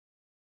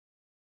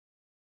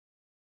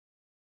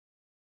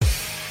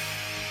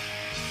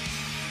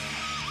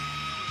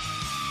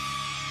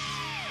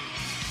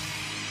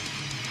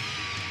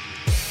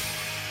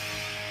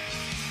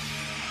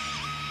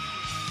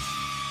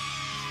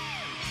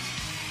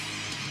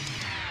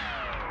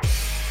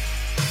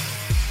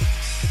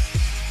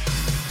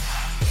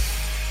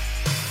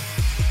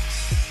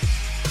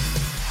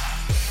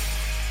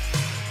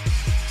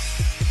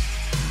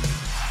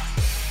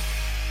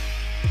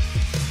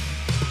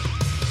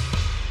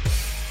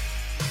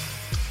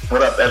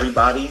What up,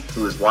 everybody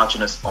who is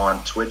watching us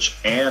on Twitch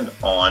and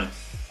on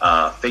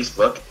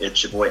Facebook?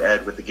 It's your boy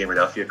Ed with the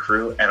Gamerdelphia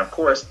crew, and of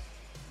course,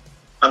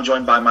 I'm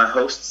joined by my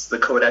hosts, the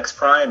Codex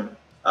Prime,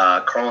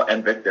 Carl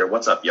and Victor.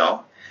 What's up,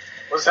 y'all?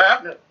 What's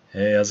happening?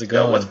 Hey, how's it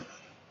going?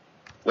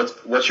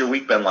 What's your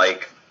week been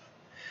like?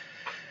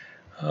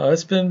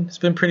 It's been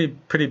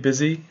pretty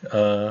busy.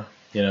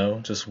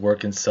 Just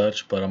work and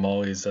such. But I'm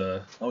always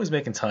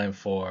making time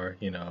for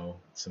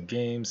some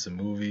games, some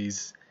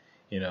movies.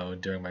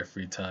 During my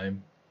free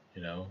time.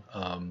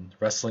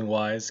 Wrestling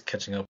wise,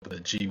 catching up with the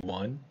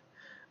G1,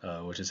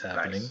 which is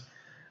happening. Nice.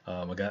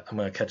 I'm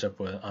gonna catch up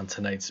on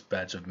tonight's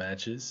batch of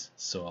matches,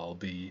 so I'll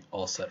be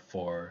all set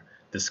for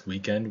this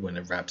weekend when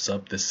it wraps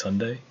up this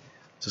Sunday.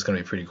 So it's gonna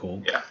be pretty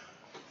cool. Yeah.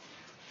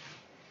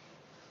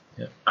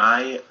 Yeah.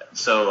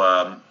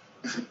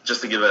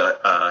 Just to give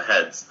a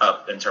heads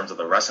up in terms of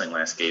the wrestling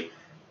landscape,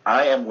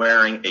 I am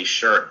wearing a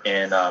shirt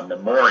in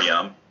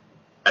memoriam,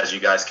 as you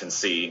guys can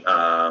see,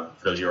 for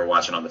those of you who are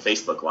watching on the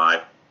Facebook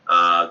Live,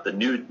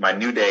 my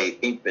New Day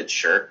 8-bit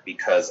shirt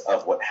because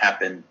of what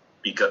happened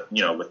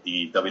with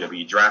the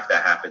WWE draft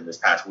that happened this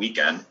past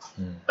weekend.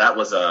 That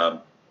was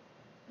a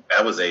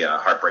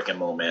heartbreaking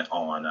moment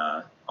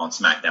on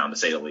SmackDown, to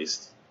say the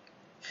least.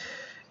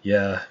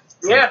 Yeah.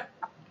 Yeah.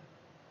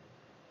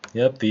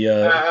 Yep.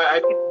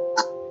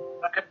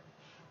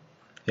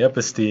 Yep.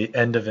 It's the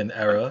end of an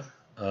era.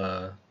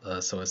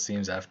 So it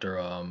seems after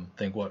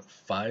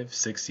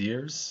 5-6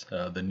 years,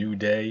 the New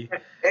Day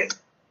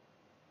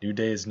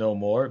is no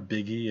more.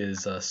 Big E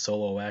is a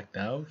solo act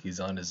now. He's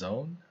on his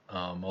own.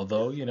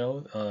 Although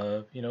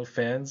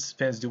fans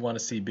do want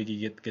to see Big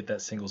E get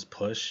that singles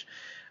push.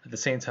 At the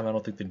same time, I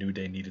don't think the New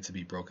Day needed to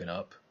be broken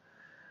up.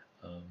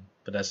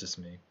 But that's just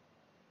me.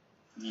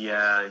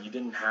 Yeah, you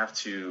didn't have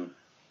to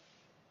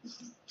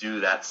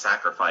do that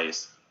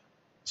sacrifice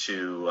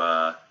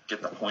to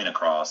get the point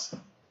across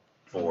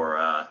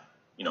for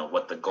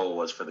what the goal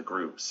was for the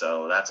group.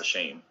 So that's a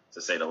shame,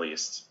 to say the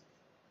least.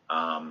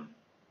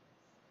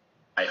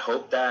 I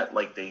hope that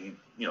they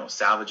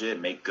salvage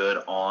it, make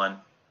good on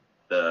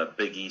the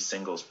Big E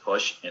singles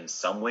push in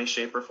some way,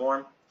 shape, or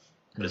form.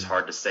 But it's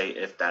hard to say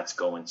if that's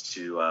going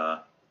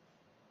to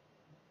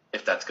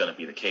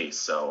be the case.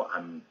 So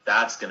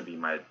that's going to be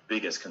my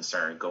biggest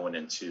concern going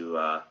into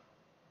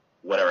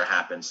whatever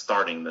happens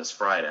starting this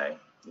Friday.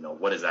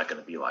 What is that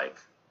going to be like?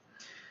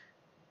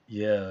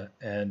 Yeah,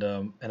 and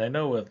I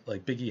know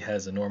Big E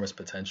has enormous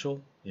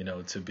potential,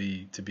 to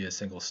be a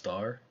single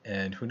star,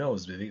 and who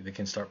knows, they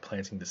can start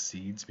planting the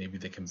seeds. Maybe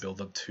they can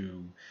build up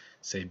to,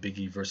 say, Big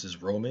E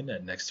versus Roman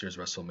at next year's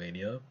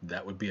WrestleMania.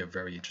 That would be a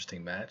very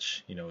interesting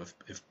match,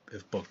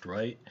 if booked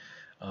right.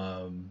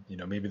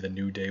 Maybe the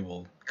New Day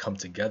will come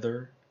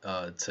together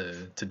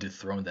to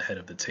dethrone the head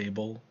of the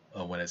table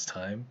when it's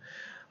time.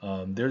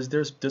 There's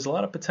a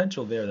lot of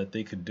potential there that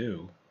they could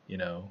do,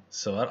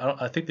 So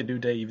I think the New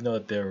Day, even though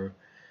they're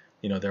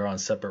on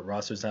separate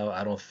rosters now,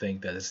 I don't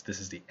think that this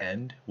is the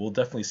end. We'll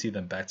definitely see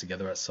them back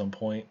together at some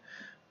point,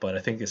 but I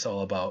think it's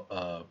all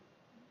about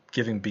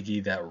giving Big E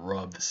that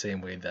rub the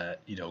same way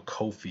that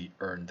Kofi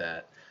earned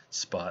that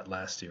spot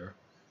last year.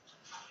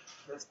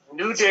 This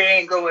New Day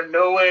ain't going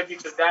nowhere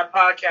because that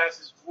podcast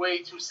is way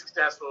too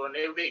successful and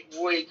they make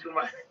way too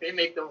much. They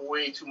make them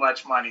way too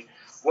much money.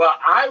 What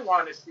I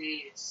want to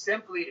see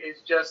simply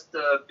is just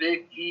the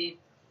Big E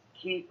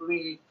Keith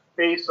Lee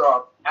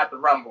face-off at the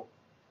Rumble.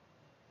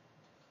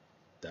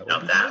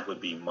 That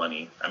would be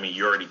money. I mean,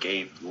 you already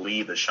gave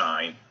Lee the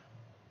shine,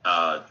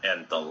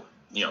 and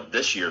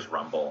this year's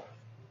Rumble.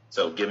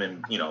 So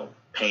giving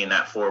paying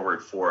that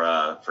forward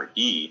for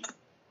E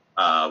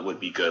would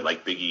be good,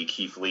 like Big E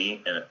Keith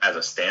Lee and as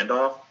a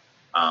standoff.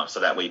 So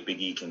that way Big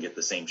E can get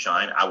the same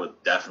shine. I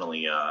would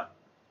definitely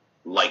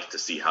like to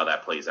see how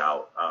that plays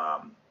out,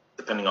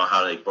 depending on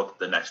how they book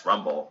the next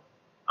Rumble.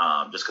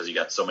 Just because you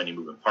got so many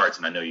moving parts,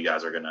 and I know you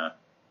guys are gonna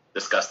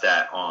discuss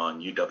that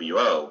on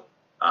UWO.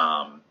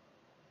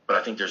 But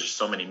I think there's just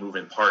so many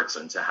moving parts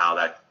into how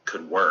that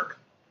could work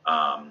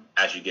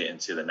as you get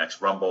into the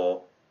next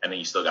Rumble. And then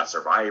you still got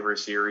Survivor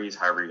Series,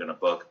 however you're going to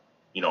book,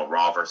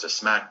 Raw versus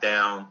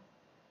SmackDown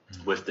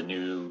with the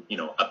new,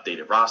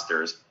 updated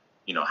rosters,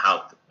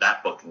 how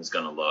that booking is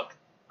going to look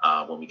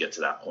when we get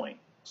to that point.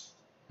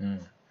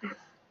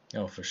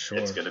 Oh, for sure.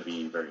 It's going to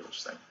be very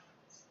interesting.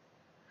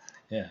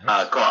 Yeah.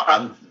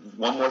 Carl,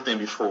 one more thing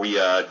before we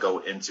go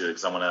into it,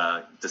 because I want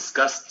to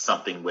discuss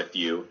something with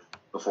you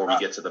before we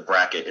get to the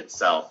bracket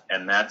itself,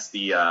 and that's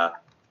the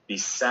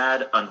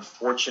sad,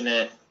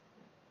 unfortunate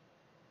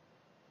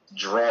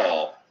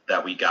draw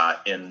that we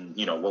got in,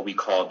 what we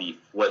call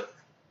what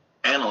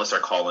analysts are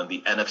calling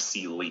the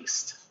NFC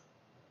least.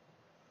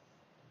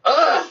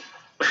 Oh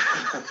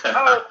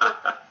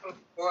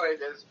boy,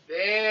 that's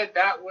bad.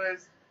 That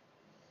was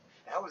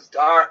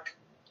dark.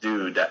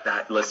 Dude,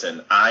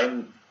 listen,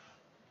 I'm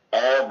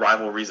all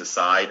rivalries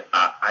aside,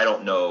 I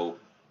don't know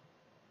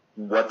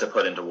what to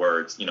put into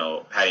words.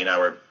 Patty and I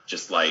were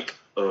just like,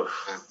 ugh,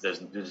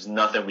 there's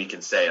nothing we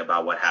can say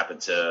about what happened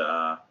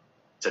to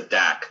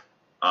Dak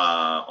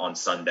on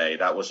Sunday.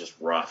 That was just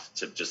rough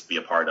to just be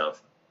a part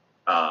of.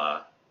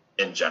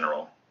 in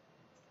general.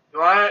 You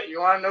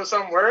want to know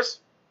something worse?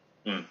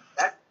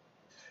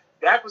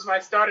 Dak was my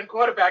starting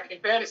quarterback in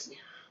fantasy.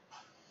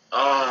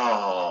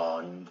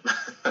 Oh,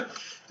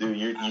 dude,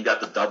 you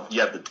got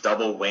you have the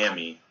double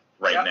whammy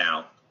right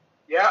now.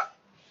 Yeah.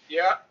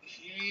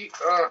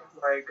 Oh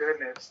my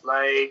goodness.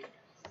 Like,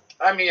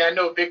 I mean, I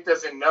know Vic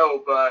doesn't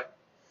know, but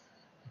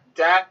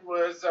Dak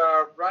was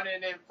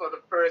running in for the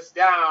first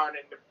down,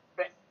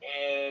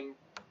 and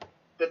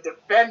the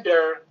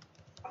defender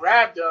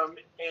grabbed him,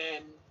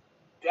 and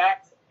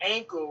Dak's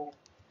ankle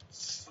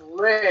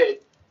slid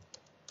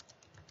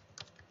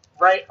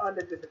right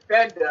under the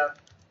defender,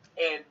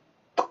 and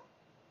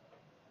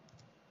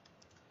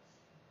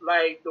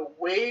like the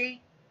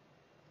way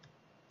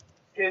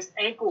his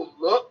ankle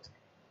looked,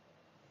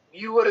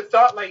 you would have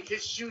thought like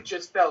his shoe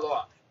just fell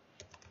off.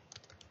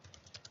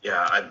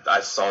 Yeah,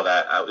 I saw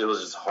that. It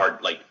was just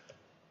hard. Like,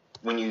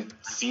 when you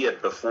see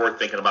it before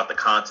thinking about the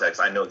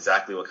context, I know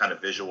exactly what kind of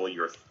visual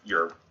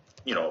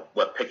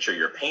what picture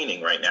you're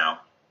painting right now.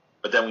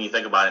 But then when you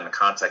think about it in the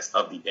context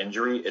of the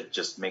injury, it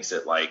just makes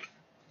it like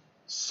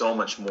so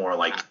much more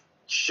like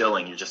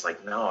chilling. You're just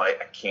like, no, I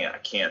can't,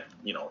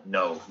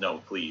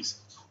 no, please.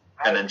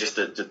 And then just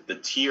the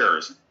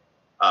tears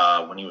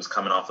when he was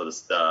coming off of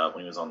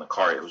when he was on the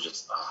cart, it was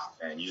just, oh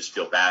man, you just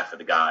feel bad for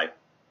the guy,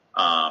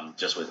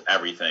 just with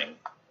everything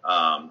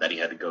that he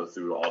had to go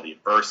through, all the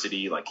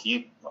adversity. Like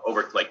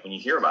when you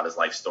hear about his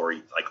life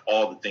story, like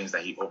all the things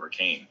that he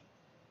overcame.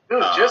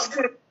 Dude, just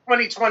in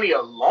 2020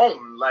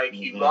 alone, like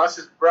he lost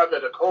his brother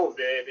to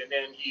COVID, and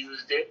then he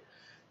was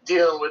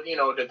dealing with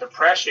the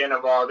depression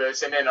of all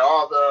this, and then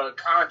all the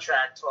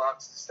contract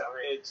talks and stuff.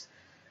 It's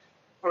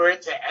for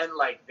it to end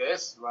like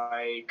this,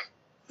 like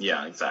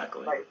yeah,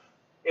 exactly. Like,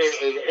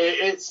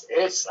 it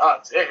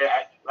sucks.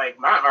 Like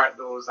my heart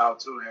goes out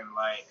to him.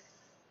 Like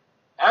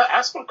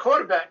as for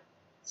quarterback,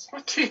 it's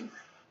my team.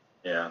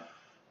 Yeah.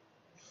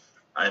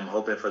 I'm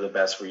hoping for the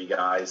best for you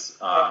guys.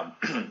 I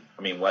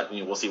mean,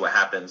 we'll see what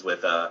happens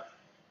with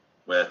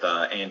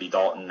Andy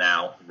Dalton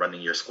now running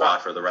your squad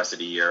for the rest of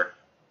the year.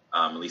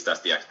 At least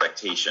that's the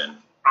expectation.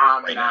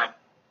 Not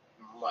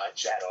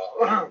much at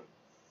all.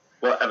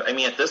 Well, I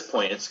mean, at this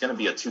point, it's going to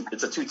be a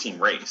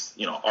two-team race.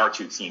 Our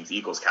two teams,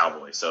 Eagles,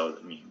 Cowboys. So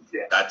I mean,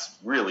 that's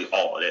really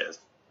all it is.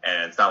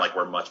 And it's not like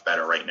we're much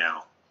better right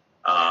now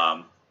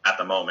at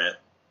the moment.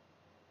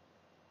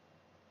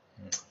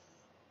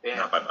 Yeah.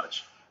 Not by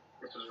much.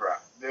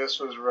 This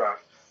was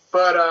rough.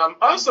 But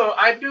also,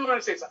 I do want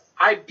to say something.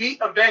 I beat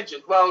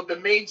Avengers. Well, the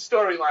main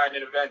storyline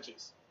in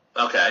Avengers.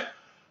 Okay.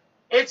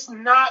 It's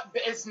not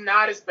as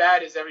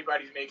bad as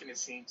everybody's making it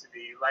seem to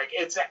be. Like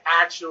it's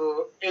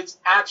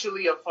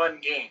actually a fun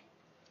game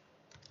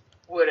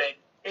with a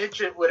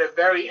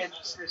very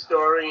interesting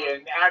story,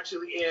 and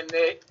actually in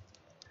it,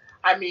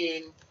 I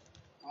mean,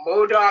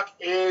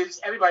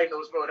 everybody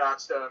knows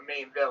MODOK's the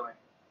main villain,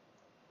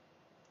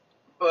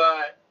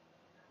 but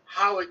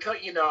how it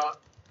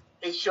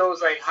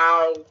shows like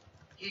how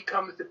he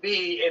comes to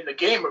be in the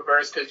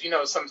Gamerverse, because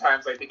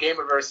sometimes like the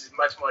Gamerverse is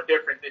much more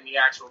different than the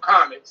actual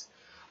comics.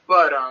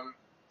 But and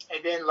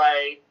then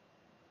like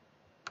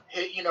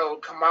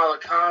Kamala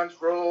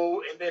Khan's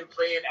role, and then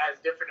playing as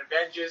different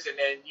Avengers, and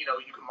then you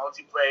can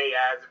multiplayer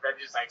as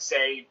Avengers. Like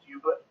say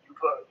you were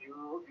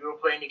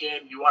playing the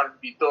game, you wanted to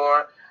be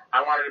Thor,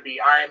 I wanted to be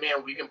Iron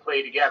Man. We can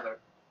play together.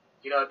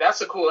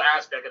 That's a cool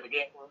aspect of the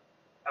game.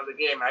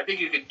 I think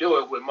you can do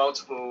it with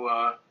multiple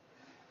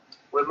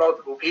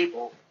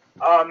people.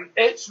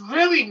 It's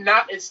really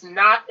not. It's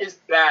not as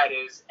bad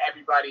as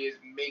everybody is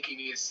making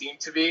it seem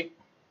to be.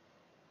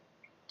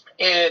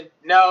 And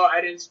no,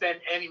 I didn't spend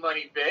any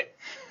money, Vic,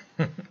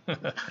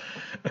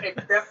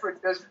 except for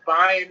just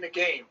buying the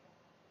game.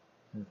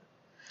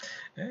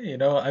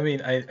 I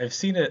mean, I've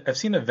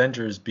seen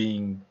Avengers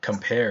being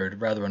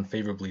compared rather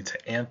unfavorably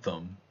to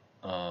Anthem,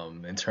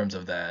 in terms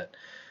of that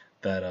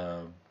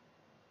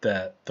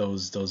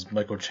those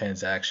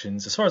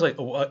microtransactions, as far as like,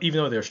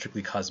 even though they're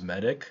strictly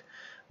cosmetic,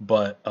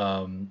 but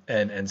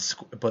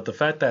but the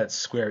fact that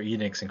Square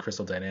Enix and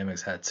Crystal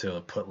Dynamics had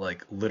to put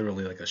like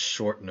literally like a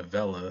short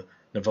novella's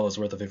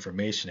worth of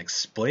information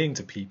explaining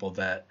to people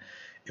that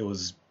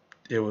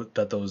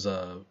that those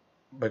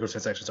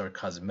microtransactions are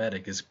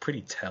cosmetic is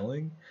pretty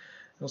telling.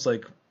 I was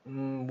like,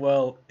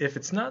 well, if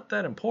it's not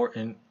that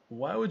important,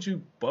 why would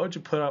you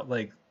put out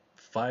like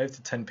 5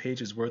 to 10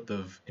 pages worth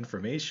of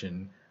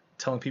information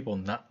telling people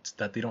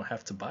that they don't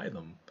have to buy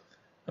them?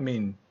 I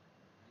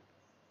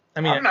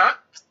I'm not.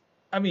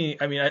 I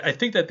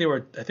think that they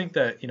were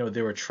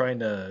trying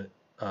to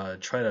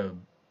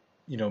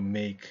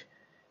make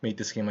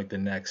this game like the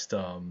next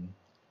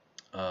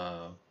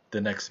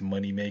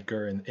money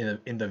maker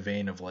in the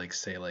vein of like,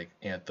 say, like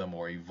Anthem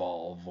or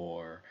Evolve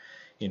or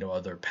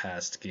other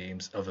past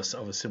games of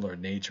a similar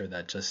nature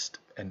that just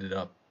ended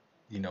up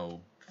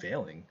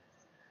failing.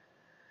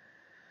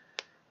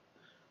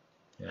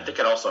 I think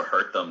it also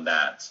hurt them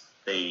that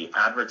they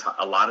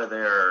a lot of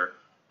their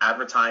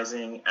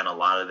advertising and a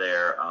lot of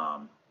their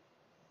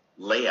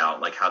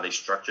layout, like how they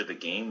structured the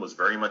game, was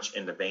very much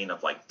in the vein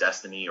of like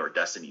Destiny or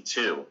Destiny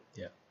 2.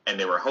 Yeah. And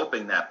they were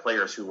hoping that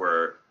players who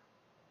were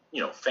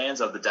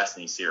fans of the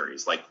Destiny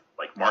series, like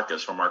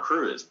Marcus from our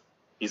crew is.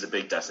 He's a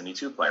big Destiny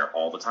 2 player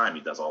all the time.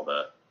 He does all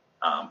the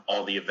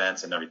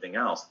events and everything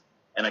else.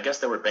 And I guess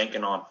they were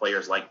banking on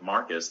players like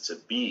Marcus to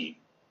be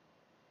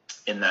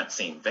in that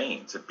same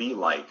vein, to be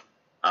like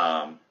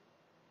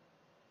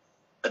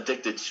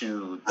addicted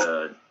to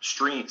the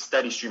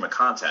steady stream of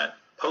content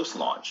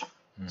post-launch.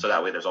 So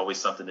that way there's always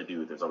something to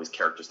do. There's always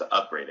characters to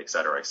upgrade, et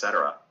cetera, et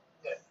cetera.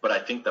 Yeah. But I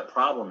think the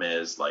problem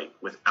is, like,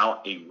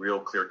 without a real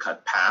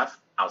clear-cut path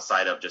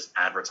outside of just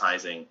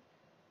advertising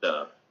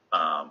the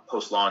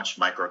post-launch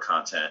micro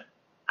content,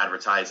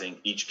 advertising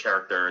each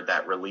character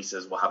that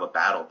releases will have a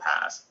battle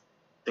pass,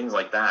 things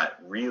like that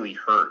really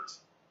hurt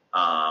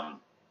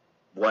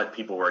what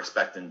people were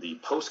expecting the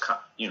post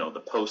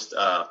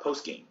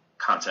game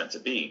content to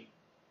be.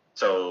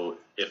 So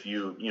if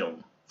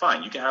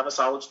fine, you can have a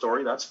solid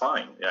story, that's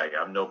fine. Yeah, I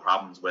have no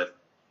problems with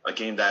a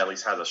game that at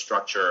least has a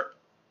structure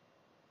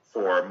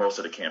for most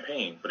of the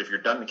campaign. But if you're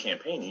done the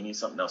campaign, you need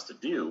something else to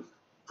do.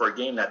 For a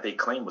game that they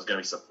claim was going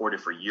to be supported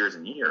for years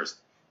and years,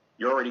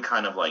 you're already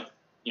kind of like,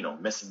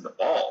 missing the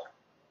ball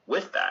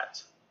with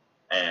that.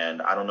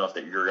 And I don't know if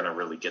you're going to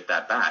really get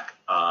that back,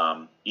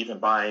 even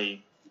by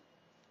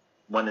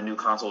when the new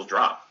consoles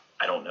drop.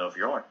 I don't know if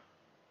you are.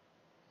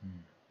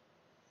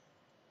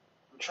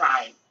 I'm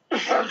trying.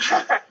 I'm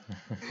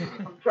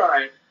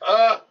trying.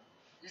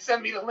 You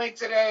sent me the link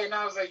today, and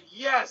I was like,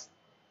 yes.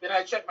 Then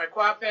I checked my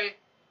quad pay.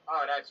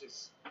 Oh, that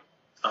just...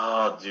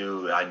 Oh,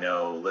 dude, I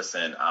know.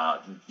 Listen,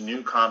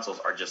 new consoles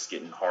are just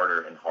getting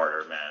harder and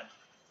harder, man.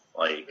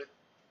 Like,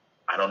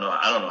 I don't know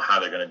how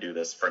they're going to do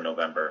this for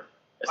November,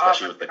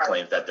 especially with the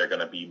claims that they're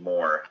going to be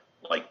more,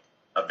 like,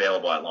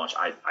 available at launch.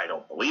 I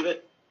don't believe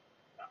it,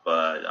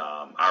 but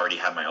I already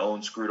have my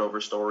own screwed over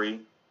story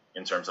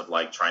in terms of,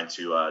 like, trying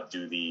to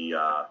do the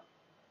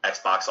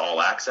Xbox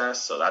All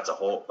Access. So that's a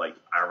whole, like,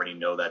 I already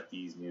know that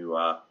these new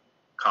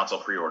console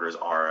pre-orders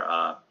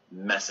are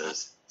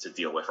messes to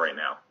deal with right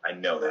now. I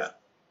know that.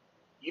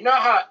 You know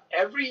how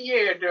every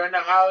year during the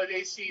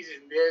holiday season,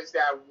 there's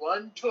that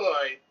one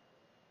toy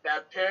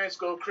that parents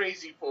go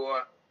crazy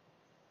for,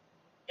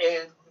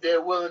 and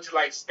they're willing to,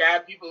 like,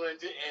 stab people in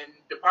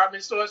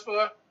department stores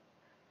for?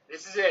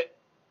 This is it.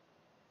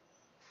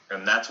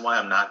 And that's why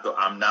I'm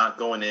not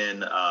going in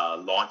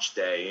launch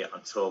day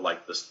until,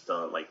 like,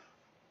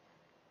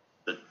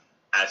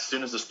 as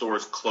soon as the store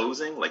is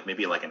closing, like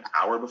maybe like an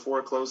hour before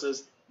it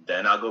closes,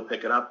 then I'll go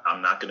pick it up.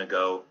 I'm not going to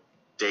go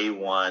day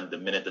one, the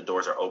minute the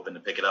doors are open, to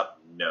pick it up.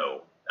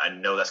 No, I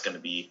know that's going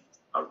to be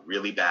a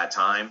really bad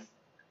time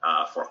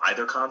for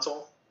either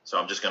console. So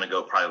I'm just going to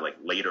go probably like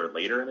later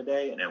in the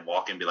day, and then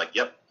walk in and be like,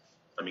 yep,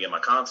 let me get my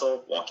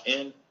console, walk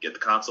in, get the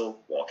console,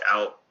 walk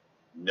out,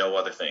 no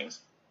other things.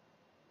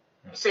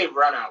 You say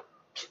run out.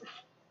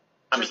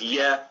 I mean,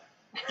 yeah.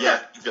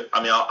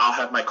 I mean, I'll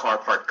have my car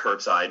parked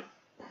curbside,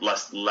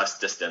 less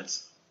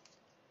distance.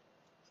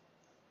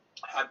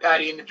 Have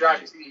Patty in the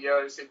driver's seat,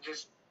 yo. So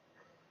just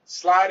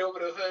slide over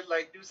the hood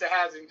like Deuce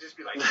has and just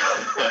be like,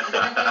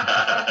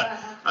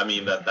 I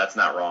mean, that's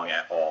not wrong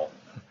at all.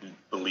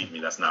 Believe me,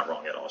 that's not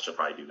wrong at all. She'll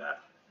probably do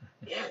that.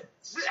 Yeah,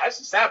 that's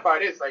the sad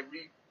part is, like,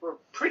 we're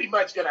pretty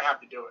much going to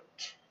have to do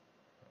it.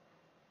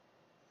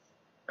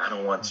 I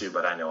don't want to,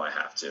 but I know I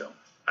have to.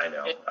 I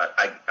know.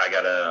 I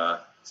got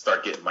to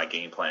start getting my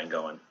game plan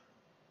going.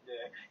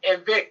 Yeah.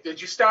 And Vic,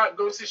 did you start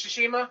Ghost of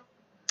Tsushima?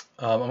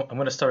 I'm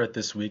going to start it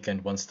this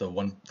weekend once the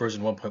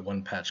version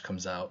 1.1 patch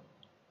comes out.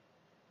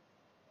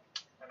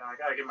 I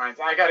gotta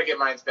get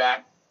mine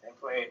back and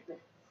play it.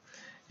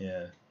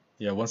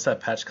 Yeah. Once that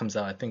patch comes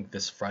out, I think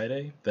this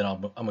Friday, then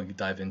I'm gonna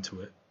dive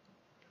into it.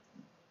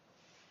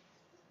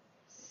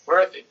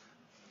 Worth it.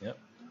 Yep.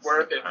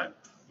 Worth it.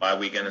 My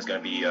weekend is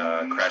gonna be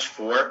Crash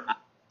 4,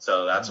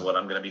 so that's what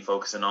I'm gonna be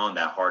focusing on.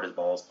 That hard as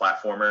balls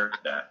platformer.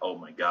 That, oh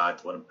my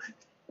God,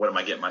 what am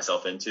I getting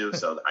myself into?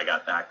 So I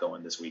got that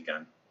going this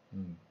weekend.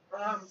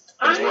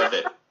 It's worth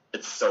it.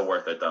 It's so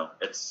worth it, though.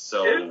 It's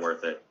so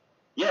worth it.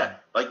 Yeah,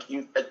 like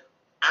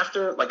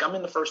after, like, I'm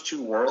in the first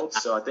two worlds,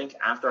 so I think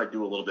after I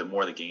do a little bit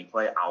more of the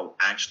gameplay, I'll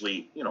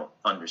actually,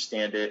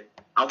 understand it.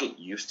 I'll get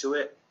used to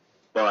it.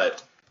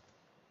 But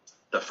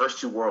the first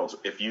two worlds,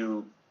 if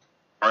you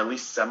are at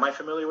least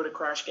semi-familiar with a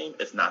Crash game,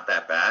 it's not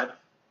that bad.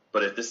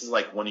 But if this is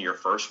like one of your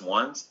first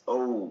ones,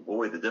 oh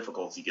boy, the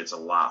difficulty gets a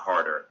lot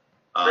harder.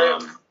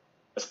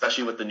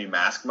 Especially with the new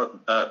mask.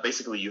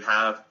 Basically, you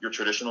have your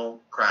traditional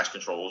Crash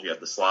controls. You have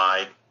the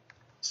slide,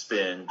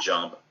 spin,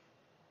 jump.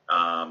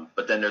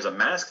 But then there's a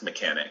mask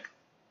mechanic.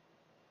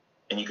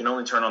 And you can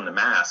only turn on the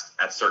mask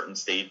at certain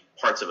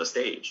parts of a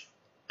stage,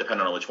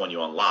 depending on which one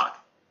you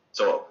unlock.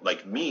 So,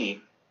 like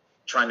me,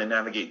 trying to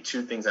navigate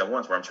two things at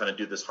once, where I'm trying to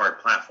do this hard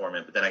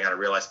platforming, but then I got to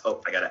realize,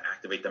 I got to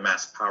activate the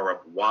mask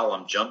power-up while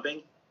I'm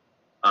jumping.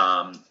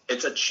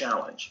 It's a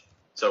challenge.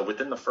 So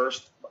within the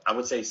first, I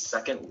would say,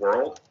 second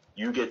world,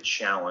 you get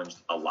challenged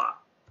a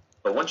lot.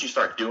 But once you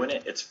start doing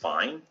it, it's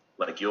fine.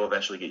 Like, you'll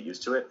eventually get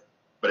used to it.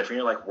 But if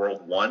you're like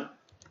World 1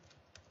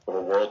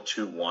 or World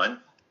 2-1,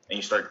 and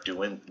you start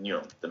doing,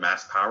 the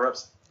mask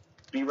power-ups,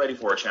 be ready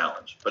for a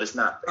challenge. But it's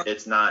not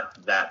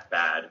that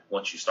bad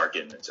once you start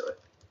getting into it.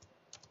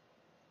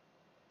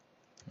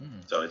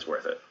 So it's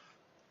worth it.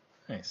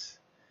 Nice.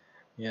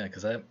 Yeah,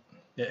 because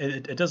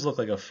it does look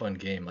like a fun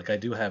game. Like I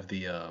do have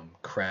the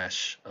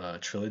Crash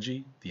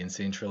trilogy, the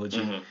Insane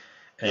trilogy,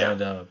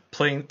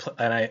 Mm-hmm.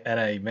 and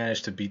I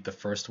managed to beat the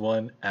first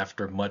one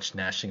after much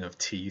gnashing of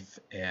teeth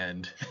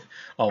and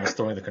almost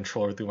throwing the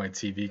controller through my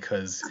TV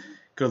because,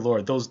 good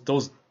lord, those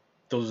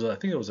I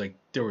think it was like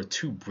there were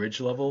 2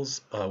 bridge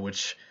levels,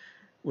 which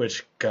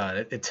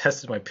God, it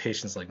tested my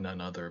patience like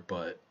none other,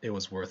 but it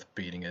was worth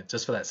beating it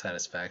just for that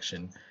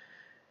satisfaction.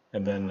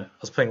 And then I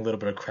was playing a little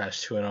bit of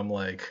Crash 2, and I'm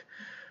like,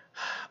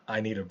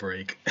 I need a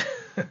break.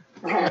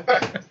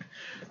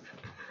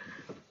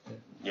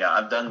 Yeah,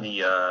 I've done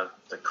the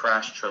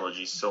Crash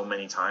trilogy so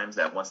many times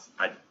that once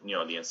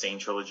the Insane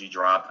trilogy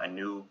dropped, I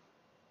knew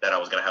that I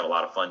was gonna have a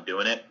lot of fun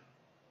doing it.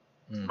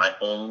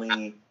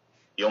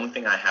 The only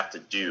thing I have to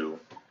do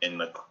in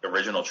the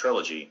original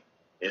trilogy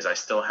is I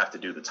still have to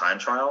do the time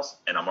trials,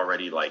 and I'm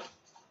already like,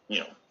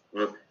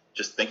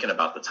 just thinking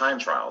about the time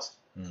trials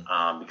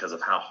because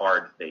of how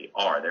hard they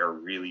are. They're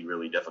really,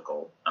 really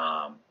difficult.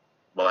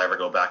 Will I ever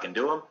go back and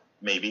do them?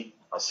 Maybe.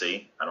 I'll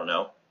see. I don't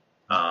know.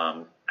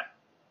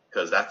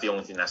 Because that's the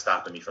only thing that's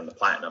stopping me from the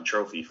Platinum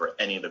Trophy for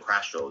any of the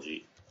Crash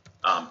trilogy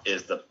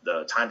is the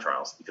time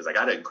trials. Because I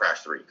got it in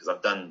Crash 3 because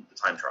I've done the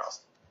time trials.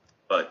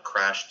 But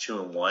Crash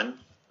 2 and 1,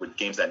 with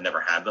games that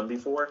never had them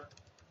before,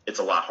 it's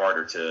a lot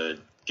harder to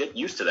get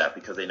used to that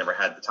because they never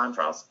had the time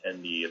trials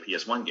in the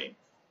PS1 game.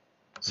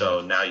 So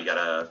now you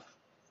gotta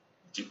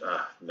do.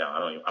 No, I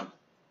don't even. I'm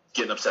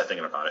getting upset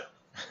thinking about it.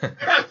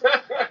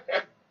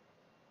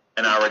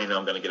 And I already know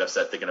I'm going to get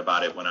upset thinking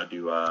about it when I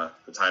do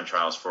the time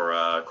trials for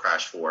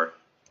Crash 4.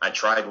 I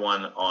tried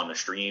one on the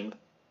stream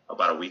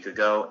about a week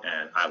ago,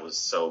 and I was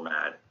so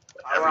mad.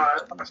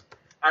 I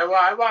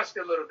watched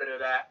a little bit of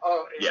that.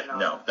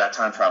 No, that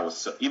time trial was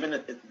so... Even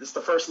it's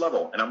the first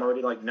level, and I'm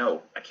already like,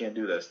 no, I can't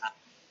do this.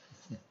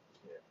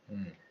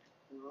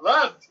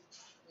 Loved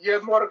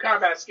your Mortal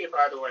Kombat skip,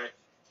 by the way.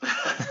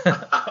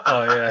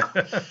 Oh, yeah.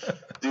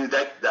 Dude,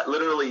 that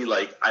literally,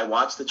 like, I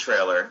watched the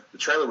trailer. The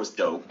trailer was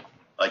dope.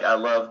 Like, I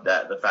love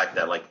the fact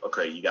that, like,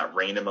 okay, you got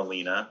Raina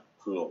Molina,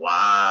 who a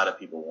lot of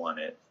people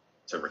wanted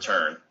to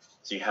return.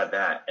 So you have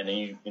that. And then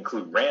you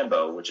include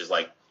Rambo, which is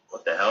like,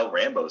 what the hell?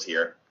 Rambo's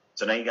here.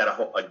 So now you got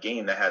a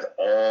game that has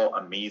all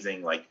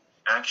amazing, like,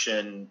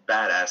 action,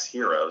 badass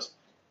heroes.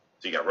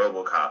 So you got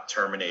RoboCop,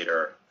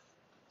 Terminator,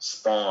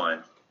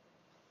 Spawn,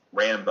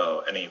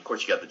 Rambo, and then, of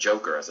course, you got the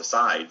Joker as a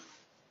side,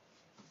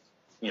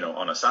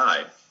 on a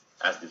side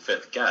as the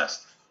 5th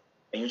guest.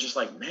 And you're just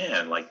like,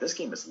 man, like, this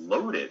game is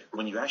loaded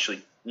when you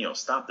actually,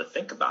 stop to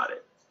think about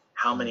it.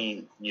 How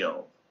many,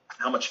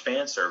 how much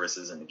fan service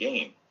is in the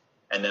game.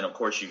 And then, of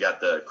course, you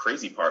got the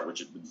crazy part, which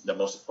is the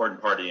most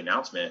important part of the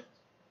announcement,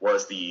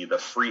 was the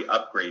free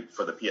upgrade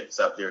for the PS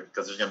up there,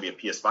 because there's going to be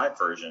a PS5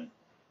 version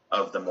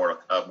of Mortal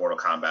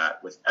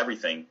Kombat with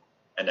everything.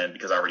 And then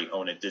because I already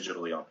own it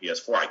digitally on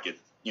PS4, I get,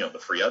 the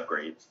free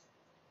upgrade.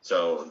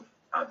 So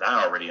that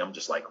already, I'm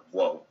just like,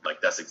 whoa,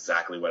 like, that's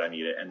exactly what I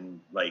needed. And,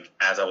 like,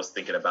 as I was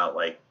thinking about,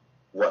 like,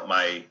 what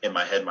in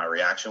my head my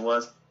reaction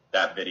was,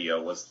 that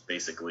video was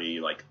basically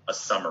like a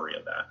summary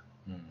of that.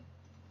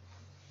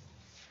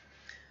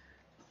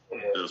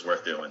 It was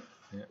worth doing.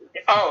 Yeah.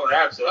 Oh,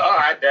 absolutely. Oh,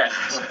 I bet.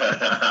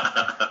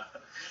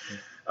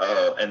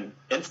 And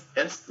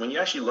when you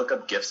actually look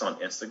up GIFs on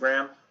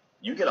Instagram,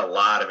 you get a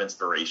lot of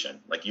inspiration.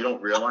 Like, you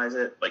don't realize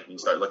it. Like, when you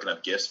start looking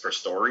up GIFs for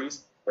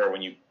stories, or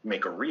when you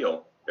make a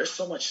reel, there's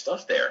so much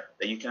stuff there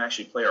that you can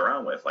actually play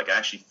around with. Like, I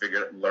actually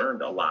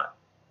learned a lot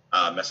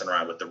messing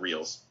around with the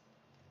reels.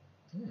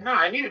 No,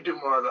 I need to do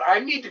more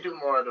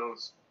of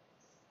those.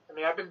 I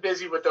mean, I've been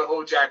busy with the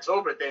whole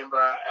Jacktober thing,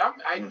 but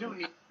I do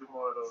need to do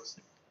more of those.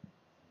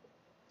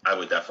 I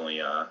would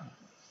definitely,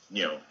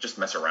 just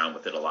mess around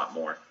with it a lot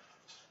more.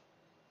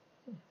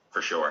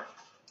 For sure.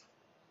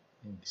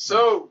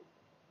 So,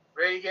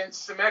 ready to get into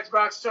some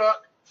Xbox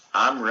talk?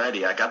 I'm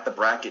ready. I got the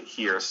bracket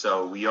here.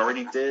 So we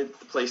already did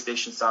the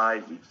PlayStation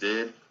side. We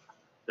did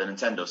the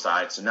Nintendo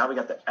side. So now we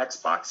got the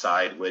Xbox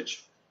side,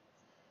 which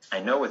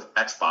I know with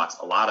Xbox,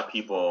 a lot of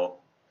people,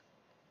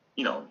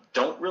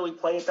 don't really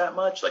play it that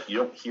much. Like, you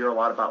don't hear a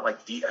lot about,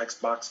 like, the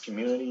Xbox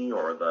community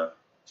or the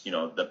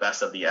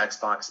best of the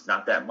Xbox,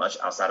 not that much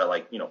outside of,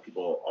 like,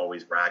 people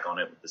always brag on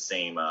it with the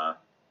same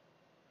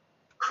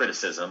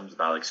criticisms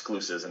about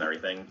exclusives and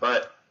everything.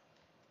 But,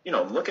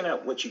 looking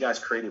at what you guys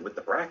created with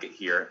the bracket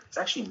here, it's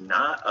actually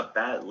not a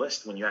bad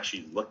list when you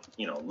actually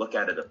look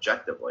at it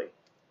objectively.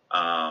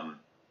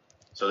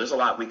 So there's a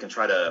lot we can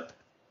try to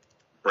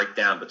break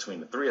down between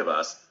the three of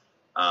us,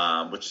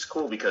 which is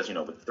cool because,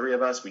 with the three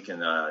of us, we can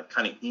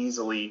kind of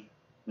easily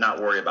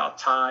not worry about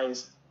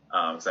ties.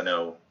 Because I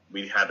know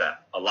we had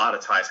a lot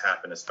of ties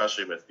happen,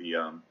 especially with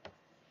the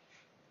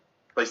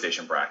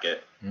PlayStation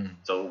bracket.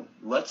 So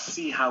let's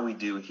see how we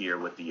do here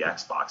with the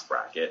Xbox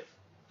bracket.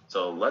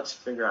 So let's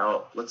figure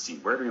out. Let's see,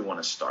 where do we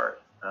want to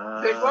start?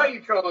 Vic, why are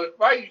you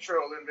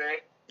trolling,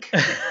 Vic?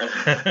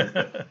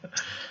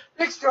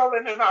 Vic's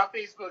trolling in our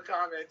Facebook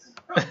comments.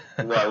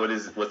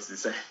 What's he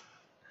say?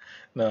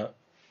 No,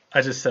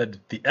 I just said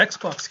the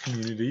Xbox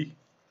community.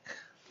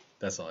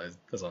 That's all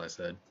I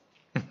said.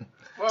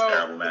 Well,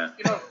 Terrible, man.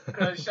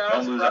 shout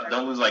out to Brian.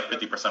 Don't lose like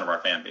 50% of our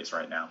fan base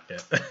right now. Yeah.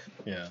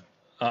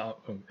 Yeah.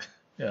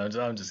 Yeah.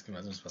 I'm just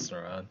messing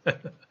around.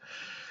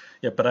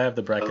 Yeah, but I have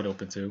the bracket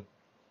open too.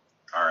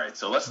 All right,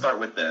 so let's start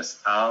with this.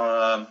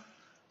 I'll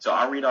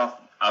read off.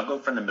 I'll go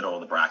from the middle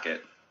of the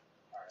bracket.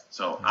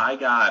 So I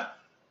got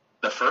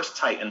the first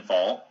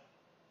Titanfall,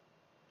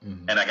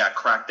 and I got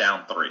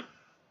Crackdown 3.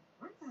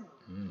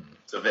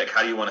 So Vic,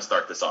 how do you want to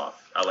start this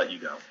off? I'll let you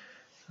go.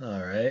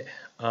 All right.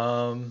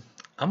 I'm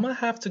gonna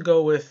have to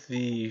go with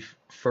the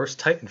first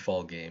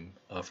Titanfall game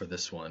for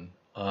this one.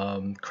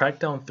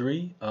 Crackdown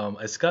 3.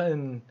 It's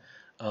gotten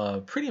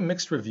pretty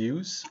mixed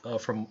reviews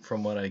from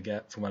what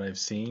I've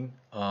seen.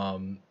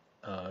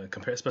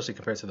 Especially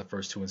compared to the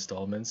first two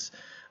installments.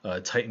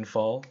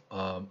 Titanfall.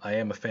 I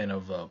am a fan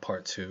of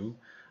Part 2.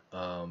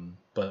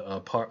 But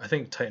I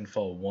think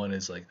Titanfall 1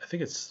 is I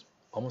think it's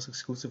almost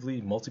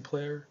exclusively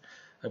multiplayer,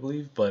 I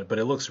believe, but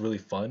it looks really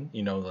fun,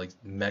 like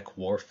mech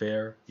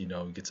warfare, you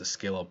get to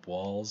scale up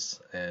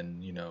walls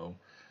and,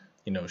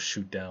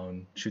 shoot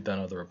down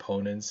other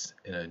opponents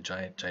in a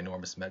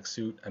ginormous mech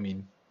suit. I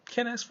mean,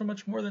 can't ask for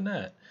much more than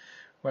that.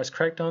 Whereas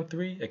Crackdown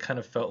 3, it kind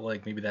of felt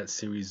like maybe that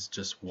series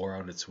just wore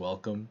out its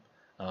welcome.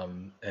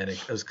 And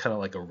it was kind of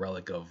like a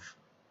relic of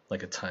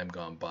like a time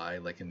gone by,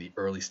 like in the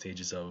early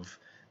stages of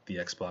the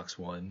Xbox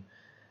One,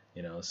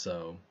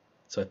 so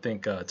I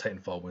think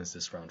Titanfall wins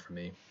this round for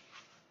me.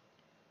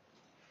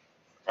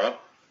 Hello?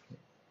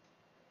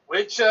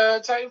 Which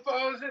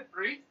Titanfall is it?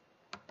 3?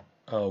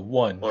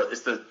 1. Well,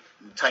 it's the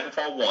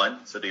Titanfall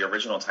 1, so the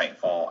original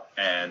Titanfall,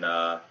 and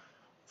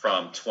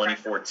from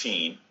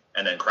 2014,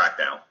 and then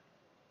Crackdown.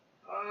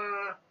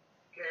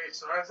 Okay,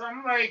 so as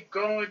I'm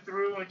going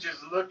through and just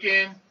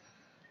looking,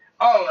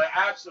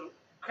 absolutely,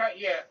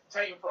 yeah,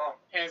 Titanfall,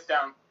 hands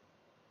down.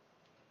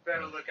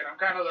 Better looking.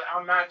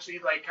 I'm actually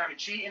kind of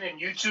cheating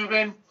and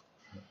YouTubing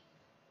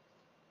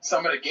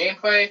some of the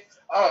gameplay.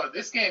 Oh,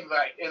 this game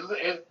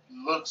it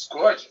looks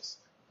gorgeous.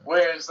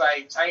 Whereas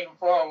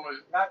Titanfall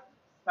was not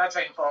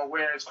Titanfall.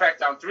 Whereas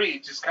Crackdown 3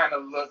 just kind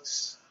of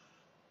looks.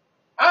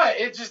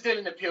 It just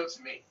didn't appeal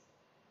to me.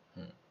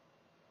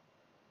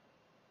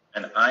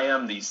 And I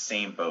am the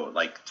same boat.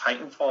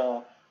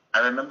 Titanfall,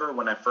 I remember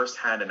when I first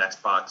had an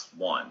Xbox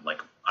One,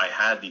 I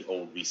had the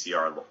old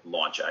VCR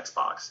launch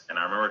Xbox, and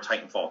I remember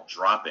Titanfall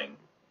dropping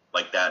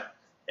like that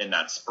in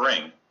that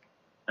spring. And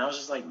I was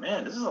just like,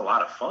 man, this is a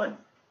lot of fun.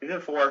 Even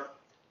for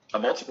a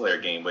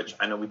multiplayer game, which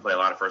I know we play a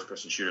lot of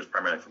first-person shooters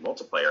primarily for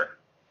multiplayer,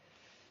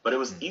 but it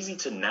was easy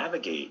to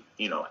navigate,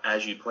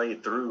 as you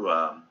played through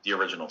the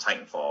original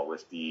Titanfall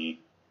with the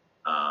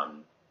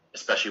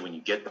especially when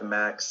you get the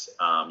mechs,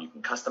 you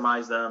can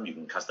customize them, you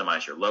can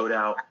customize your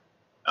loadout.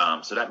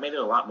 So that made it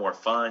a lot more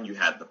fun. You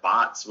had the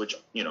bots, which,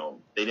 they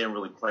didn't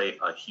really play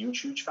a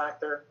huge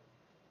factor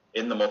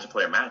in the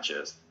multiplayer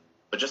matches.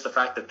 But just the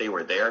fact that they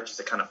were there just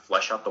to kind of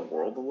flesh out the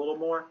world a little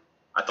more,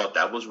 I thought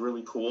that was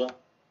really cool.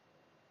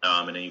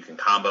 And then you can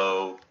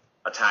combo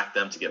attack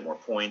them to get more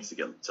points,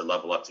 to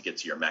level up, to get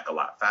to your mech a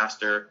lot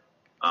faster.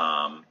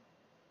 A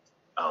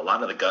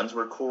lot of the guns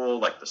were cool,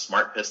 like the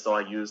smart pistol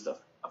I used a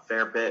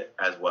fair bit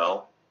as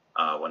well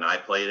when I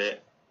played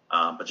it.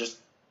 But just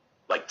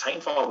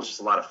Titanfall was just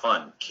a lot of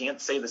fun.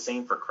 Can't say the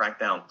same for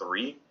Crackdown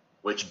 3,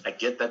 which I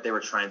get that they were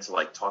trying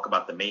to talk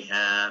about the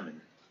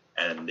mayhem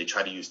and they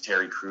try to use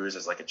Terry Crews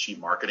as a cheap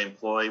marketing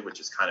ploy, which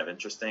is kind of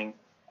interesting.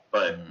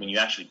 But when you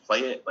actually play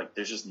it,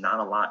 there's just not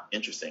a lot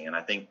interesting. And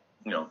I think,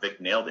 Vic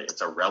nailed it.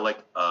 It's a relic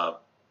of,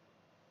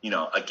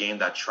 a game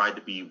that tried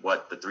to be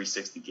what the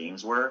 360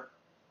 games were,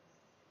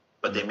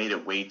 but they made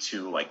it way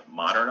too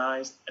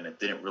modernized, and it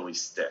didn't really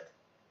stick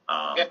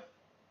at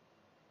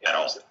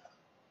all.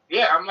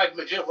 Yeah, I'm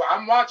legit. Well,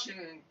 I'm watching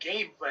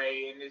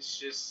gameplay and it's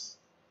just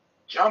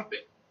jumping.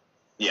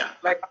 Yeah.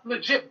 I'm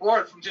legit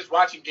bored from just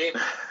watching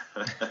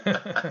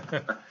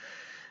gameplay.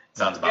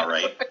 Sounds about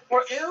right.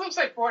 It looks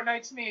like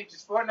Fortnite to me.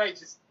 Fortnite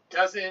just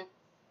doesn't.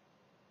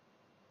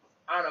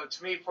 I don't know.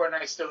 To me,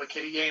 Fortnite's still a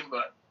kiddie game,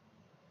 but.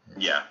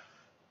 Yeah.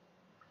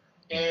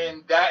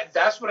 And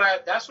that's what I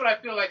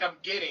feel like I'm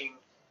getting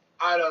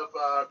out of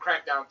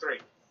Crackdown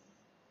 3.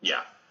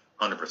 Yeah,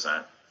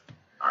 100%.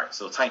 All right,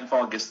 so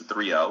Titanfall gets the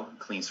 3-0,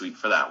 clean sweep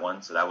for that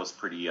one. So that was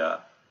pretty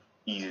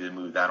easy to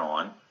move that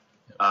on.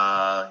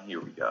 Here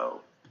we go.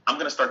 I'm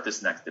going to start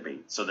this next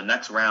debate. So the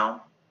next round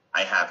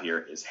I have here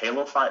is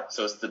Halo 5.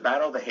 So it's the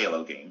battle of the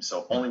Halo games.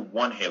 So only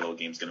one Halo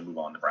game is going to move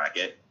on the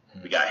bracket.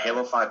 We got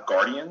Halo 5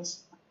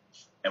 Guardians,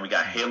 and we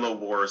got Halo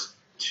Wars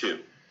 2.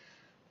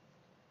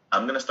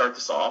 I'm going to start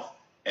this off,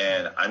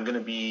 and I'm going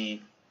to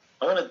be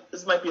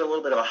this might be a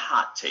little bit of a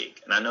hot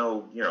take, and I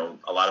know,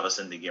 a lot of us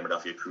in the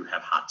Gamerdelphia crew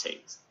have hot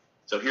takes.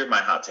 So here's my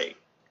hot take.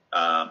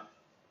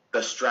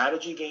 The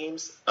strategy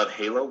games of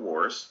Halo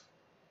Wars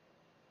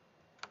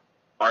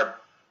are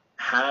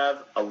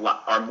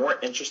more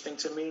interesting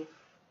to me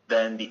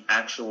than the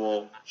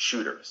actual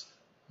shooters.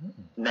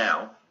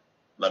 Now,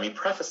 let me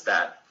preface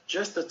that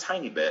just a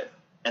tiny bit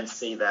and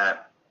say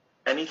that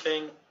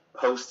anything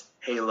post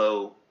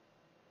Halo,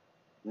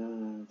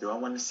 do I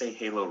want to say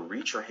Halo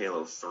Reach or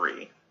Halo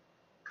 3?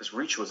 because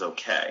Reach was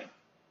okay.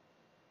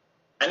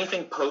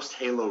 Anything post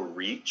Halo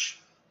Reach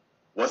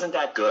wasn't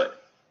that good.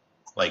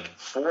 Like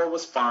 4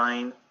 was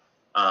fine.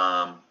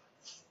 5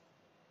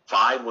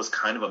 was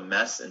kind of a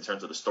mess in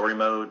terms of the story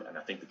mode, and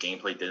I think the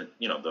gameplay didn't,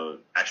 the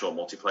actual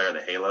multiplayer,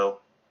 the Halo,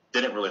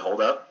 didn't really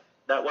hold up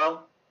that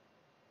well.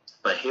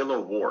 But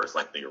Halo Wars,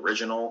 like the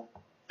original,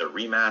 the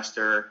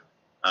remaster,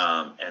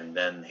 and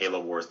then Halo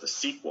Wars, the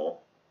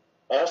sequel,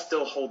 all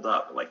still hold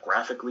up. Like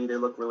graphically, they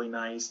look really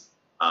nice.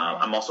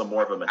 I'm also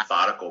more of a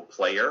methodical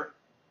player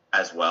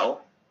as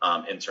well,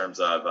 in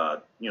terms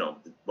of,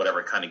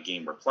 whatever kind of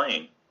game we're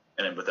playing.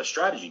 And then with a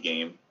strategy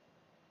game,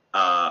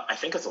 I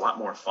think it's a lot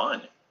more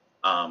fun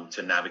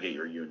to navigate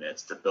your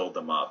units, to build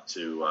them up,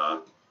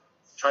 to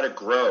try to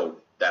grow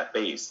that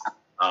base,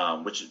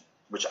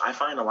 which I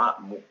find a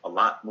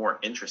lot more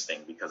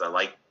interesting, because I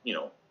like,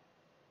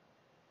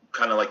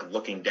 kind of like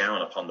looking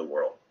down upon the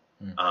world,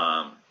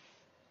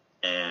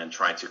 and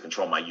trying to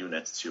control my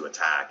units to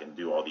attack and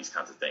do all these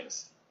kinds of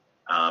things.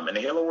 And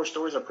the Halo Wars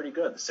stories are pretty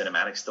good. The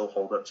cinematics still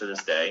hold up to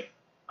this day,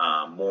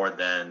 more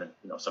than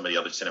some of the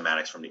other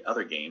cinematics from the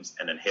other games.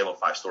 And then Halo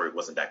 5 story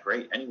wasn't that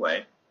great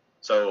anyway.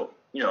 So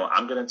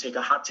I'm gonna take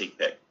a hot take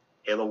pick.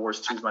 Halo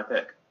Wars 2 is my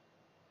pick.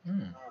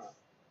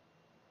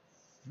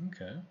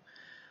 Okay.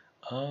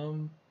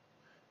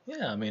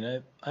 Yeah, I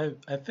mean,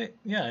 I think,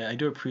 yeah, I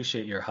do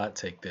appreciate your hot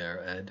take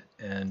there, Ed.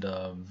 And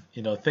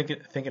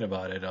thinking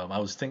about it, I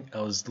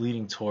was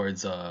leaning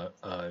towards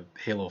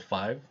Halo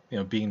 5,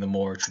 being the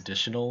more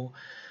traditional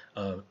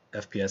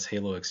FPS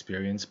Halo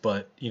experience.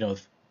 But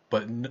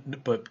but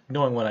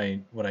knowing what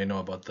I know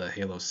about the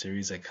Halo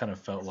series, I kind of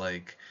felt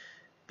like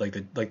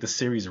the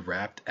series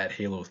wrapped at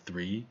Halo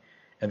 3,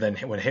 and then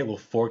when Halo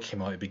 4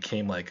 came out, it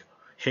became like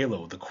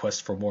Halo: The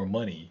Quest for More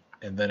Money,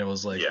 and then it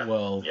was like,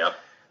 well,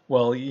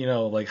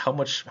 like how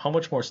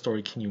much more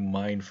story can you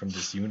mine from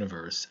this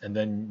universe? And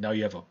then now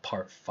you have a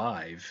part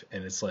 5,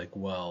 and it's like,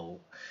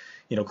 well,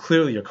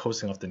 clearly you're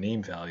coasting off the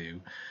name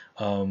value.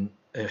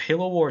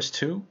 Halo Wars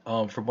 2,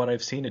 from what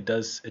I've seen, it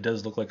does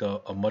look like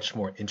a much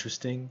more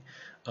interesting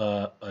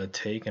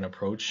take and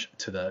approach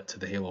to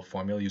the Halo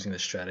formula, using the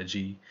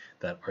strategy,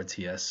 that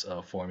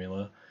RTS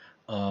formula.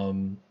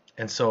 And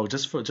so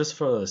just for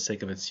the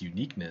sake of its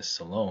uniqueness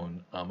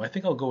alone, I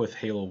think I'll go with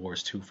Halo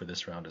Wars 2 for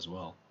this round as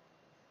well.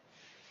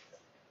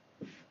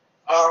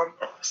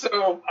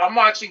 So I'm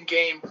watching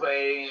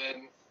gameplay,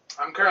 and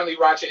I'm currently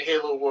watching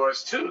Halo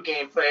Wars 2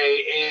 gameplay,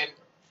 and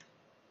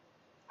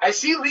I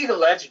see League of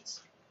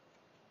Legends.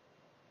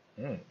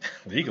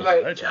 League of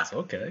Legends,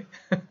 okay.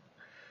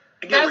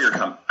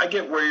 I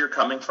get where you're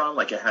coming from.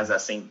 Like, it has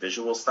that same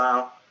visual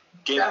style.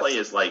 Gameplay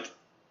is like,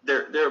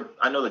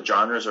 I know the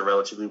genres are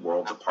relatively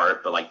worlds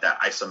apart, but like that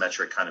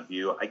isometric kind of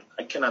view,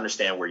 I can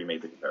understand where you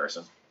made the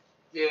comparison.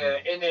 Yeah,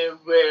 and then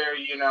where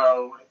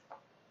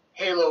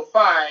Halo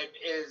 5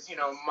 is,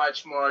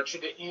 much more,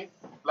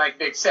 like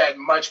Vic said,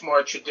 much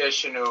more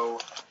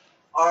traditional.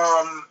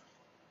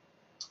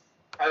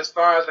 As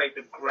far as like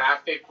the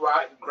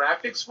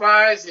graphics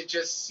wise, it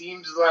just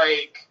seems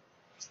like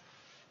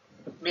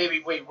maybe,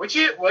 what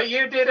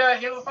year did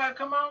Halo 5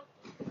 come out?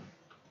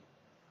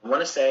 I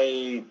want to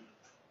say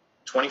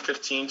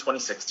 2015,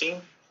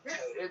 2016. Yeah,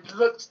 it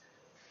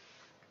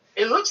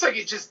looks like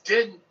it just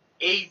didn't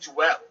age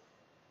well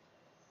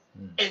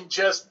in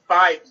just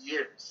 5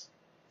 years.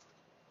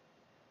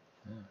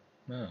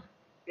 Yeah.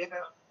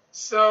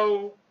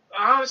 So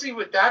honestly,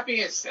 with that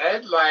being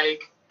said,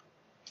 like,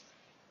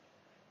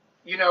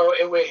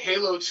 and with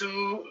Halo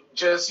 2,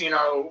 just,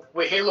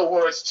 with Halo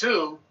Wars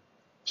 2,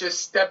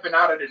 just stepping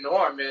out of the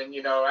norm and,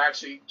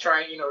 actually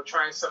trying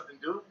something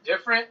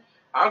different,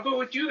 I'll go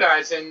with you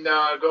guys and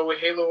go with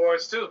Halo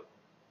Wars 2.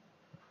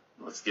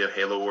 Let's give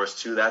Halo Wars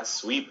 2 that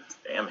sweep.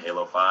 Damn,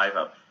 Halo 5.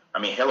 I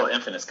mean, Halo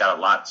Infinite's got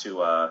a lot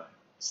to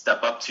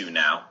step up to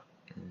now.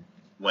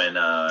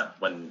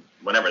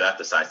 Whenever that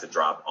decides to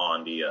drop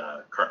on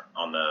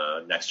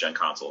the next gen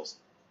consoles.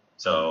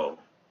 So,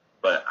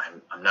 but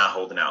I'm not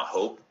holding out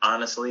hope,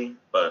 honestly.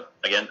 But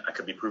again, I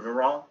could be proven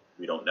wrong.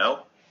 We don't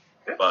know.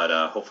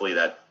 But hopefully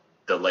that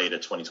delay to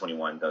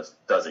 2021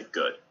 does it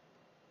good.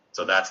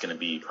 So that's going to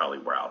be probably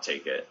where I'll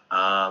take it.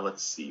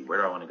 Let's see. Where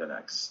do I want to go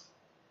next?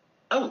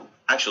 Oh,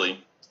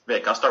 actually,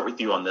 Vic, I'll start with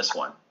you on this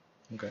one.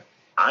 Okay.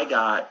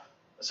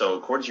 So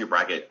according to your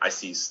bracket, I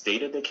see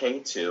State of Decay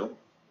 2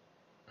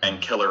 and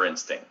Killer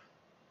Instinct.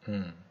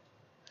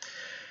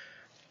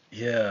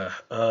 Yeah.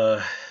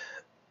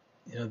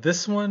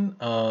 This one,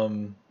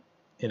 I'm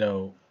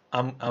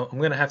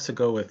gonna have to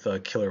go with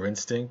Killer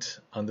Instinct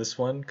on this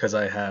one, because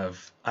I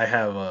have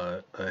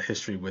a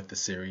history with the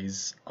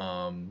series.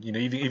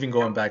 Even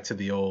going back to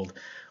the old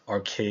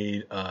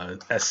arcade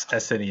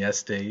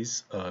SNES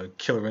days,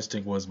 Killer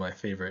Instinct was my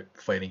favorite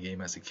fighting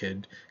game as a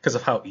kid because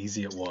of how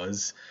easy it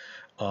was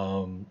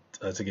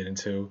to get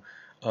into.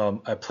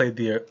 I played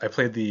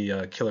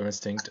the Killer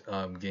Instinct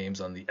games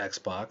on the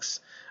Xbox,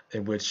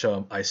 in which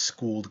I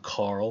schooled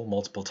Carl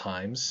multiple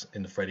times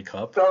in the Freddy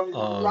Cup. The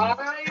lies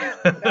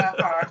that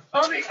are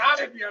coming out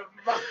of your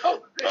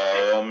mouth.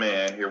 Oh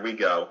man, here we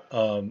go.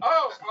 I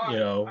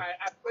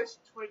wish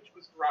Twitch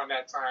was around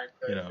that time.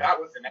 You know. That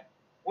was an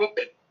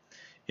whooping.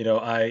 You know,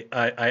 I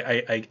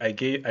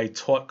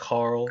taught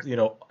Carl, you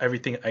know,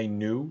 everything I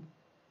knew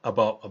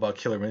about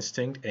Killer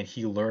Instinct, and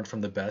he learned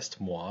from the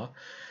best, moi.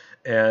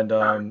 And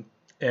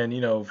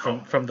you know,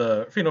 from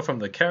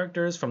the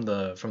characters, from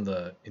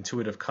the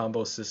intuitive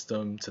combo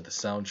system to the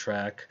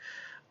soundtrack,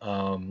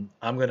 I'm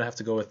gonna have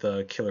to go with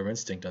Killer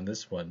Instinct on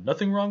this one.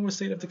 Nothing wrong with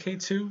State of Decay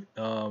 2.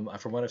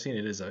 From what I've seen,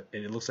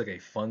 it looks like a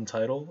fun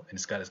title, and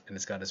it's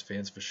got its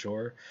fans for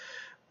sure.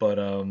 But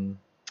I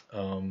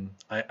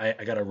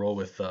gotta roll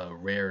with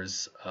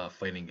Rare's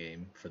fighting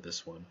game for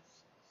this one.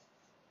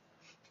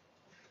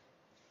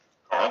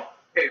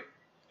 Okay,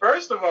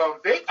 first of all,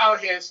 Vic out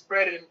here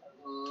spreading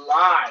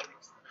lies.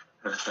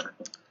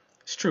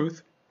 It's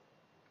truth.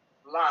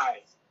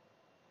 Lies.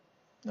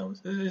 No,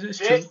 it's Vic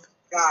truth.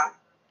 got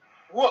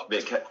whooped.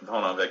 Vic,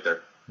 hold on,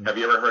 Victor. Have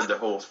you ever heard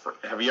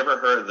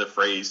the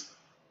phrase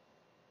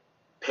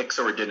 "picks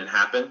or it didn't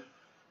happen"?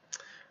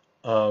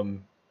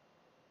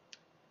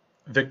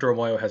 Victor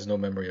Omoyo has no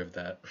memory of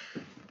that.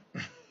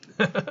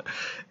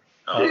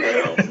 Oh,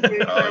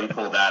 you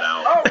pulled that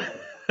out. Oh,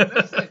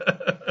 listen.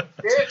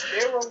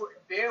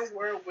 There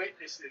were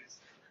witnesses.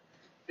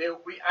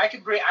 I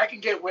can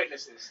get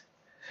witnesses.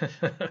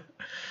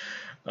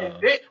 And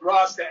Vic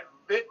lost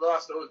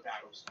those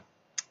battles.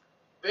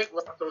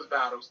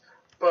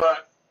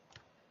 But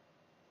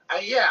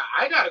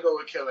I gotta go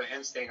with Killer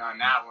Instinct on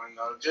that one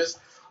though. Just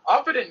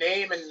off of the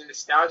name and the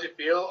nostalgia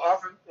feel,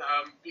 off of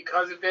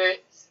because of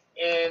it,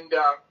 and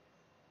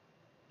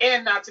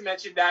not to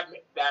mention that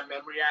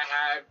memory I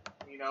had,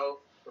 you know,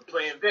 for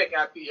playing Vic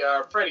at the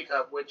Freddy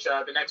Cup, which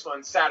the next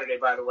one's Saturday,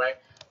 by the way.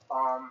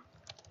 I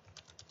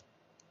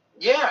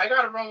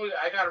gotta run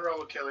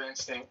with Killer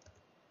Instinct.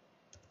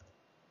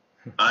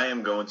 I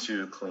am going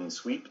to clean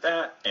sweep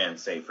that and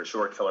say for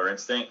sure Killer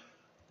Instinct,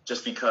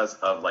 just because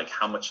of like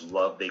how much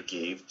love they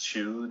gave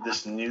to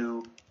this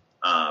new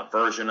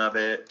version of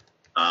it,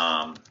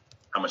 how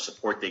much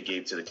support they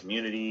gave to the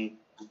community.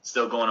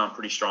 Still going on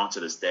pretty strong to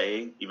this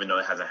day, even though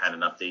it hasn't had an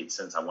update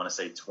since I want to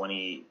say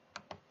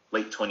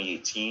late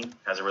 2018.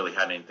 Hasn't really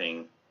had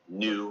anything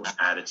new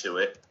added to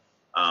it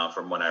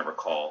from what I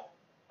recall.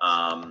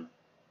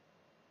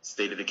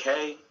 State of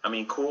Decay, I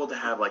mean, cool to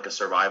have like a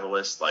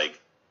survivalist, like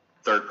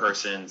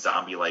third-person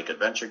zombie-like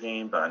adventure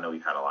game, but I know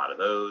we've had a lot of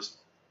those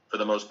for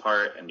the most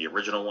part, and the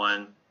original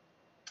one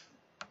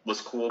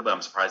was cool, but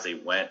I'm surprised they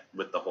went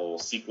with the whole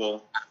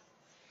sequel.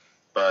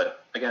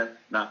 But again,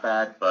 not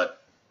bad,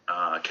 but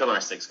Killer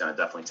Instinct's going to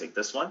definitely take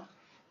this one.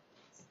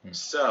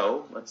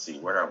 So, let's see,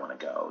 where do I want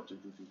to go?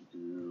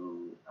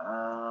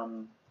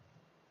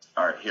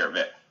 All right, here,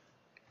 Vic.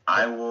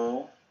 I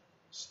will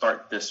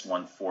start this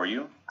one for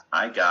you.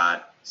 I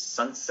got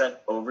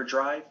Sunset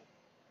Overdrive,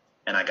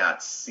 and I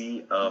got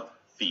Sea of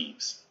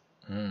Thieves.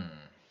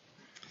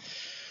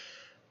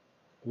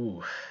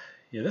 Ooh,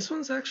 yeah, this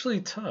one's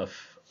actually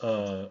tough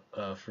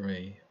for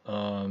me.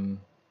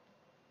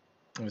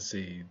 Let's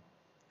see.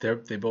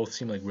 They both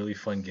seem like really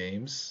fun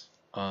games.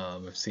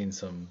 I've seen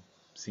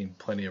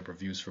plenty of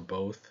reviews for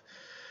both.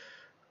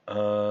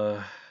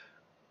 I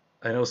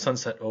know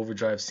Sunset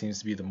Overdrive seems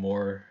to be the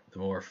more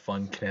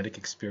fun kinetic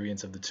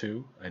experience of the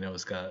two. I know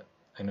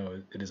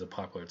it is a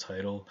popular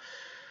title.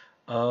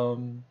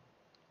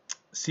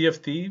 Sea of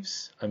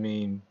Thieves, I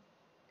mean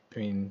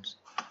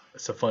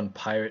it's a fun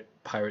pirate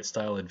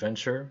style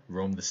adventure,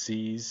 roam the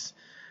seas.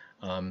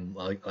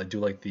 I do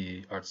like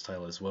the art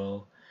style as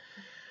well.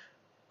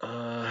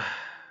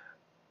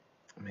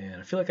 Man,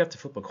 I feel like I have to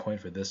flip a coin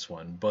for this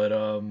one, but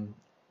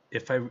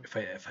if I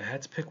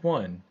had to pick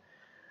one,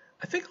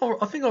 I think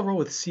I'll roll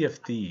with Sea of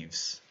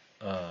Thieves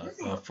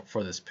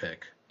for this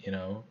pick. You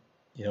know,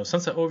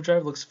 Sunset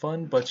Overdrive looks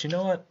fun, but you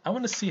know what? I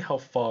want to see how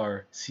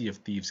far Sea of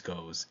Thieves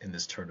goes in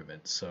this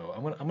tournament. So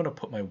I'm gonna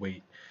put my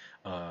weight,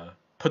 I'm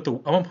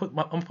gonna put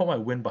my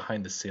win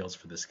behind the sails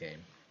for this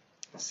game.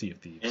 Sea of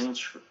Thieves.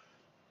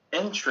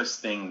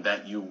 Interesting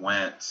that you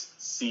went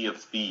Sea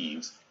of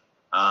Thieves.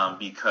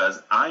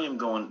 Because I am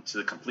going to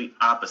the complete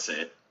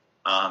opposite,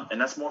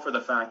 and that's more for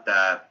the fact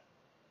that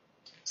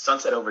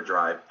Sunset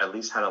Overdrive at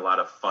least had a lot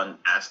of fun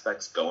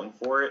aspects going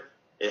for it.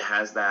 It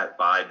has that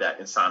vibe that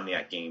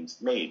Insomniac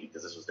Games made,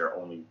 because this was their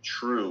only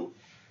true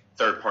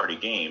third-party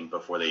game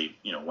before they,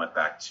 went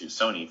back to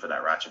Sony for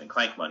that Ratchet and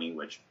Clank money,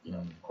 which,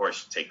 of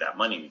course, you take that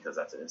money because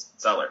that's an instant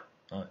seller.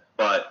 Oh.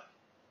 But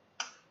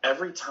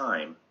every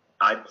time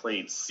I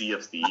played Sea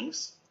of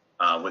Thieves,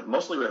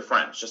 mostly with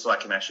friends, just so I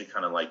can actually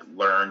kind of like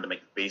learn to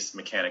make the base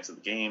mechanics of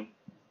the game.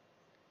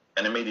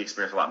 And it made the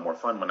experience a lot more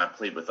fun when I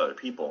played with other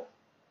people.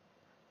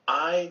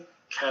 I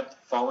kept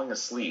falling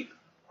asleep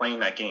playing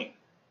that game.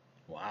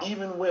 Wow.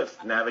 Even with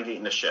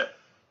navigating the ship,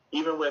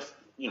 even with,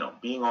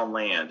 being on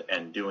land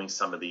and doing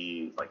some of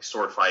the like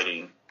sword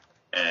fighting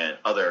and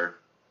other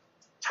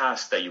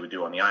tasks that you would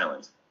do on the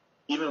islands,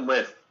 even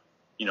with,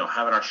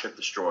 having our ship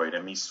destroyed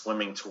and me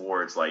swimming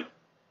towards like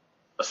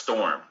a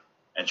storm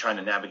and trying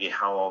to navigate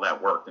how all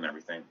that worked and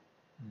everything.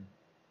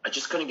 I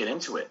just couldn't get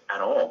into it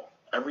at all.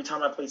 Every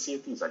time I played Sea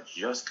of Thieves, I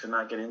just could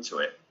not get into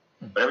it.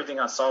 But everything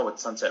I saw with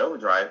Sunset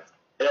Overdrive,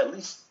 it at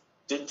least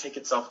didn't take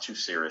itself too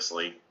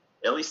seriously.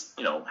 At least,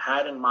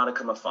 had a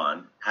modicum of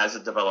fun. Has a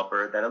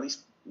developer that at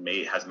least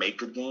has made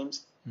good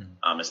games,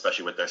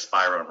 especially with their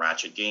Spyro and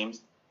Ratchet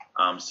games.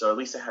 So at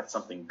least it had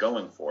something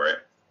going for it.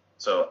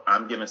 So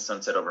I'm giving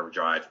Sunset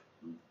Overdrive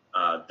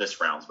this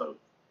round's vote.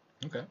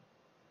 Okay.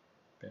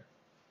 Fair.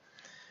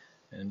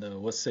 And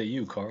what say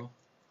you, Carl?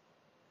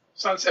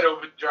 Sunset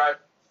Overdrive.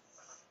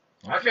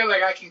 Okay. I feel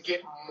like I can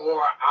get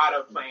more out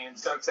of playing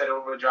Sunset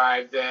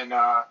Overdrive than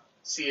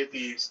Sea of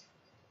Thieves.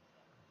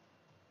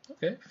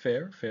 Okay,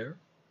 fair.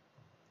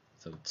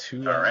 So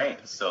 2. All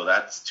right, so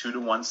that's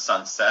 2-1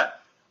 Sunset.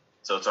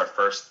 So it's our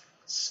first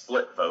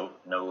split vote.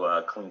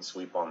 No clean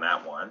sweep on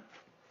that one.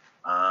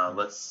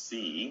 Let's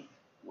see.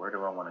 Where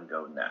do I want to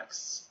go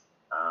next?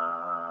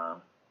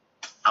 I'll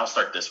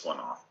start this one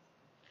off.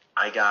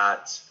 I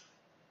got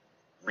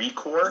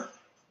Recore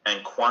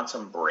and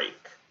Quantum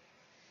Break.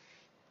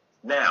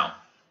 Now,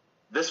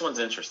 this one's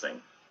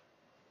interesting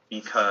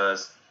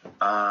because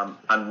I'm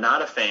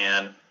not a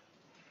fan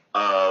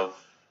of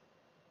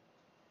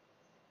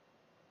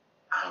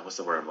what's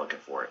the word I'm looking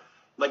for?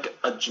 Like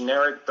a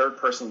generic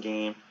third-person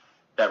game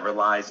that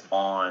relies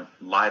on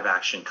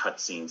live-action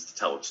cutscenes to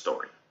tell its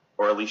story,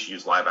 or at least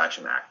use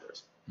live-action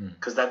actors.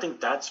 Because I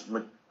think that's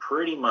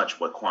pretty much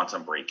what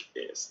Quantum Break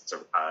is.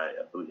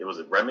 It was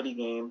a Remedy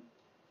game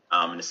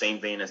in the same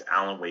vein as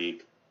Alan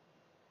Wake,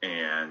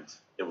 and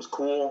it was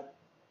cool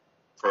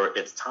for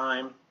its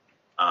time.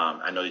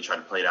 I know they tried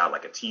to play it out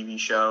like a TV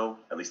show.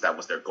 At least that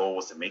was their goal,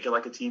 was to make it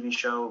like a TV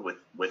show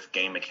with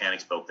game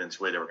mechanics built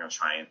into it. They were going to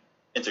try and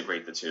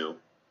integrate the two.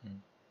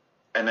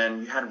 And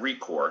then you had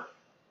Recore,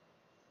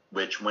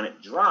 which when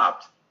it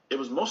dropped, it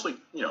was mostly,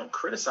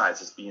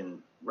 criticized as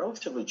being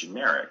relatively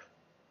generic.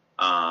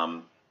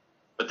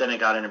 But then it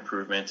got an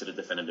improvement to the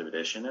Definitive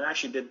Edition and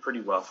actually did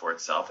pretty well for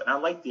itself. And I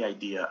like the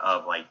idea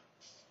of like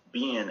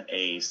being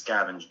a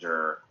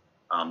scavenger,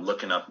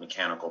 looking up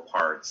mechanical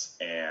parts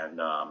and,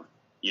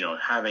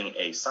 having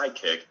a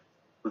sidekick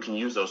who can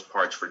use those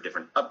parts for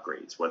different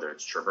upgrades, whether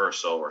it's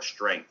traversal or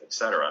strength,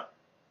 etc.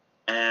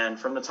 And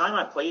from the time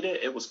I played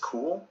it, it was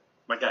cool.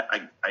 Like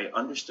I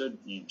understood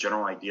the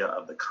general idea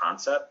of the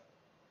concept.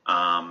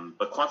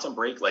 But Quantum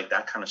Break, like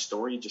that kind of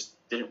story just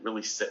didn't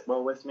really sit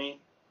well with me.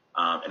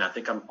 And I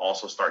think I'm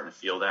also starting to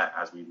feel that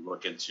as we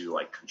look into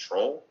like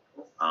Control.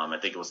 I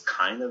think it was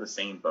kind of the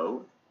same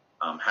boat.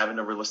 Having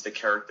the realistic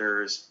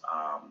characters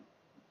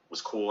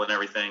was cool and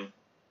everything.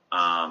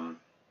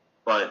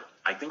 But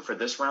I think for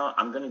this round,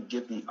 I'm going to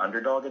give the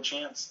underdog a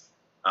chance.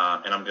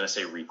 And I'm going to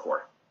say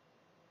Recore.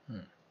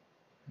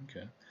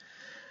 Okay.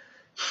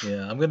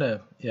 Yeah,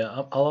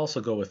 I'll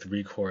also go with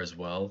Recore as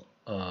well,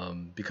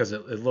 because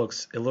it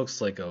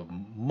looks like a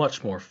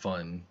much more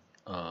fun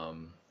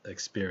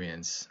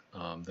experience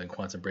than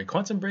Quantum Break.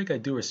 Quantum Break I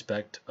do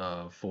respect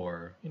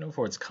for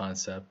its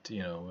concept,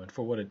 and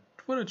for what it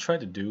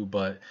tried to do,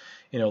 but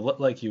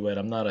like you, Ed,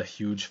 I'm not a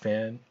huge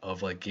fan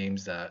of like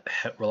games that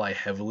rely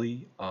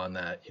heavily on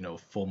that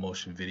full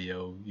motion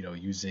video,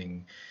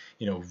 using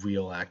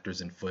real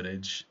actors and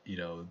footage,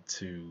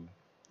 to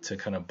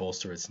kind of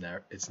bolster its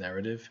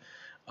narrative.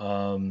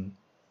 Because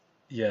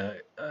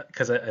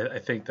I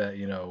think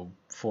that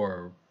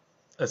for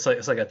it's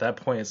like at that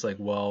point it's like,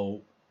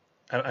 well,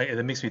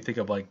 it makes me think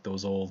of like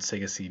those old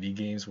Sega CD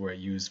games where it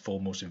used full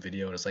motion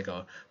video and it's like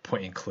a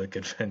point and click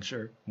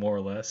adventure more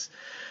or less.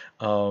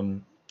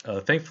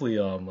 Thankfully,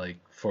 like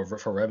for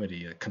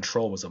Remedy,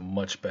 Control was a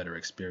much better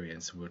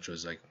experience, which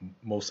was like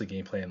mostly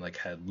gameplay and like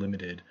had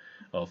limited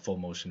full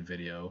motion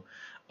video.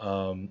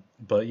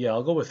 But yeah,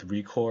 I'll go with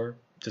Recore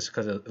just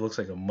because it looks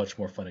like a much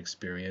more fun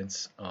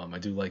experience. I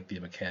do like the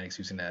mechanics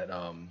using that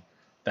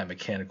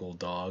mechanical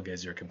dog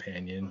as your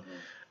companion,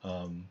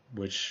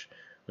 which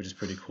is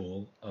pretty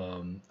cool.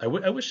 I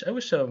wish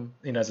as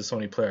a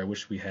Sony player, I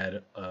wish we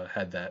had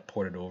that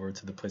ported over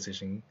to the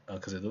PlayStation,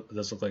 because it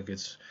does look like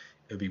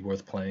it'd be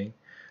worth playing.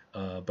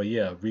 But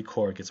yeah,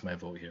 Recore gets my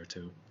vote here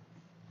too.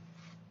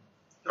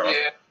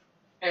 Yeah,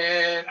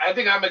 and I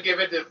think I'm gonna give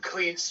it the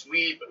clean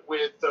sweep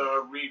with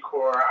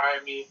Recore. I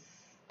mean,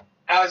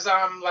 as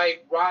I'm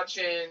like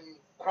watching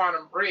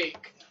Quantum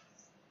Break,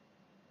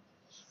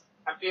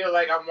 I feel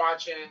like I'm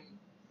watching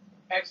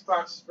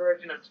Xbox's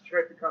version of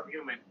Detroit Become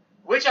Human,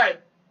 which I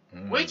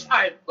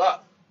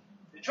love.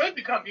 Detroit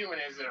Become Human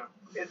is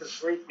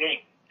a great game.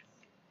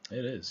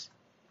 It is.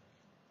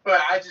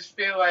 But I just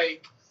feel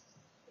like,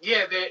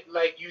 yeah, they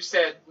like you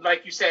said,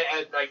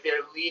 Ed, like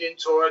they're leaning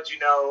towards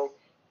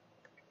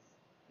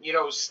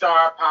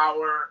star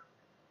power,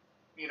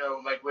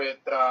 like with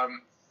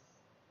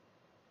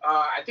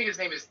I think his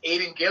name is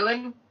Aidan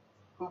Gillen,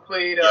 who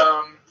played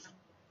who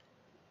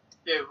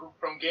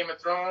from Game of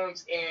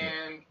Thrones,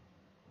 and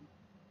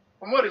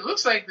from what it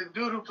looks like, the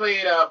dude who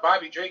played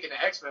Bobby Drake in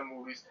the X-Men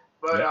movies.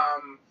 But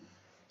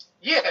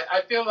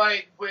I feel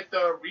like with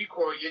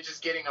Recore, you're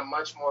just getting a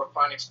much more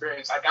fun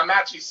experience. Like I'm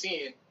actually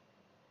seeing,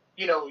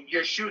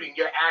 you're shooting,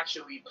 you're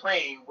actually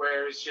playing,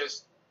 where it's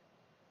just,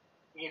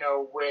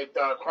 with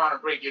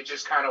Quantum Break, you're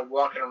just kind of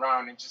walking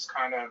around and just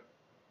kind of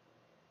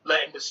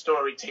letting the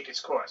story take its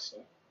course.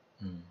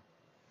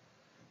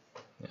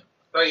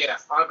 But yeah,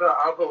 I'll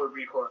go with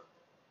Recore.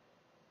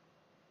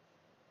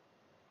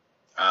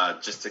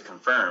 Just to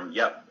confirm,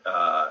 yep,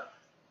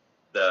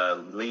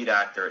 the lead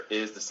actor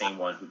is the same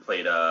one who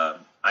played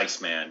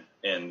Iceman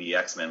in the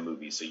X-Men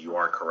movie, so you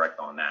are correct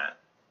on that.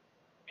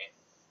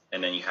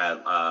 And then you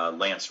had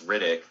Lance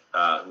Reddick,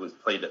 who has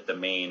played the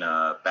main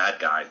bad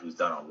guy, who's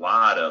done a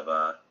lot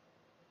of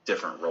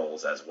different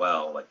roles as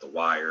well, like The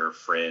Wire,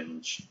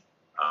 Fringe,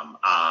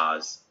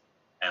 Oz,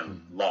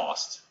 and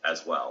Lost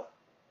as well.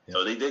 Yep.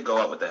 So they did go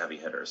out with the heavy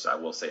hitters, I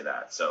will say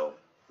that. So,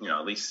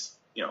 at least,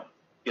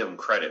 give them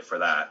credit for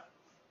that.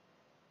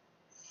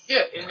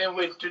 Yeah, and then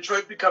when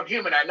Detroit Become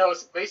Human, I know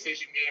it's a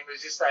PlayStation game,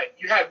 it's just like,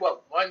 you had,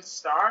 one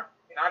star?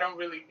 And I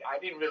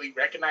didn't really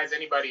recognize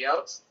anybody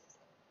else.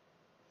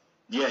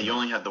 Yeah, you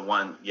only had the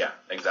one,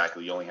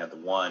 exactly. You only had the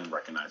one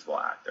recognizable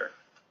actor.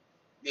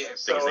 Yeah,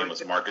 so his name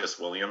was Marcus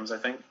Williams, I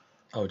think.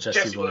 Oh,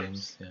 Jesse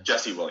Williams. Yeah.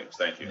 Jesse Williams,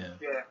 thank you.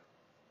 Yeah.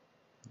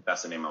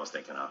 That's the name I was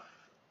thinking of.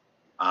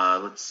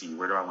 Let's see,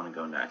 where do I want to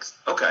go next?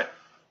 Okay.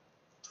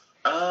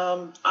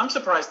 I'm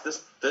surprised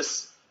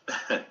this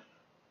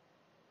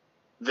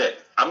Vic,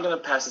 I'm going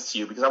to pass this to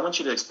you because I want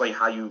you to explain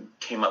how you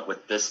came up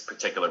with this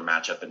particular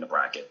matchup in the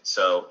bracket.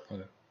 So,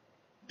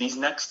 These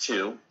next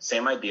two,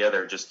 same idea.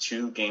 They're just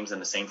two games in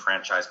the same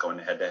franchise going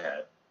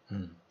head-to-head.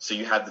 So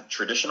you have the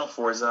traditional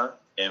Forza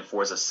and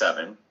Forza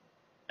 7,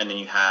 and then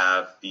you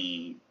have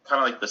the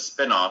kind of like the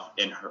spin-off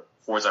in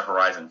Forza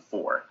Horizon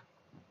 4.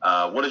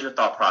 What is your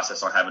thought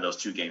process on having those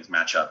two games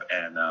match up,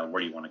 and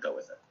where do you want to go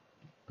with it?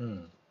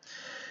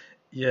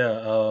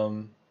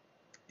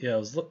 I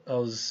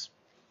was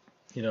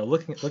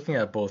looking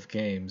at both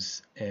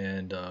games,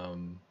 and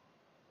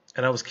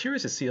I was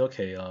curious to see,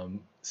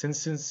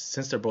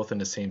 since they're both in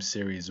the same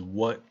series,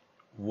 what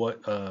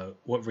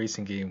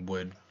racing game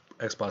would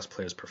Xbox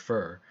players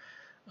prefer?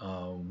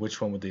 Which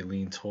one would they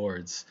lean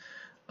towards?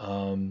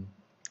 And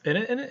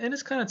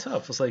it's kind of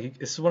tough. It's like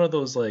it's one of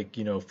those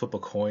flip a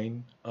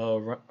coin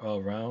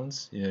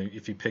rounds.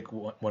 If you pick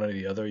one or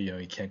the other,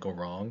 you can't go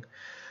wrong.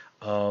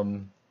 For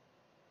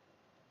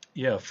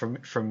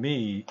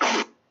me,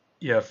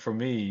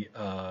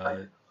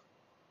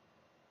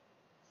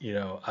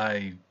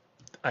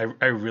 I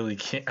really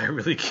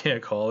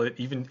can't call it.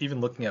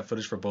 Even looking at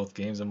footage for both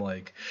games, I'm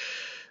like,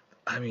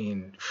 I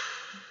mean,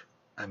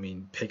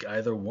 pick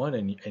either one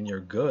and you're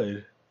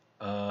good.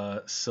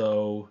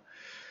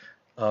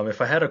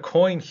 If I had a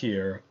coin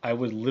here, I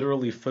would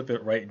literally flip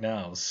it right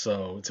now.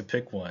 So to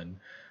pick one,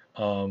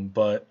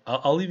 but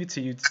I'll leave it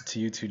to you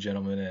two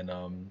gentlemen,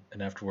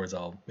 and afterwards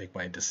I'll make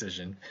my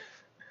decision.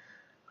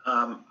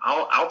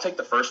 I'll take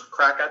the first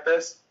crack at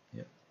this.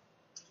 Yeah.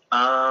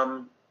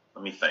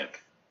 Let me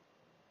think.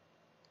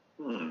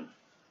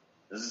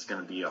 This is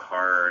going to be a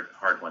hard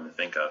one to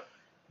think of.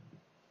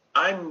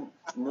 I'm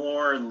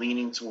more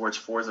leaning towards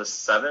Forza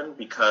 7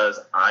 because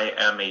I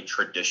am a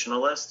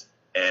traditionalist,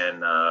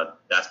 and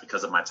that's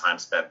because of my time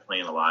spent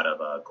playing a lot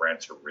of Gran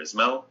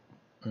Turismo.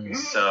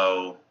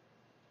 So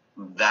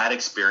that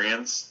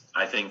experience,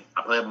 I think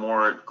I played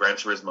more Gran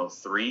Turismo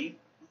 3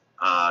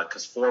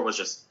 because 4 was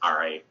just all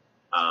right.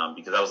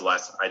 Because that was the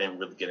last I didn't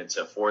really get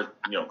into Gran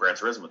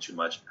Turismo too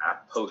much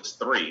at post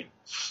 3.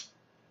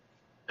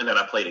 And then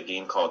I played a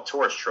game called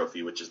Tourist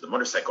Trophy, which is the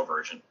motorcycle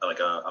version, like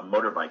a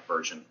motorbike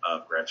version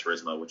of Gran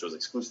Turismo, which was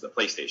exclusive to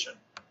PlayStation.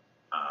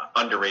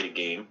 Underrated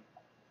game.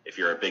 If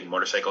you're a big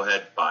motorcycle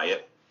head, buy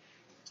it.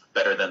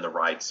 Better than the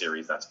Ride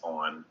series that's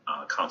on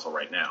console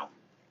right now.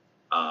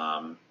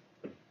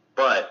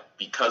 But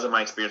because of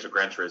my experience with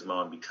Gran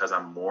Turismo and because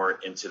I'm more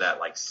into that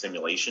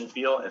simulation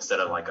feel instead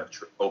of a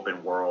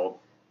open world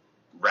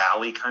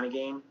rally kind of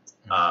game,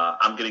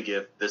 I'm going to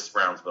give this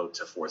round's vote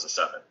to Forza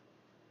 7.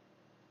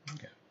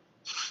 Okay.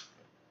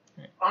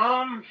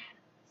 I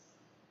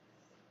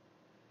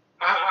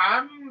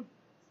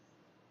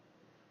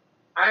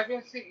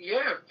can see,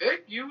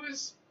 Vic, you're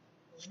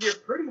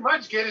pretty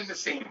much getting the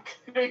same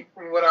thing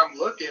from what I'm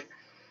looking.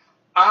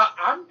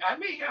 I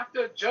may have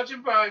to,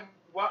 judging by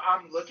what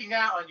I'm looking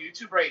at on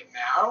YouTube right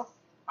now,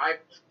 I'm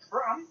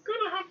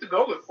gonna have to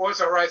go with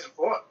Forza Horizon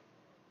 4.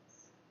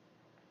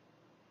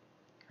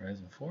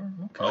 Horizon 4?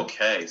 Okay.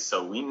 Okay,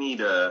 so we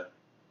need a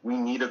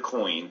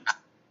coin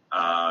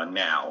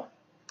now.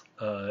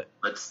 Let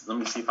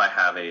me see if I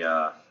have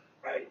a.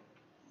 Right.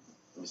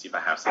 Let me see if I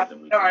have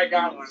something. I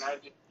got one.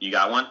 You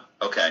got one?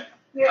 Okay.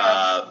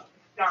 Yeah.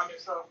 Got me.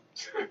 So.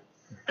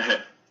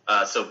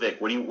 So Vic,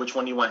 which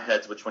one do you want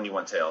heads? Which one do you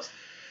want tails?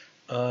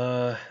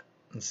 Let's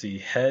see.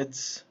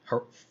 Heads,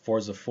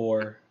 Forza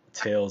 4.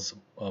 Tails,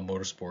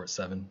 Motorsport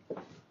 7.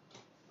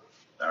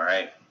 All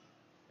right.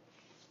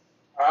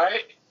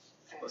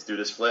 Let's do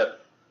this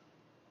flip.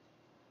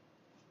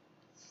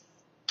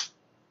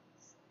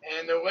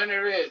 And the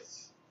winner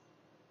is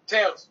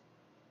Tails.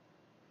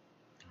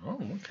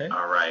 Oh, okay.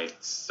 All right.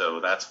 So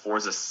that's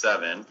Forza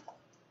 7. All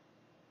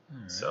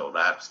right. So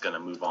that's going to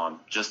move on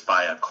just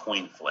by a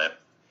coin flip.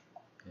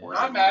 Yeah.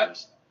 I'm mad.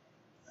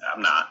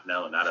 I'm not.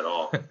 No, not at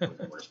all.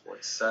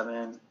 Motorsport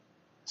 7,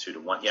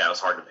 2-1. Yeah, it was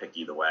hard to pick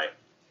either way.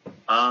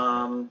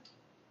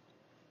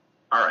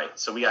 All right,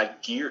 so we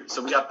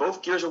got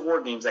both Gears of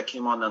War games that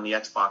came on the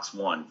Xbox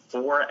One,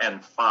 4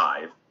 and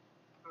 5.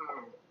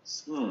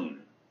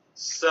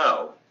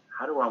 So,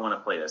 how do I want to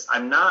play this?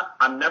 I'm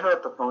never a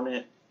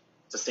proponent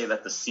to say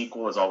that the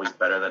sequel is always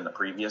better than the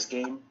previous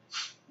game.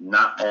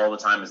 Not all the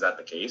time is that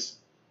the case,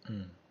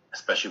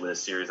 especially with a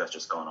series that's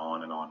just gone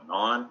on and on and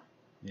on.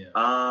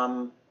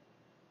 Yeah.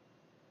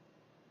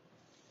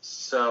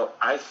 So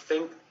I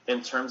think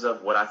in terms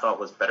of what I thought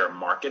was better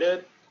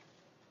marketed,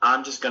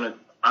 I'm just gonna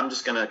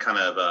kind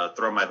of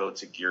throw my vote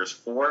to Gears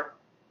 4,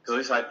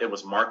 because at least it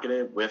was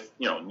marketed with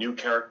new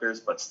characters,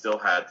 but still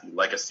had the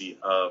legacy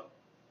of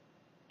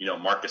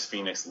Marcus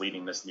Phoenix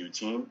leading this new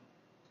team.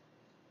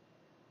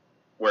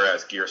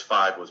 Whereas Gears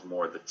 5 was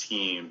more the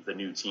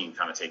new team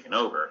kind of taking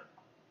over.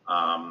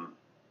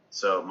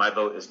 So my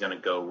vote is going to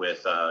go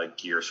with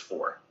Gears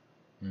 4.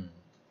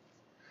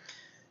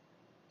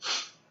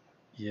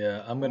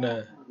 Yeah, I'm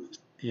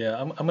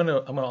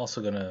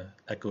also gonna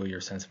echo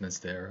your sentiments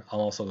there. I'm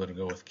also gonna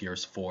go with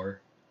Gears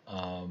 4,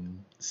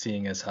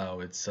 seeing as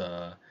how it's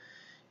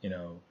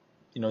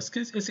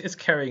it's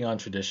carrying on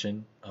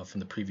tradition from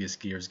the previous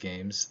Gears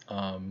games.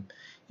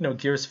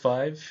 Gears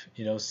 5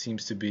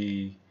 seems to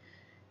be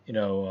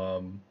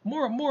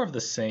more of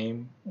the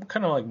same,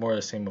 kind of like more of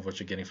the same of what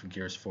you're getting from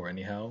Gears 4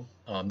 anyhow.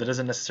 That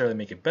doesn't necessarily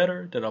make it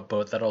better,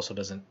 but that also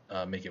doesn't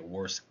make it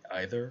worse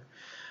either.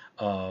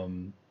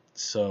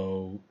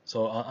 So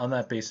on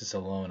that basis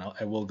alone,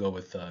 I will go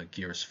with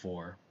Gears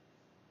 4.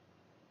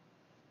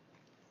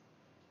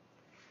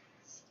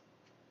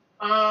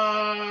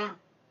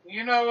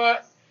 You know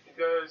what?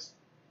 Because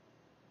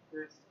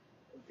this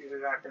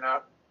computer's acting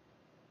up,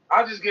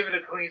 I'll just give it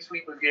a clean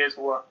sweep of Gears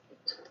 4.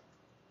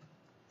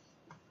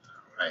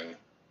 Right.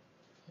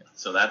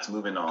 So that's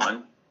moving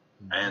on.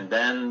 And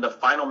then the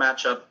final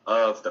matchup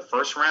of the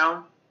first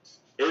round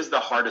is the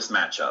hardest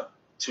matchup,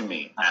 to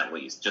me at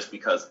least, just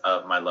because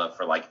of my love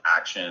for like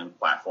action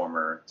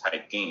platformer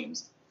type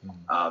games.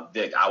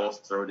 Vic, I will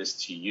throw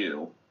this to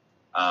you.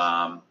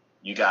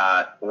 You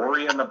got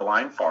Ori and the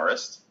Blind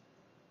Forest,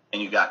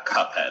 and you got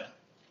Cuphead.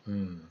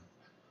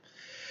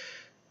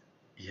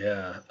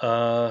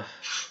 Yeah.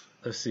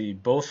 Let's see.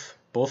 Both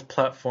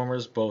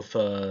platformers, both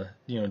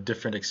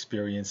different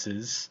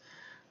experiences.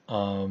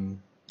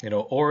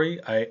 Ori,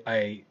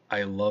 I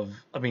love.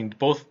 I mean,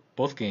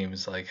 both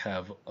games like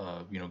have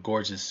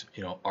gorgeous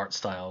art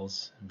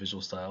styles and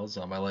visual styles.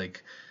 I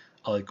like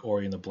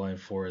Ori and the Blind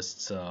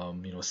Forest's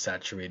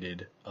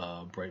saturated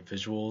bright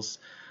visuals.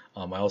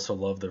 I also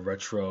love the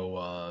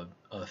retro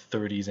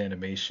 30s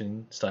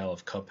animation style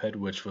of Cuphead,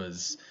 which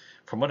was,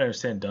 from what I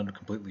understand, done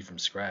completely from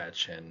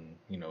scratch, and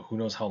who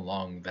knows how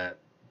long that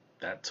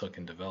took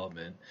in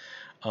development.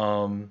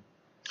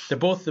 They're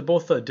both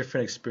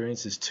different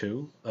experiences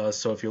too.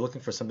 So if you're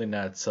looking for something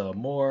that's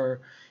more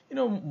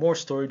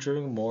story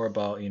driven, more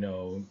about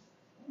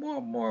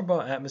more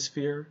about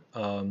atmosphere,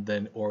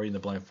 then Ori and the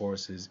Blind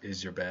Forest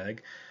is your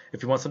bag.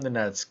 If you want something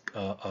that's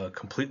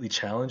completely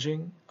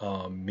challenging,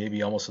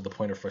 maybe almost to the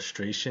point of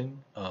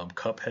frustration,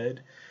 Cuphead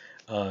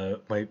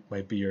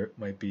might be your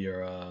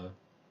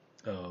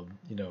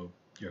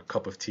your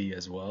cup of tea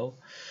as well.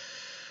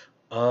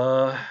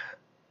 I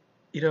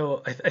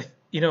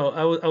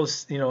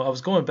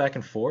was going back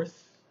and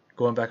forth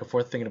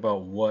thinking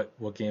about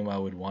what game I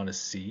would want to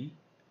see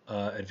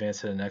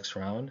advance to the next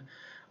round.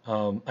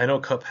 I know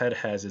Cuphead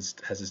has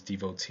its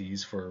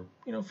devotees for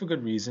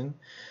good reason.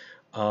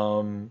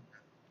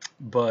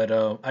 But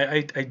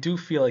I do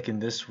feel like in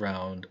this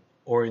round,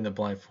 Ori and the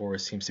Blind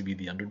Forest seems to be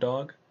the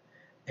underdog,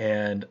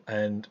 and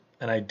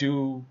I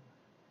do,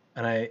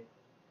 and I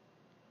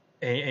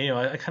kind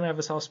of have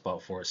a soft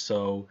spot for it.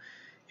 So,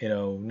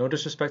 no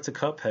disrespect to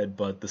Cuphead,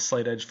 but the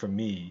slight edge for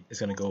me is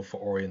going to go for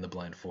Ori and the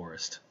Blind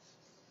Forest.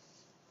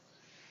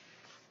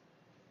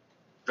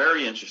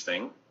 Very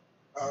interesting.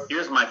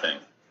 Here's my thing.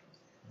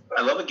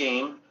 I love a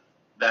game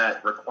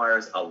that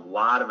requires a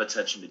lot of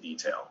attention to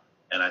detail.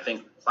 And I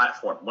think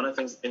one of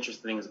the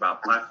interesting things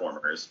about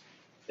platformers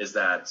is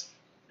that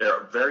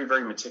they're very,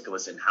 very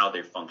meticulous in how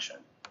they function.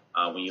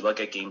 When you look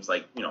at games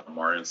like,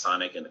 Mario and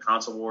Sonic in the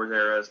console wars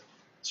eras,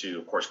 to,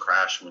 of course,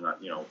 Crash,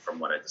 from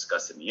what I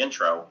discussed in the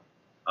intro,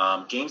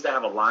 games that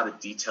have a lot of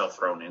detail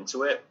thrown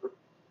into it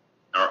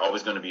are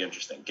always going to be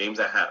interesting. Games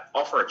that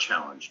offer a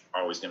challenge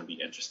are always going to be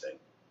interesting.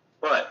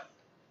 But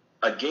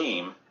a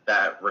game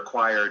that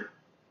required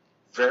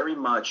very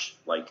much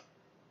like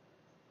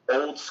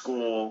old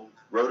school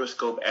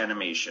rotoscope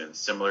animation,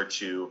 similar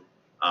to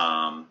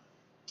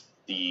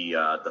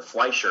the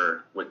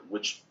Fleischer,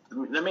 which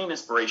the main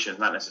inspiration is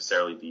not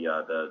necessarily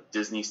the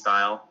Disney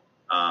style.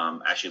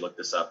 Actually looked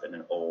this up in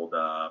an old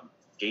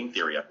Game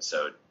Theory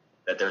episode,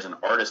 that there's an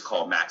artist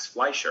called Max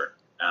Fleischer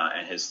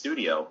and his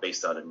studio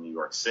based out of New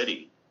York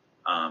City.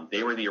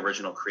 They were the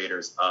original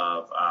creators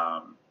of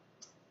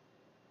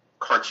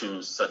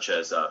cartoons such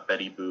as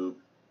Betty Boop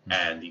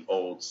and the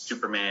old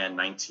Superman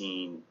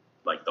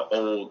the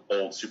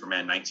old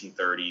Superman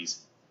 1930s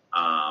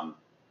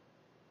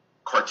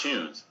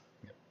cartoons.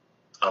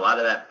 A lot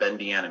of that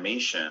bendy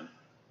animation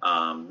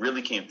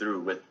really came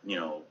through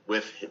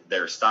with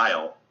their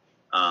style.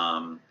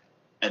 And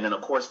then,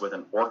 of course, with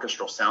an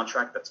orchestral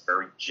soundtrack that's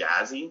very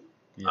jazzy,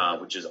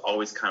 which is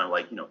always kind of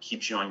like,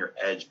 keeps you on your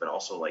edge, but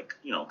also like,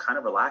 kind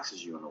of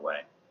relaxes you in a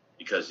way.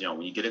 Because,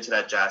 when you get into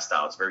that jazz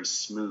style, it's very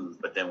smooth.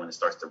 But then when it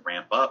starts to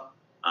ramp up,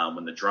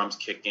 when the drums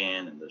kick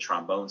in and the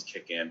trombones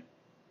kick in,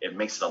 it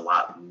makes it a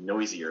lot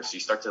noisier. So you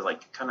start to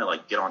like kind of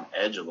like get on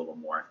edge a little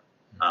more.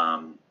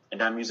 And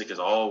that music is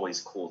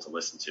always cool to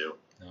listen to.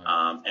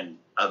 And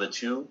of the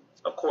two,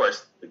 of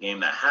course, the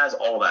game that has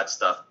all that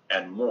stuff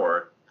and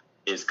more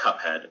is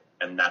Cuphead,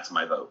 and that's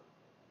my vote.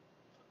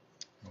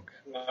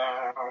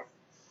 Okay.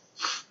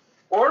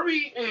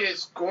 Ori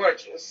is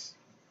gorgeous.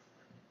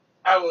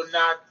 I will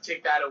not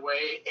take that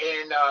away.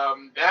 And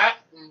that,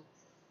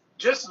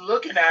 just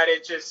looking at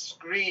it, just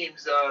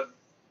screams of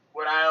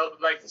what I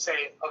would like to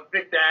say, a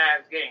Victor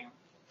ass game.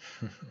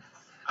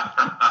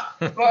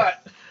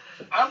 But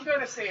I'm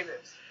going to say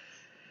this.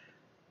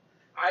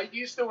 I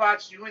used to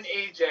watch you and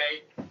AJ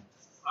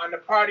on the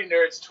Party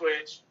Nerds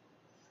Twitch.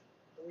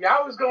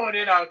 Y'all was going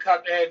in on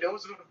Cuphead.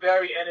 Those were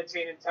very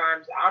entertaining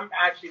times. I'm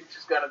actually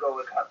just going to go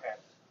with Cuphead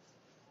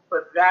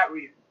for that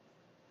reason.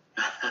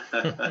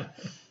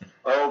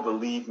 Oh,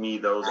 believe me,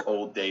 those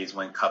old days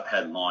when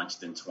Cuphead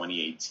launched in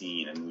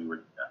 2018 and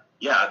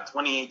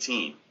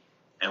 2018.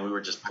 And we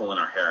were just pulling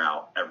our hair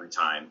out every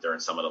time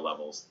during some of the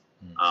levels.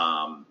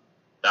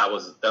 That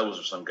was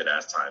some good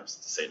ass times,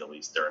 to say the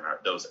least, during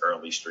those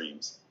early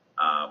streams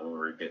when we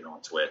were getting on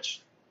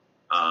Twitch.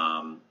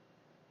 And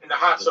the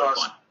hot sauce.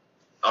 Fun.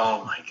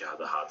 Oh my God,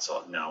 the hot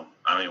sauce! No,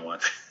 I don't even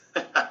want.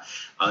 I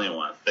don't even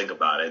want to think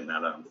about it.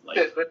 Now that I'm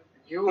like, but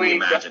you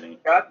ain't imagining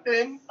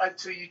nothing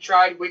until you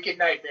tried Wicked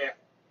Nightmare.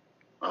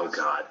 Oh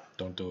God,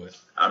 don't do it.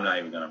 I'm not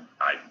even gonna.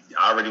 I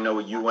already know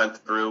what you went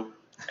through,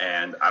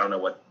 and I don't know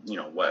what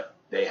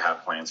they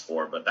have plans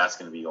for, but that's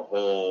gonna be a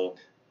whole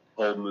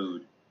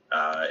mood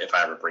if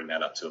I ever bring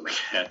that up to them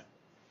again.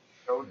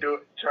 Don't do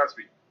it. Trust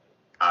me.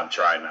 I'm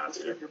trying not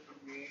to.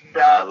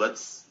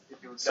 Let's.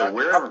 So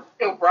we're.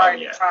 Still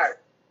Brian tired.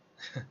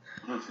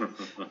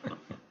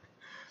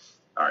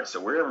 All right, so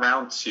we're in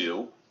round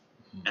 2,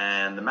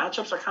 and the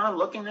matchups are kind of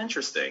looking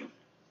interesting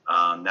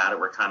now that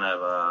we're kind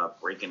of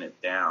breaking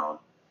it down.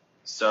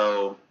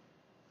 So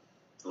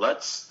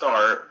let's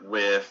start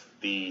with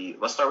the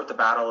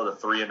battle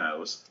of the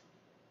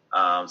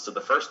 3-0s. So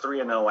the first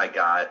 3-0 I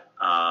got,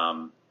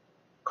 Carl,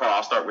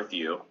 I'll start with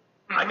you.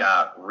 Mm-hmm. I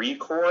got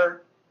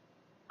Recore,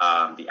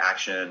 the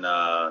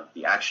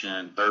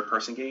action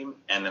third-person game,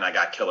 and then I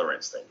got Killer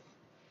Instinct.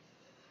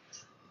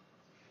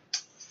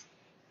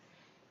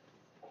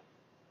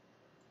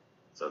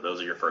 So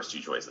those are your first 2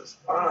 choices.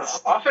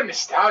 Off of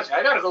nostalgia,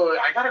 I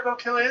gotta go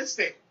Killer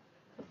Instinct.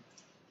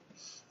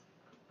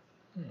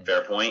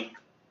 Fair point,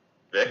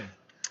 Vic.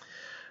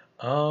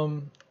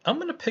 I'm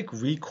gonna pick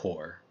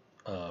Recore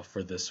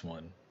for this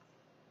one.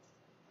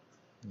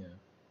 Yeah,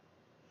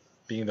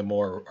 being the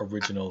more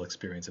original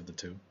experience of the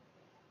 2.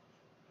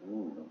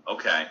 Ooh,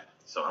 okay.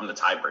 So I'm the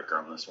tiebreaker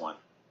on this one.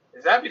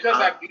 Is that because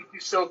I beat you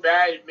so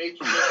bad it made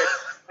you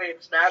play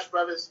Smash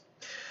Brothers?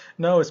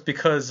 No, it's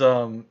because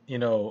I'm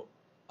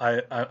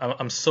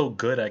so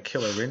good at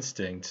Killer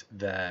Instinct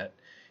that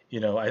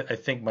I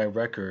think my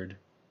record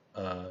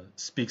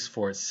speaks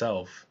for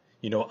itself.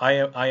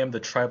 I am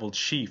the tribal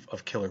chief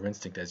of Killer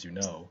Instinct, as you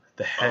know,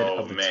 the head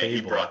of the table.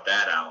 He brought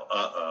that out.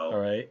 All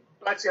right.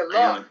 But you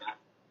lost.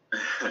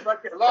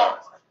 But you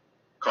lost.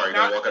 Carl, you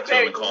gonna walk up to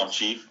him and call him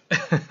chief?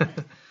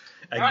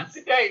 Not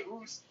today,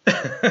 Oos.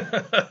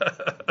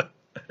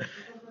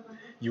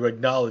 You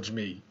acknowledge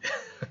me.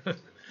 You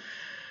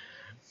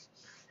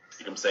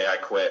can say I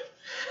quit.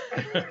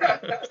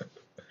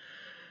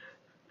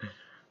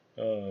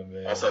 Oh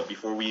man. Also,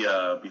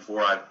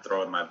 before I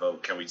throw in my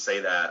vote, can we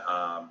say that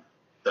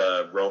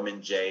the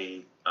Roman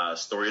J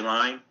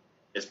storyline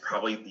is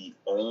probably the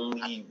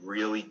only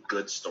really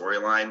good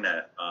storyline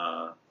that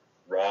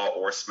Raw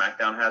or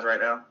SmackDown has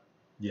right now?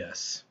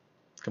 Yes,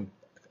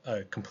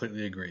 I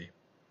completely agree.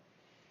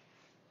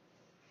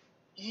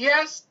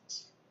 Yes,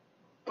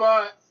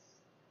 but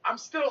I'm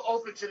still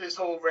open to this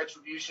whole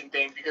Retribution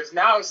thing because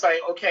now it's like,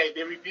 okay,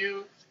 they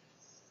revealed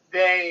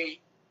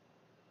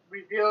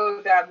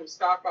that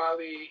Mustafa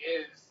Ali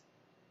is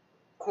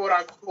quote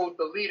unquote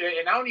the leader,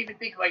 and I don't even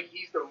think like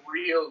he's the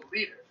real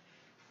leader.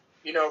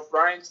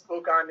 Brian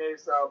spoke on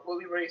this,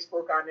 Bully Ray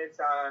spoke on this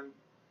on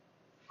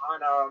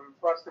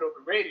Busted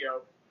Open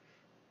Radio.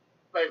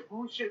 Like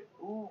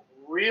who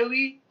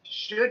really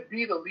should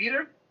be the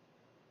leader?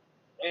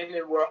 And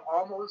then we're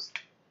almost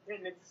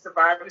getting into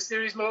Survivor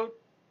Series mode.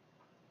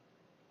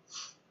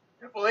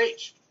 Triple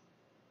H.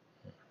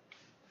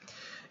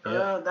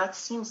 That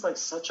seems like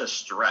such a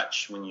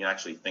stretch when you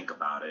actually think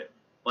about it.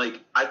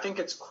 Like, I think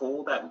it's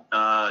cool that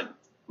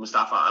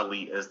Mustafa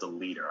Ali is the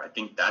leader. I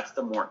think that's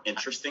the more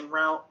interesting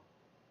route,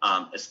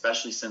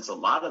 especially since a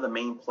lot of the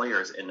main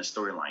players in the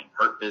storyline,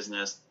 Hurt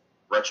Business,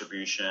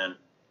 Retribution,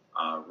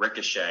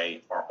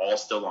 Ricochet, are all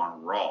still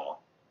on Raw.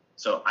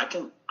 So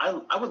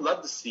I would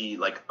love to see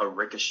like a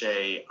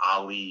Ricochet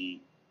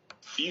Ali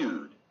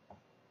feud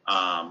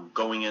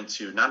going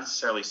into not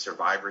necessarily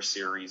Survivor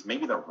Series,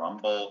 maybe the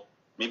Rumble,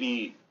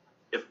 maybe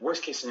if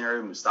worst case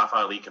scenario, Mustafa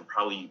Ali can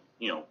probably,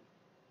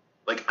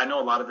 like I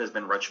know a lot of it has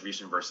been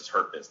Retribution versus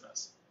Hurt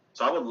Business.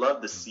 So I would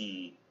love to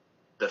see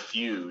the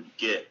feud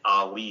get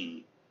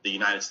Ali the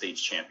United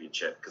States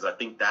Championship, because I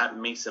think that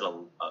makes it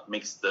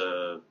makes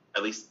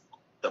at least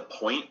the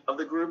point of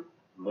the group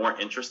more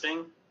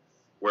interesting.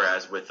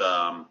 Whereas with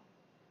the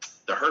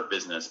Hurt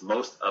Business,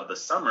 most of the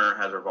summer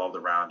has revolved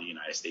around the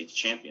United States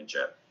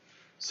Championship.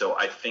 So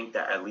I think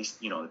that at least,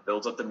 it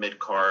builds up the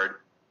mid-card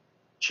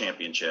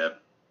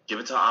championship, give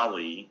it to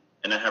Ali,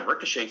 and then have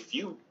Ricochet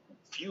feud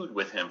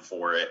with him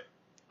for it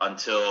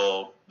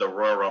until the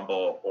Royal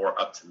Rumble or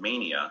up to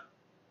Mania.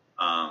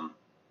 I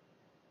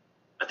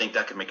think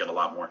that could make it a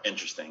lot more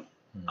interesting.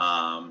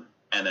 And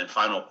then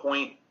final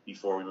point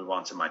before we move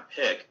on to my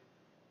pick,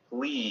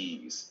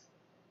 please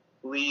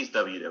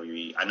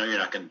WWE, I know you're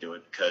not going to do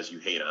it because you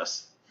hate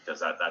us,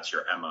 because that's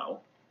your MO.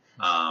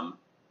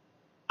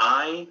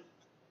 I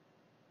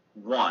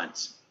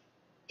want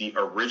the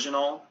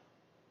original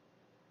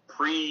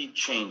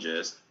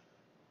pre-changes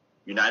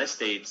United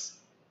States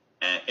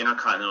and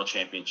Intercontinental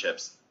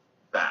Championships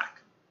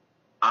back.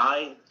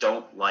 I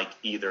don't like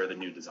either of the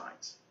new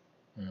designs.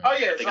 Oh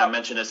yeah, I think I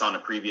mentioned this on a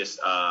previous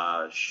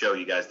show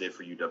you guys did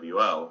for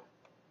UWO.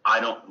 I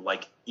don't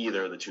like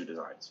either of the two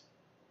designs.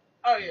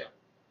 Oh yeah,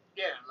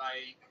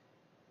 like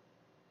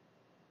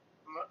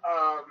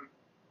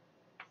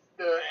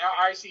the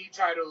IC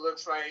title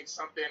looks like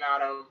something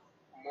out of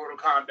Mortal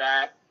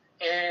Kombat,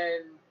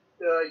 and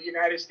the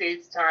United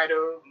States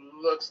title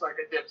looks like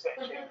a Dipset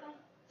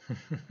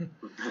chain.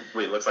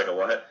 Wait, looks like a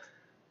what?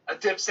 A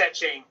Dipset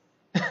chain.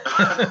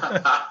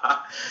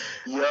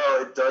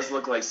 Yo, it does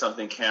look like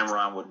something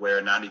Cameron would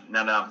wear. Now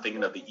that I'm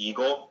thinking of the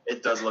eagle,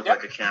 it does look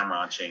like a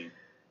Cameron chain.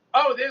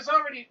 Oh, there was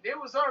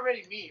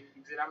already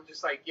memes, and I'm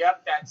just like,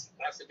 yep, that's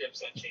a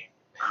Dipset chain.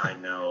 I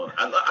know.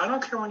 I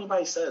don't care what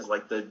anybody says.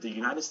 Like the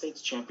United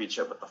States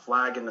Championship with the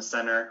flag in the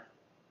center,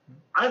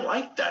 I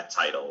like that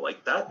title.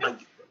 Like that. Like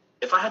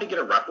if I had to get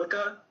a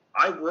replica,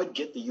 I would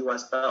get the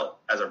U.S. belt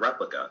as a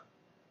replica.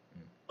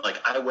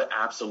 Like I would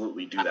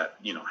absolutely do that.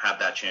 Have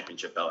that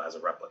championship belt as a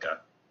replica.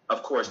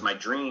 Of course, my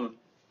dream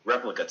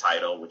replica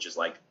title, which is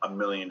like $1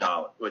 million,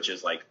 which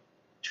is like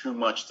too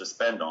much to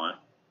spend on,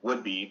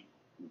 would be,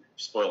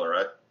 spoiler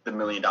alert, the $1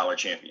 million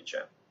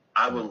championship.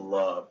 I would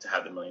love to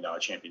have the $1 million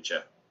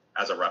championship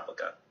as a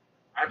replica.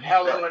 I've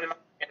held one in my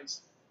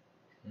hands.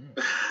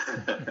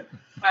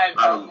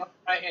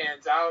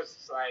 I was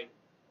just like,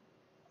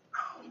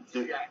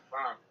 dude, yeah,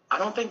 wow.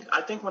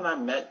 I think when I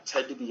met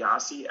Ted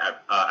DiBiase, I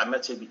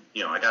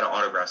got an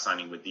autograph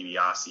signing with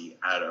DiBiase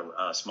at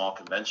a small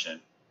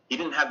convention. He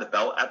didn't have the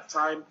belt at the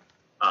time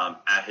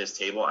at his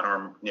table. I don't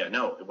remember. Yeah,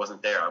 no, it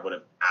wasn't there. I would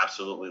have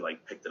absolutely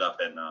picked it up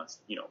and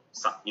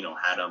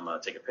had him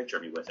take a picture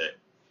of me with it.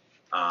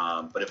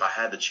 But if I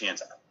had the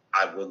chance,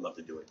 I would love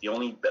to do it. The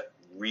only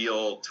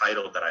real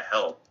title that I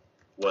held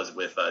was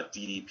with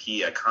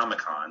DDP at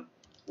Comic-Con,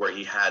 where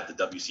he had the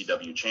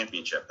WCW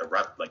Championship,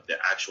 the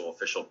actual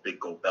official big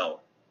gold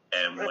belt.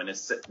 And when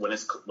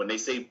they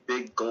say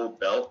big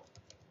gold belt,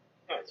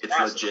 it's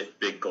legit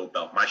big gold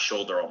belt. My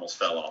shoulder almost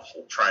fell off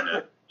trying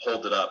to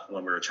hold it up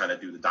when we were trying to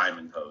do the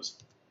diamond pose.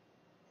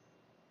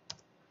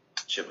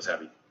 Shit was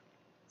heavy.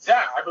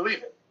 Yeah, I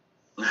believe it.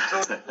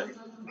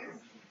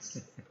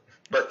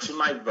 But to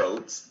my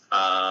votes,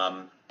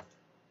 I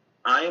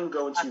am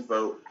going to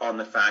vote on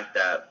the fact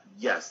that,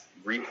 yes,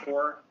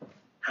 ReCore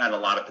had a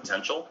lot of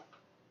potential,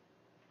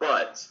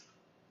 but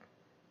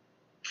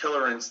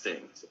Killer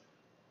Instinct,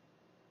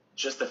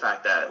 just the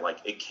fact that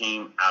it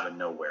came out of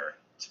nowhere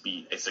to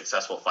be a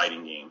successful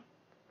fighting game,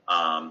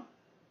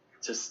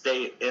 to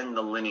stay in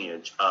the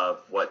lineage of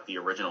what the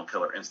original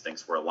Killer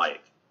Instincts were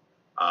like,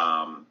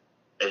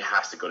 it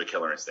has to go to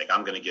Killer Instinct.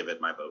 I'm going to give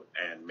it my vote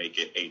and make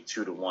it a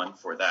 2-1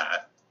 for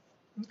that.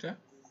 Okay.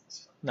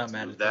 Not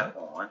mad at that.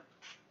 On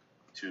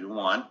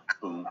 2-1.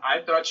 Boom.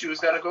 I thought you was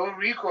going to go with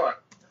ReCore.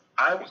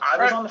 I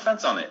was on the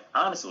fence on it,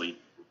 honestly.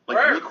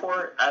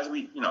 ReCore,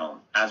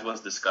 as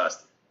was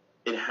discussed,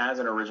 it has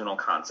an original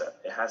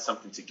concept. It has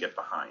something to get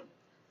behind.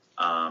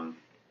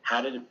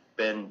 Had it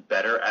been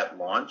better at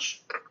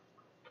launch,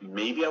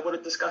 maybe I would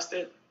have discussed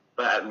it.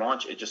 But at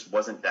launch, it just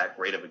wasn't that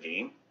great of a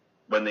game.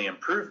 When they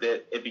improved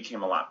it, it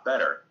became a lot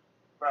better.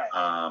 Right.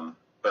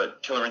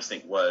 But Killer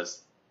Instinct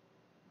was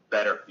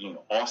better,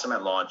 awesome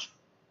at launch,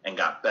 and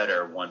got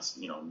better once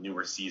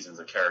newer seasons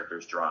of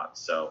characters dropped.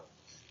 So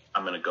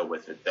I'm gonna go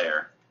with it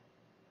there.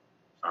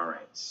 All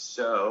right.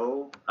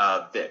 So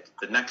Vic,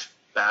 the next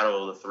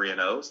battle of the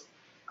 3-0s,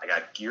 I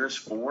got Gears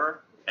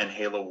 4 and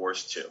Halo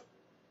Wars 2.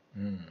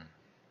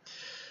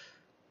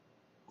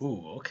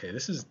 Ooh, okay.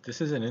 This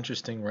is an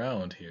interesting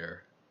round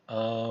here.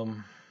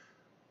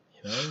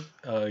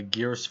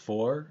 Gears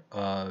 4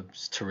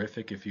 is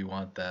terrific if you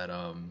want that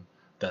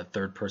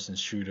third-person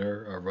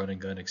shooter or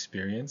run-and-gun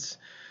experience.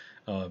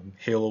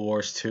 Halo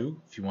Wars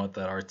 2 if you want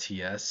that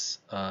RTS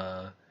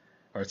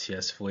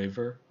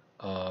flavor.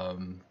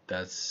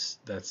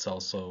 That's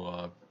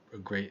also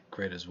great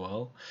as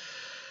well.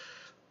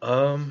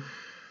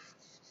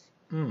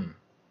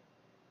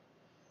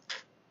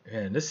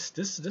 Man,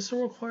 this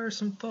will require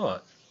some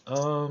thought.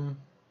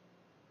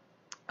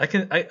 I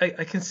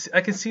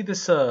can see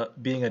this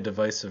being a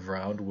divisive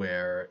round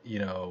where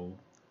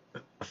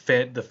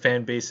the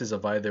fan bases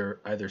of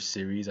either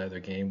series, either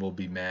game will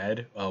be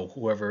mad.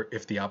 Whoever,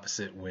 if the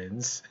opposite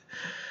wins.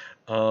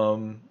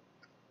 Um,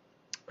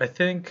 I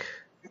think,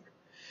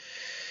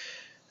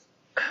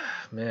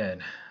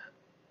 man,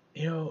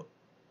 you know,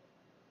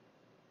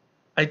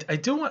 I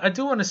do want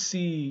to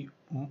see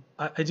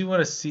I do want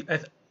to see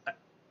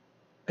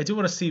I do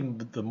want to see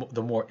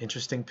the more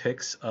interesting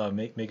picks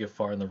make it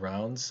far in the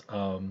rounds.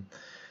 I'm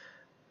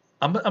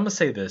gonna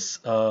say this.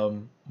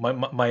 My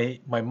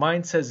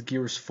mind says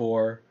Gears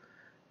 4,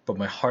 but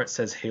my heart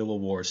says Halo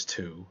Wars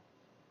 2.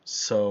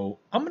 So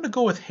I'm gonna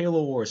go with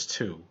Halo Wars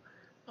 2.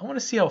 I want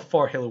to see how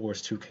far Halo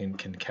Wars 2 can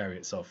carry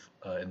itself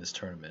in this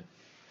tournament.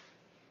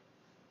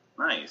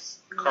 Nice.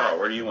 Carl,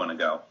 where do you want to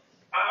go?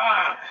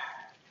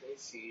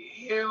 Let's see.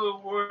 Halo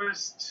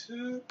Wars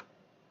 2.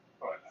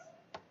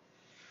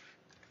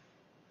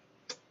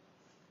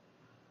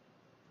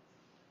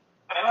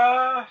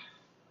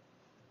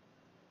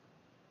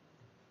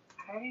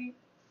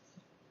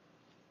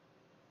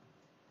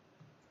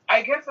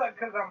 I guess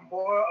because I'm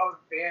more of a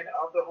fan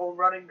of the whole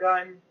run and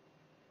gun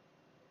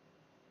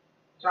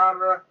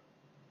genre.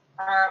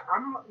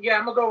 I'm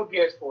gonna go with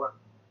Gears 4.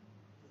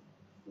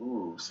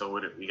 Ooh, so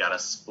we got a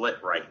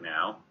split right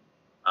now.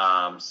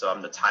 So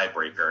I'm the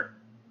tiebreaker,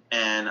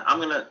 and I'm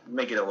gonna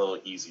make it a little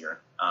easier.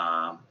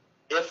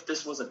 If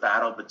this was a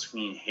battle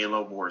between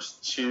Halo Wars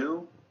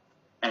 2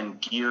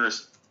 and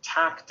Gears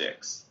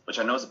Tactics, which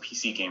I know is a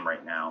PC game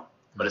right now,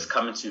 but it's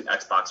coming to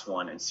Xbox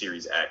One and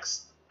Series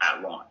X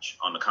at launch,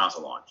 on the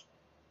console launch.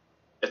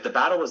 If the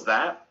battle was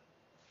that,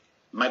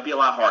 it might be a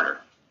lot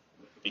harder,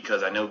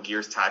 because I know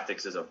Gears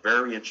Tactics is a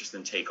very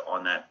interesting take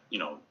on that,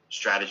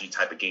 strategy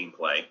type of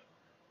gameplay,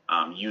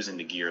 using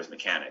the Gears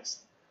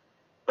mechanics.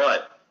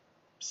 But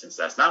since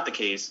that's not the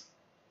case,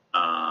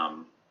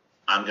 I'm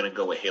going to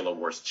go with Halo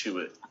Wars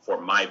 2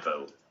 for my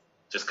vote,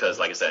 just because,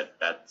 like I said,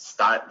 that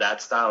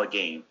style of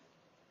game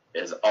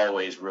is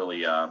always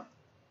really,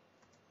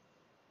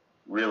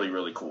 really,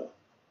 really cool.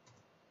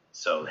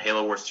 So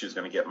Halo Wars 2 is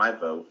going to get my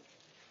vote.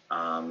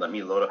 Let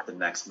me load up the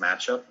next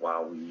matchup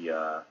while we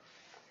let's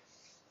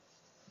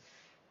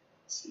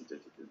see.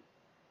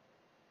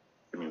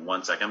 Give me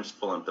 1 second. I'm just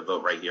pulling up the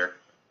vote right here.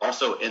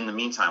 Also, in the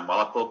meantime, while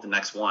I pull up the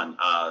next one,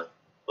 a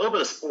little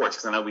bit of sports,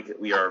 because I know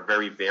we are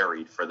very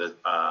varied for the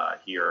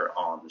here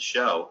on the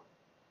show.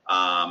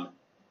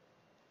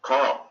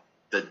 Carl,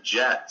 the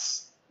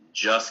Jets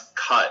just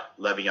cut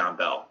Le'Veon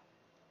Bell.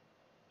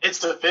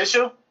 It's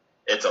official?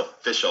 It's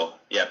official.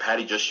 Yeah,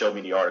 Patty just showed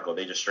me the article.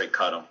 They just straight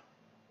cut him.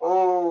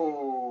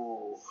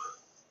 Oh.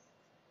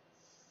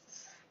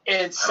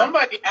 And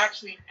somebody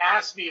actually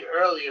asked me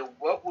earlier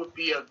what would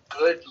be a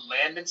good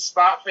landing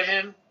spot for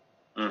him.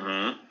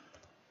 Mm-hmm.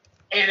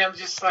 And I'm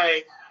just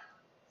like,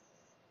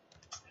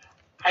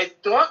 I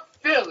thought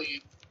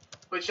Philly,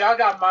 but y'all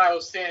got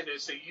Miles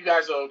Sanders, so you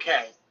guys are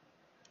okay.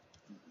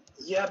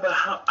 Yeah, but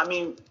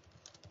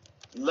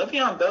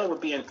Le'Veon Bell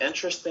would be an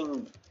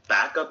interesting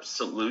backup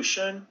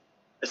solution,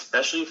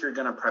 especially if you're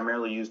going to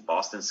primarily use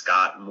Boston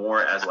Scott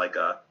more as like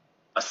a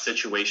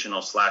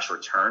situational /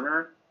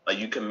 returner. Like,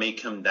 you can make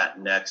him that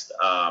next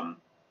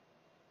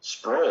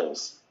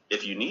Sproles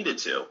if you needed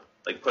to.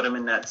 Like, put him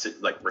in that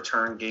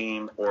return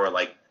game or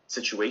like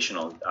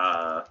situational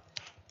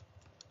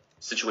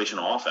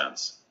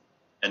offense,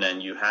 and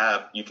then you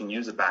can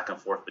use it back and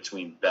forth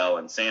between Bell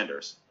and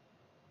Sanders.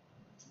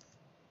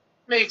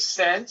 Makes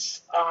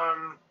sense.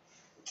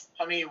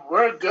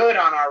 We're good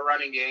on our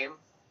running game.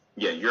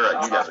 Yeah, you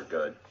guys are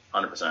good,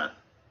 100%.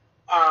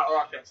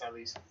 Offense, at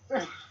least.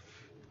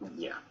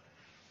 Yeah,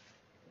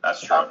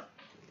 that's true.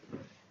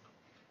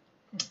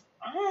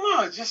 I don't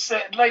know. It's just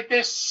like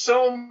there's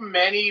so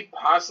many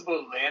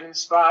possible landing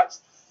spots.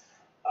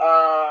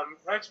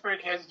 Rex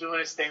Burkhead's doing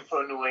his thing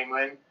for New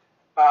England.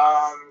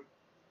 The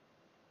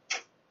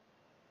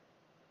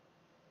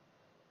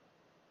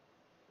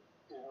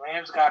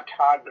Rams got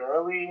Todd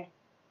Gurley.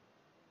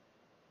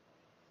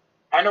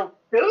 I know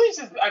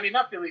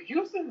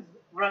Houston's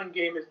run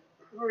game is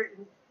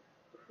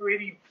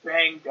pretty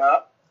banged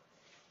up.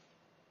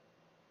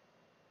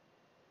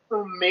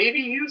 So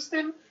maybe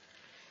Houston?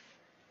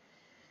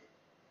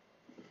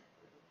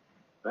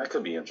 That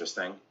could be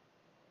interesting.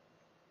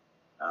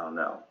 I don't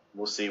know.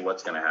 We'll see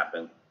what's going to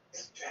happen.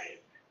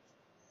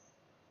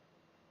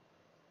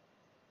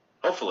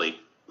 Hopefully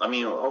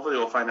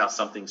we'll find out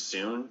something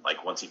soon,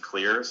 like once he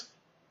clears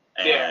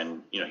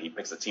and, he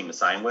picks a team to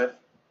sign with.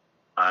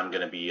 I'm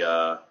going to be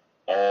all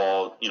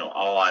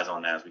eyes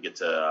on that as we get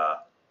to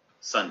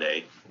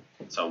Sunday.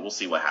 So we'll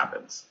see what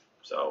happens.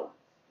 So,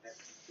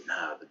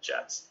 the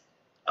Jets.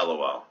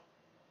 LOL.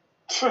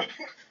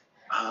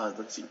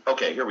 Let's see.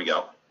 Okay, here we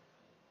go.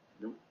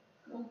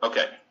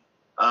 Okay.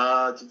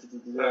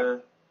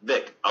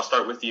 Vic, I'll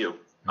start with you.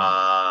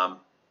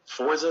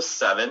 Forza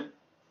 7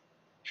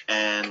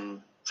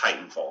 and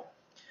Titanfall.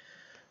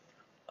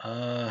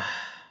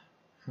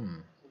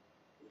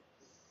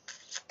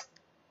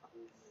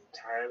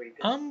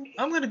 I'm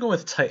gonna go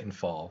with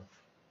Titanfall.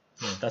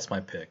 Yeah, that's my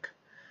pick.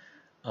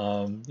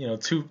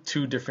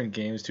 Two different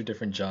games, two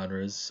different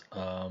genres.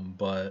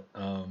 But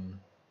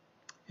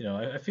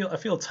I feel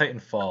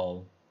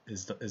Titanfall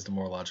is the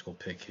more logical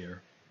pick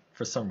here,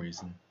 for some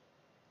reason.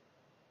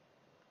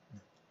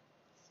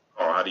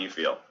 Or how do you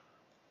feel?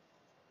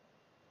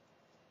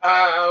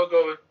 I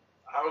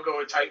would go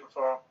with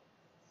Titanfall.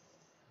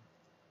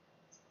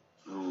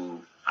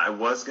 Ooh, I'm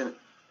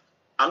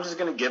just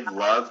gonna give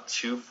love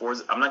to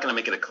Forza. I'm not gonna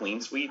make it a clean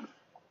sweep,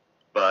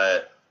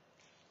 but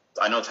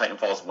I know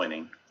Titanfall's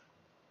winning.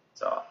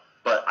 So,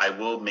 but I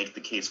will make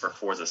the case for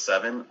Forza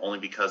 7 only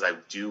because I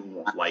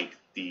do like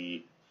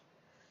the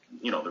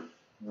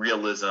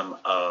realism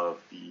of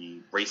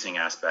the racing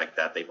aspect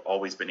that they've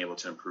always been able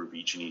to improve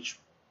each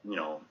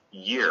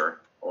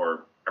year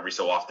or every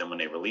so often when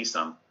they release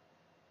them.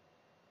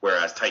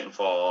 Whereas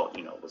Titanfall,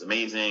 was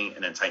amazing,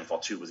 and then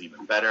Titanfall 2 was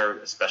even better,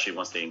 especially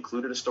once they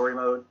included a story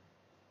mode.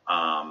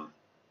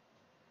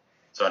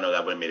 So I know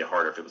that would have made it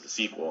harder if it was a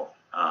sequel.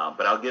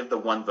 But I'll give the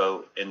 1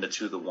 vote and the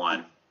 2 the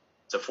 1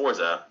 to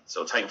Forza,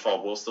 so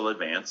Titanfall will still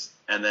advance.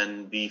 And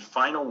then the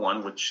final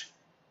one, which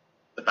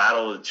the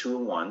battle of the 2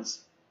 1s,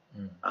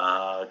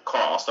 Carl,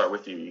 I'll start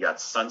with you. You got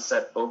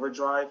Sunset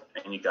Overdrive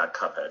and you got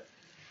Cuphead.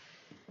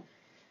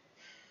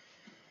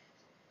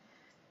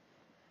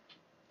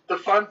 The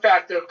fun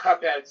factor of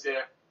Cuphead's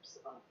there.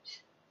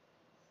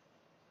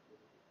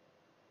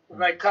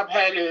 Like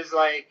Cuphead is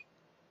like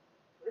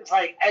it's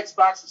like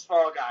Xbox's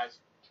Fall Guys.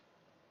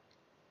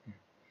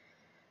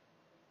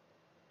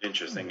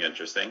 Interesting.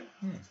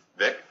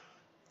 Vic?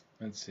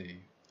 Let's see.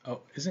 Oh,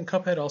 isn't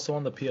Cuphead also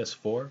on the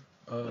PS4?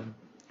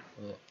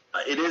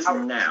 It is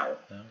now.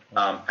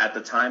 At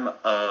the time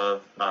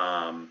of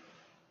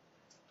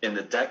in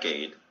the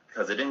decade,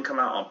 because it didn't come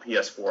out on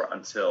PS4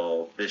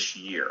 until this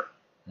year,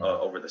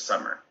 over the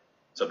summer.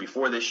 So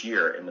before this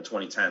year, in the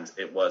 2010s,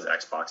 it was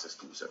Xbox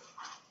exclusive.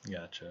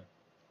 Gotcha.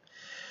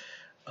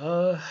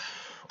 I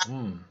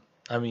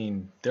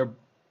mean, they're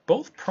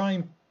both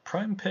prime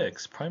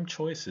picks, prime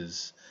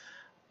choices.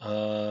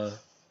 Let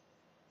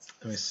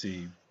me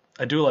see.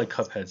 I do like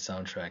Cuphead's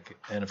soundtrack,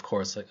 and of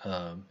course,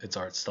 its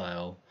art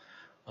style.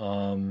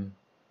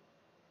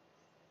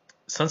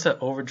 Sunset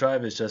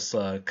Overdrive is just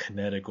a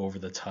kinetic,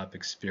 over-the-top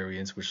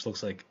experience, which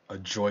looks like a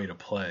joy to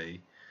play.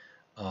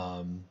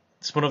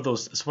 It's one of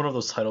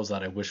those titles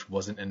that I wish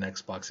wasn't an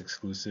Xbox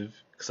exclusive,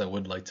 because I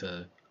would like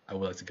to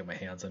get my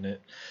hands on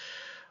it.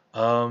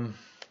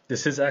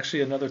 This is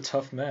actually another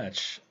tough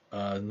match,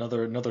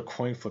 another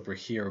coin flipper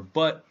here,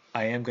 but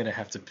I'm gonna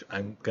have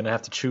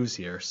to choose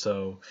here.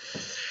 So,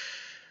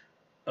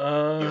 you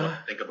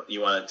want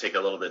to take a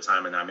little bit of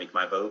time and not make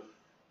my vote?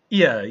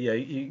 Yeah,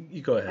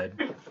 you go ahead.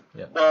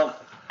 Yeah. Well,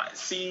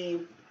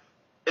 see,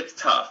 it's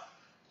tough.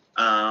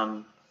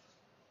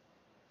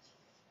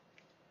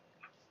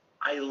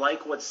 I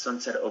like what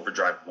Sunset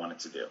Overdrive wanted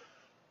to do.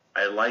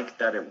 I like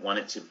that it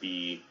wanted to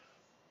be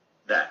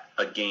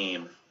a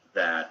game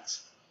that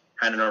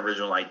had an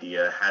original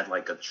idea, had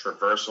like a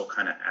traversal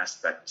kind of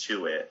aspect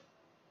to it,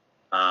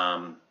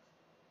 and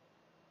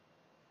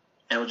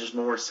it was just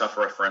more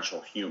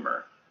self-referential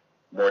humor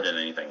more than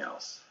anything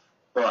else.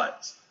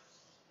 But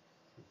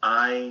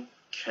I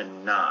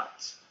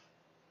cannot,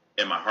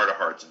 in my heart of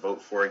hearts,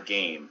 vote for a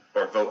game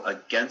or vote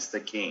against a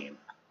game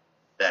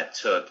that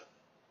took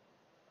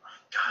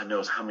God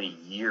knows how many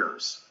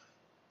years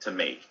to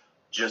make,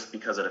 just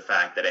because of the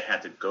fact that it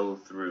had to go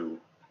through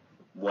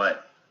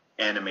what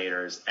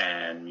animators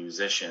and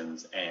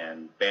musicians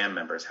and band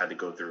members had to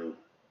go through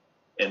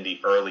in the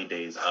early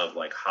days of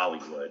like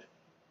Hollywood,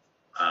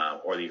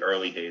 or the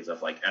early days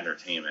of like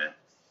entertainment.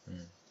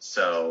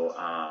 So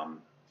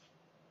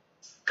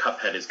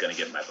Cuphead is going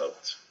to get my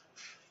vote.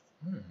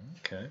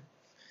 Okay.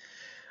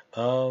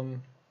 So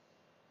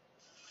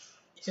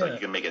you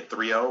can make it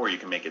 3-0 or you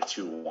can make it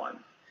 2-1.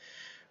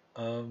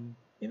 I'm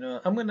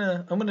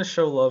gonna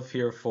show love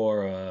here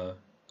for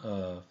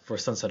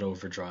Sunset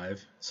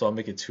Overdrive, so I'll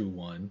make it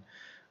 2-1.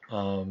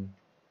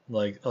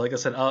 Like I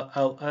said,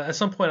 I'll at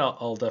some point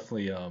I'll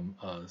definitely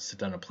sit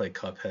down and play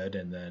Cuphead,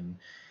 and then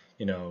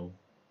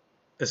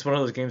it's one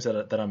of those games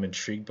that I'm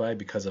intrigued by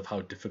because of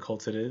how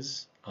difficult it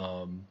is.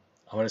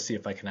 I want to see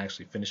if I can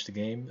actually finish the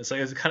game. It's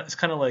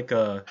kind of like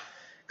a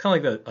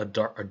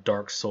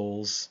Dark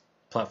Souls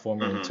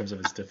platformer in terms of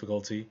its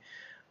difficulty.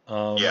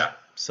 Yeah.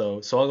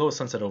 So I'll go with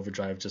Sunset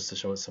Overdrive just to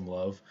show it some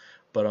love.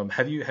 But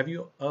have you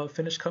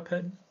finished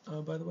Cuphead,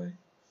 by the way?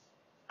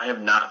 I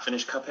have not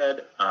finished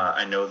Cuphead.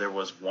 I know there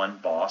was one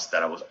boss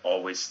that I was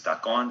always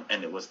stuck on,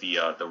 and it was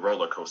the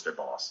roller coaster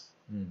boss.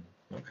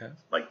 Okay.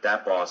 Like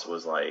that boss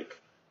was like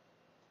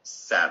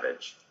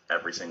savage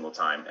every single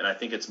time, and I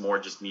think it's more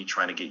just me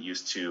trying to get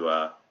used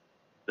to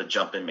the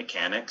jumping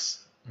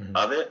mechanics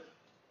of it.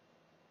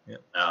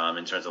 Yep.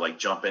 In terms of like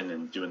jumping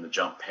and doing the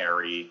jump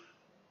parry,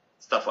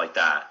 stuff like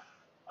that.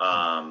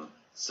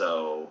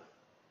 So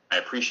I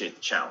appreciate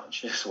the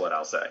challenge, is what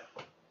I'll say.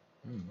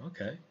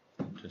 Okay.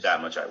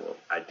 That much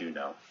I do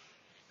know.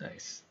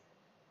 Nice.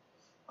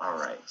 All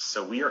right.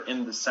 So we are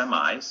in the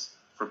semis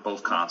for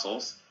both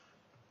consoles.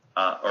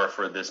 or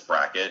for this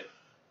bracket.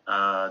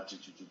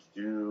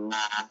 Ooh,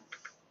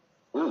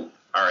 all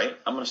right.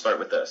 I'm gonna start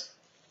with this.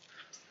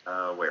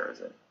 Where is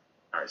it?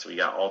 All right, so we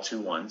got all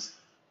 2-1s.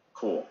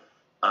 Cool.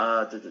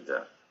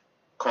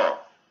 Carl,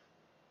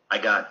 I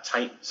got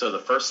So the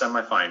first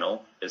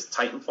semifinal is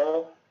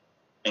Titanfall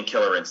and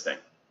Killer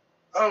Instinct.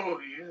 Oh,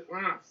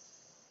 yeah.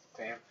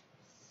 Damn.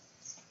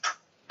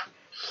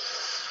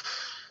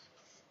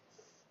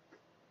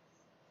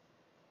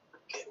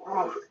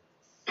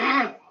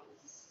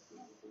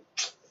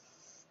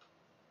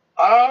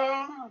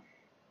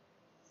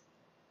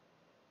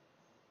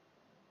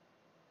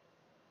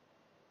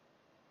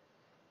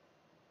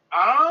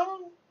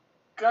 I'm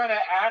gonna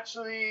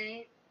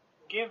actually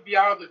give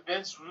y'all the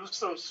Vince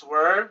Russo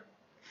swerve.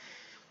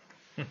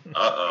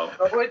 Uh-oh.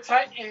 Go with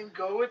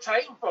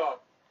Titanfall.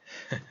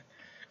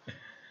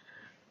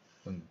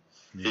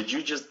 Did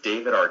you just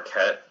David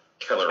Arquette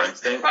Killer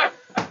Instinct?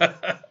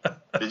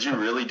 Did you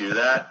really do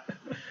that?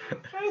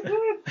 I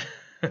did.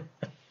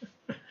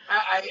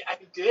 I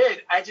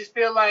did. I just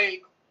feel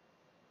like,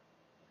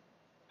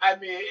 I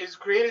mean, as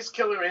great as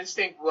Killer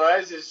Instinct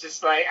was, it's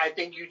just like, I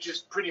think you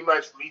just pretty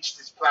much reached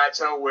this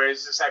plateau where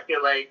it's just, I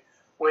feel like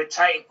with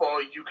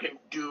Titanfall, you can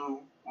do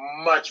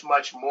much,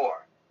 much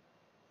more.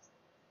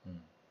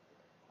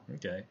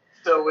 Okay.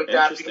 So with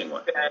that being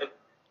said,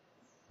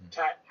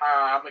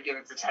 I'm going to give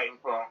it to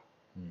Titanfall.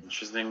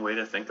 Interesting way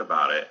to think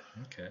about it.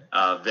 Okay.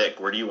 Vic,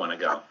 where do you want to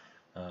go?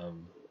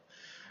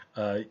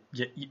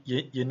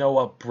 You know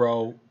what,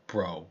 bro?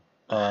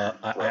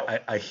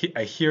 I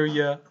hear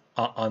you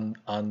on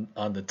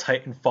the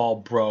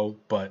Titanfall, bro,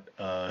 but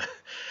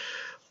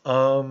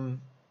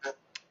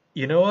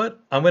you know what?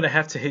 I'm gonna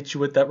have to hit you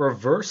with that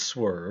reverse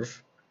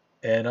swerve,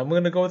 and I'm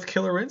gonna go with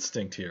Killer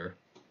Instinct here.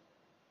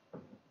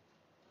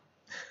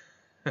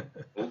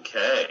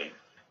 Okay.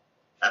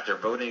 After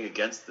voting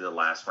against the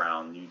last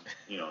round, you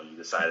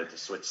decided to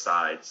switch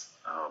sides.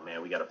 Oh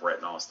man, we got a Brett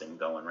and Austin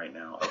going right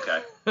now.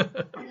 Okay.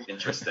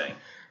 Interesting.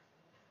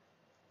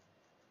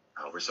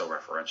 Oh, we're so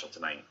referential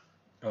tonight.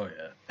 Oh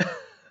yeah.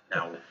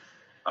 Now,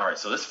 all right,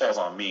 so this falls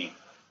on me.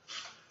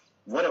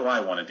 What do I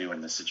want to do in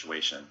this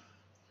situation?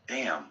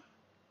 Damn.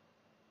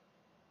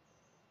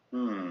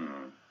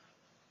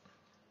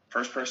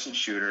 First-person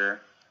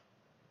shooter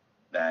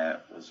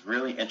that was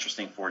really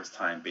interesting for its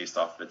time based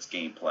off of its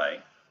gameplay.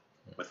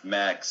 With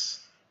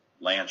mechs,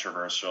 land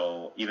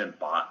traversal,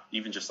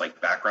 even just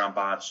like background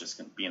bots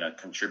just being a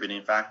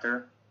contributing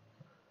factor.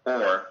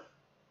 Or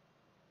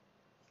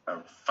a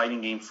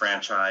fighting game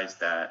franchise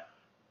that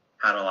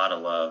had a lot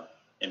of love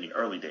in the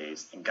early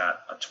days and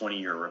got a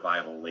 20-year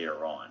revival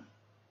later on.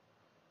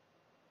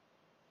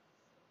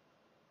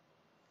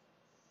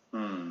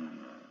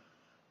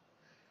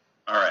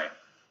 All right.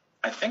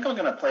 I think I'm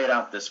going to play it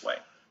out this way.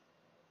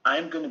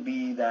 I'm going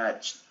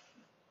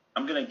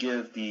to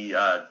give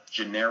the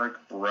generic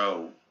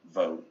bro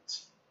vote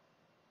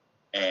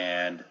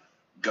and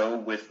go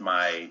with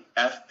my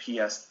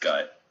FPS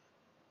gut,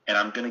 and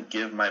I'm going to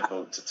give my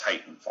vote to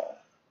Titanfall.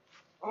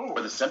 Oh.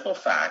 For the simple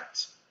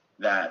fact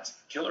that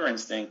Killer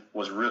Instinct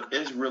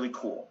is really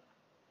cool,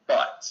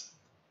 but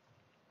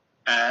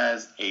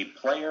as a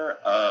player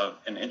of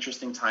an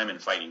interesting time in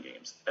fighting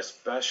games,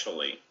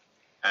 especially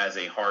as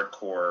a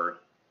hardcore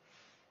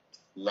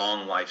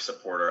long life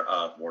supporter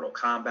of Mortal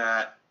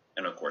Kombat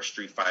and of course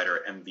Street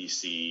Fighter,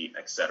 MVC,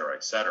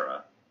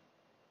 etc.,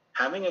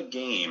 having a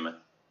game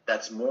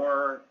that's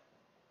more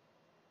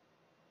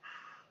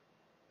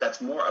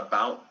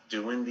about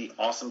doing the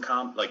awesome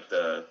like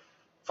the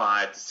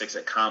 5 to 6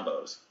 hit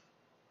combos,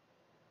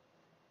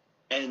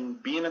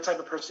 and being the type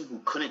of person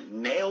who couldn't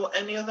nail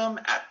any of them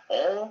at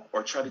all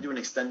or try to do an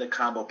extended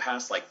combo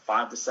past like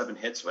 5 to 7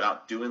 hits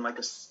without doing like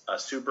a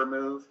super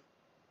move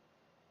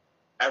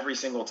every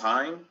single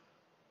time,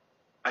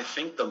 I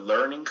think the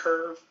learning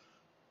curve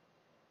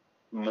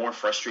more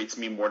frustrates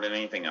me more than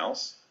anything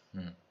else.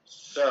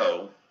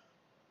 So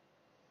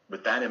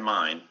with that in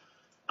mind,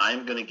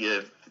 I'm going to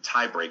give the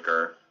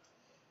tiebreaker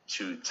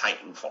to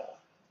Titanfall.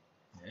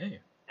 Hey.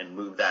 And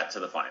move that to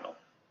the final.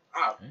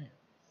 Wow.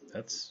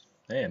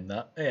 Hey,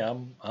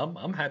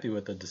 I'm happy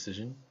with the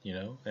decision,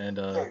 and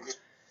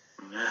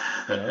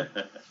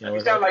you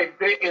sound like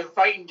big in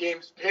fighting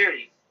games,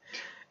 period.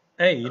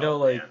 Hey,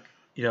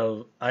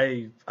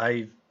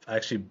 I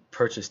actually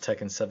purchased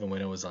Tekken 7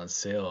 when it was on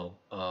sale,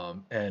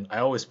 and I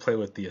always play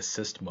with the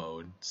assist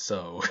mode,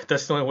 so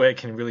that's the only way I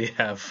can really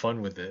have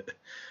fun with it.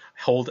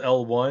 Hold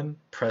L1,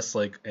 press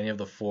like any of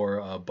the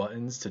 4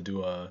 buttons to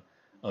do a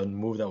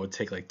move that would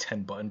take like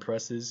 10 button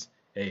presses.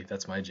 Hey,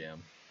 that's my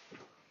jam.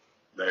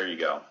 There you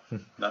go.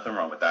 Nothing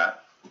wrong with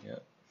that. Yeah.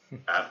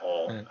 At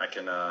all. I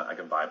can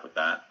vibe with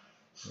that.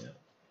 Yeah.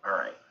 All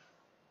right.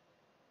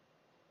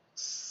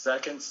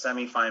 Second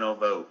semifinal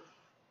vote.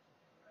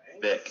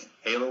 Vic,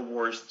 Halo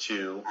Wars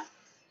 2,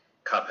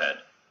 Cuphead.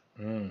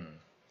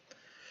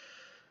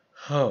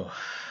 Oh.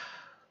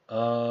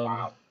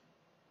 Wow.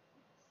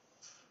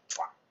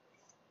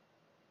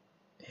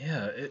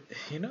 Yeah,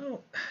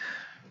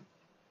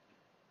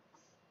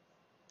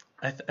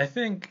 I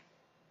think,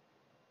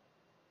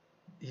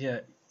 yeah,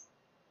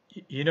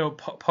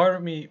 part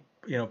of me,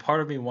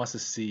 part of me wants to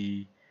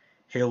see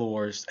Halo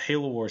Wars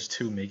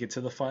 2 make it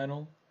to the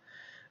final,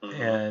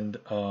 Mm-hmm. and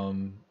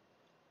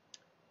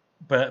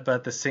but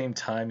at the same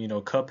time,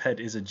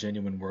 Cuphead is a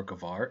genuine work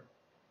of art,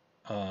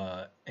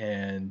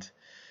 and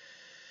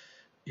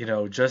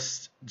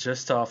just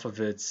off of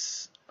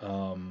its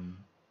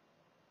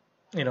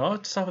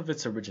just off of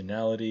its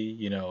originality,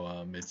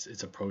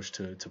 its approach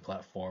to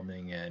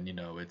platforming, and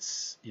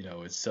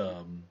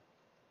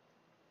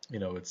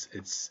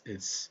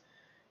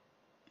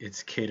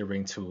it's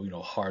catering to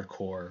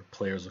hardcore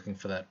players looking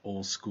for that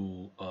old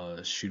school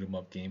shoot 'em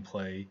up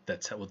gameplay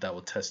that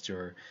will test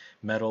your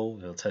mettle,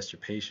 it'll test your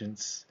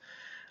patience.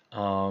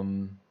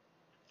 Um,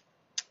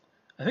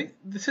 I think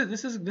this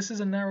is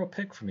a narrow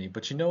pick for me,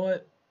 but you know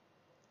what?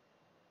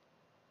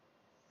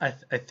 I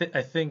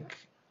think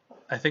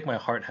my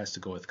heart has to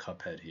go with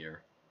Cuphead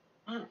here.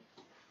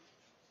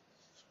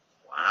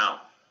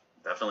 Wow,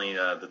 definitely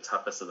the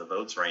toughest of the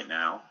votes right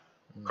now.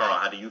 Carl,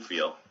 how do you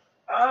feel?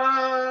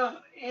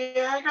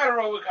 Yeah, I gotta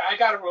roll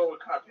with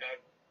Cuphead.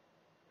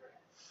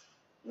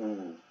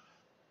 Ooh.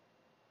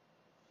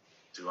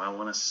 Do I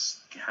want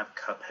to have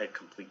Cuphead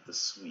complete the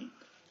sweep?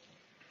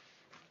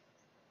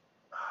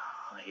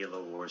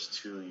 Halo Wars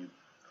 2,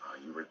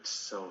 you were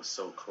so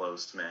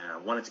close, man. I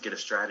wanted to get a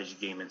strategy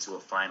game into a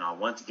final. I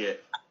wanted to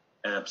get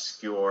an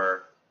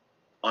obscure,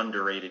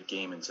 underrated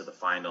game into the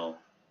final,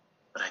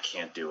 but I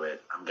can't do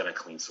it. I'm gonna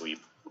clean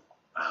sweep.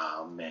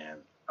 Oh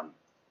man, I'm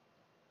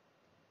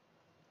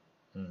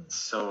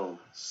so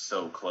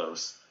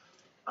close.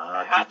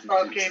 Hot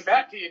sauce came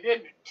back to you,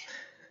 didn't it?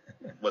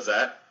 Was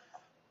that?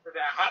 That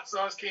hot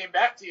sauce came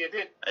back to you,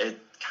 didn't it? It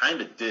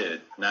kind of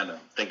did. Now that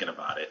I'm thinking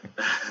about it.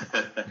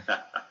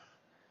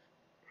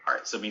 All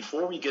right, so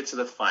before we get to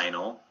the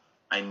final,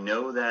 I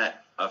know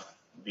that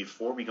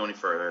before we go any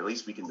further, at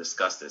least we can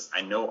discuss this.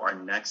 I know our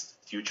next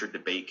future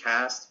debate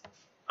cast,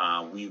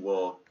 we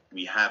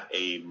have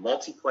a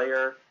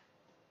multiplayer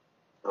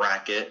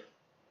bracket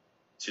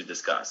to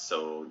discuss.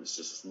 So this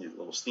is just a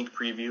little sneak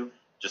preview,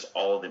 just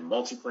all the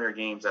multiplayer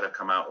games that have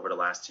come out over the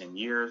last 10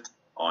 years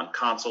on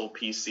console,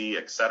 PC,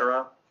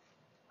 etc.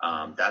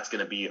 That's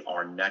going to be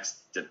our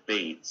next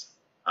debate.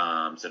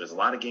 So there's a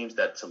lot of games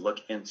to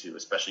look into,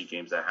 especially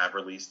games that have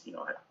released,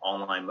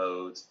 online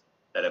modes,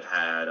 that have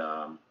had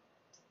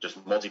just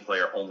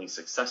multiplayer only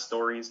success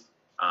stories.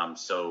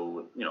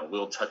 So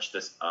we'll touch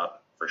this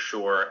up for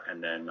sure,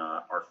 and then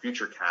our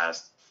future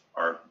cast,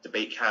 our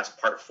debate cast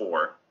part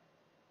 4,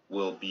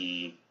 will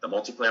be the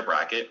multiplayer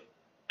bracket,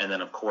 and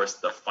then of course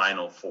the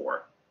final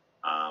 4.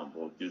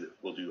 We'll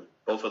do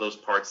both of those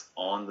parts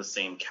on the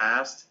same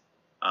cast.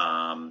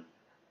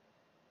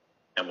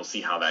 And we'll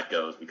see how that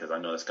goes, because I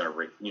know it's going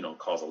to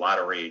cause a lot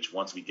of rage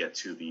once we get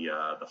to the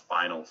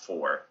final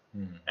 4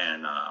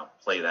 and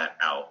play that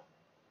out.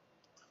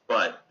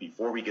 But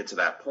before we get to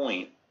that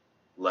point,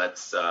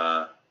 let's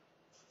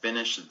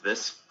finish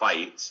this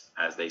fight,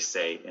 as they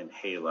say in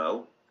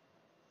Halo.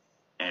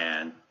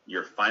 And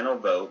your final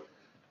vote,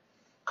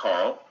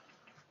 Carl.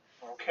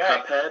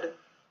 Okay.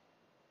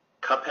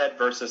 Cuphead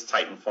versus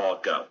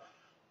Titanfall. Go.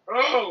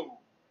 Oh.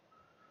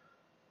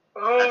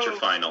 That's your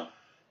final.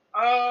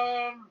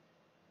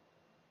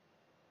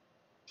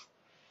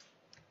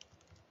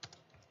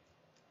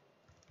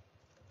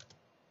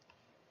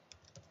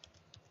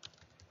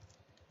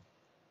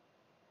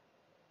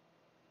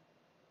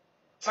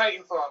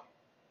 Titanfall.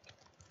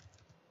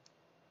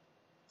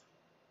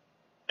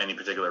 Any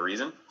particular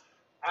reason?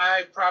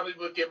 I probably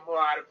would get more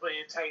out of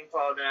playing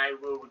Titanfall than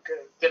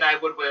I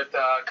would with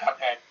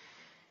Cuphead.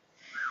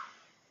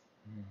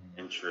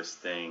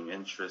 Interesting.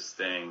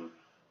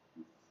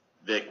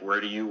 Vic,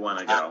 where do you want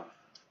to go?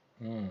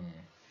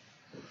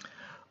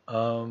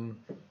 I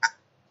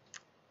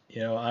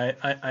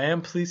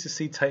am pleased to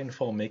see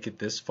Titanfall make it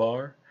this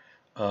far.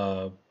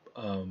 But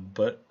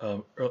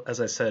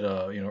as I said,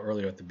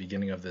 earlier at the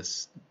beginning of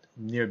this,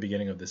 near the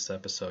beginning of this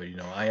episode,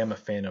 I am a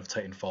fan of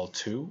Titanfall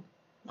 2,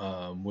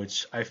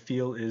 which I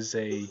feel is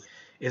a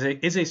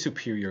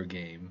superior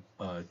game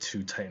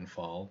to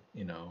Titanfall,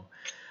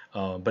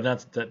 but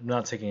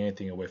not taking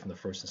anything away from the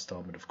first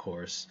installment, of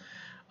course.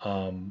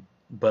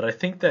 But I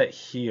think that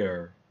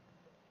here,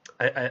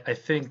 I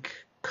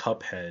think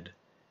Cuphead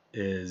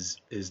is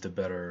the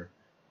better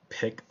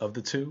pick of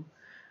the two.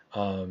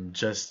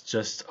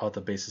 Just off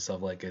the basis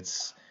of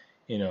it's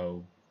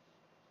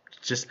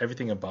just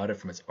everything about it,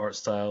 from its art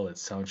style,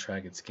 its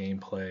soundtrack, its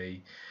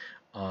gameplay.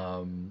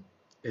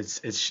 It's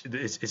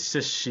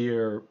just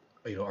sheer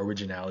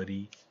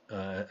originality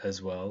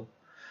as well.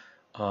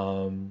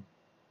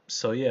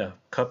 So yeah,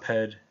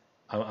 Cuphead.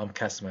 I'm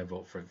casting my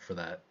vote for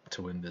that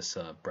to win this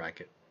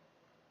bracket.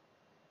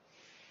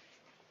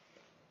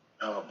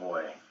 Oh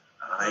boy,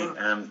 I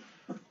am.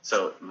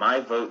 So my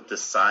vote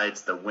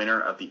decides the winner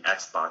of the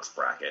Xbox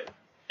bracket.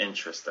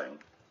 Interesting.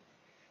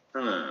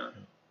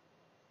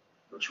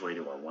 Which way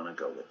do I want to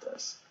go with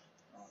this?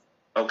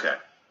 Okay.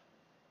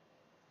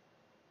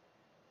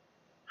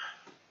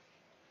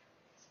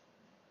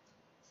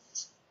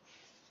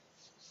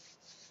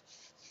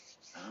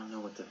 I don't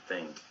know what to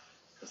think.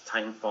 because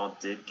Titanfall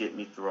did get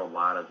me through a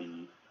lot of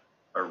the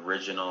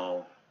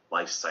original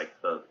life cycle,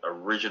 the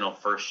original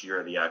first year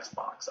of the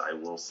Xbox. I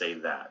will say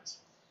that.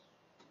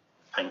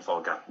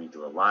 Titanfall got me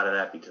through a lot of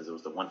that because it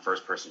was the one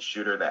first-person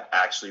shooter that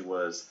actually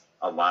was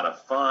a lot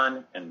of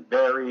fun and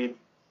varied.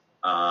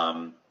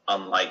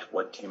 Unlike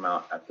what came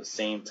out at the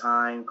same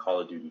time,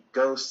 Call of Duty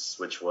Ghosts,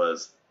 which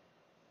was,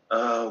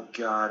 oh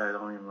god, I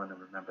don't even want to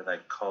remember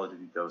that Call of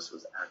Duty Ghosts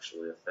was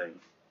actually a thing.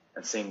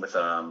 And same with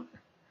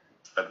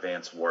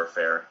Advanced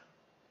Warfare.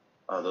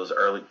 Those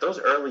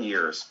early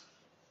years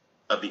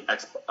of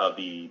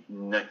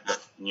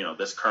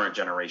this current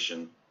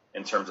generation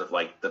in terms of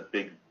like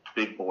the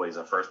big boys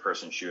of first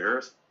person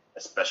shooters,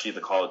 especially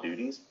the Call of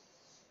Duties,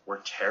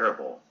 were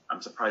terrible.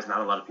 I'm surprised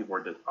not a lot of people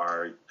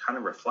are kind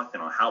of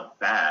reflecting on how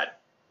bad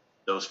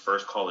those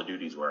first Call of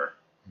Duties were.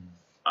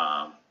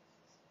 I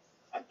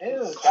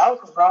did.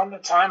 That was around the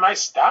time I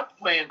stopped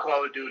playing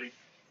Call of Duty.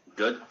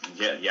 Good,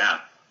 yeah.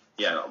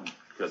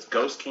 Because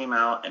Ghost came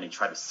out and he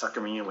tried to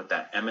sucker me in with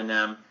that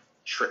Eminem,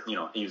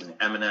 using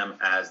Eminem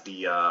as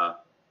the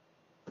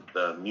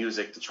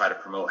music to try to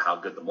promote how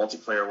good the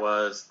multiplayer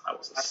was. I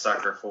was a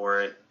sucker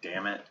for it.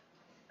 Damn it!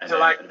 And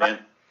then,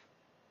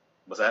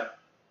 what's that?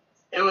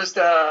 It was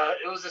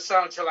the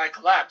song Till I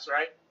Collapse,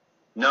 right?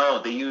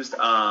 No, they used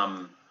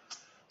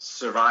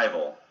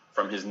Survival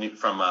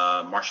from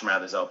Marshall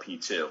Mathers LP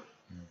 2.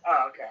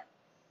 Oh, okay.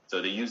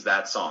 So they used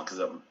that song because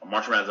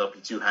Marshall Mathers LP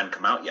 2 hadn't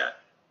come out yet,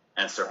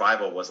 and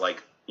Survival was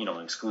like an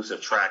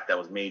exclusive track that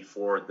was made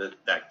for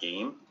that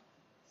game.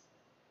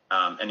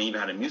 And they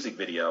even had a music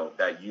video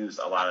that used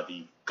a lot of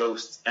the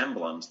Ghost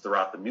emblems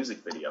throughout the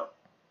music video.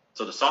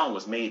 So the song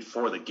was made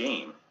for the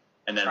game,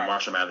 and then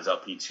Marshall Mathers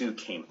LP 2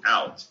 came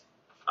out,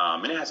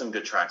 and it had some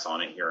good tracks on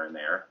it here and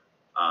there.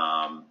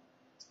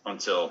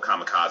 Until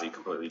Kamikaze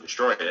completely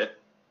destroyed it,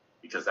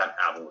 because that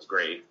album was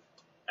great.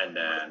 And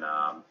then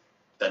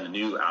the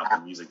new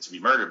album, Music to Be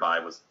Murdered By,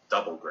 was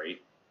double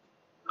great.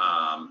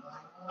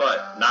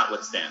 But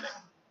notwithstanding,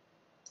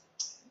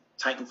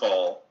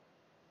 Titanfall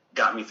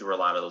got me through a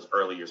lot of those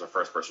early years of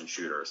first-person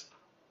shooters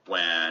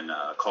when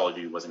Call of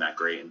Duty wasn't that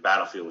great and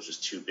Battlefield was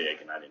just too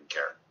big and I didn't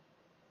care.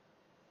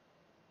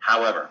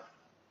 However,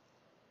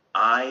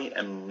 I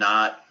am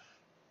not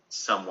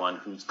someone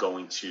who's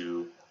going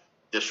to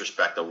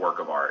disrespect a work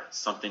of art,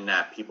 something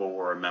that people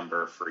will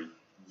remember for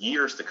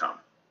years to come.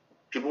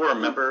 People will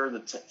remember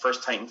the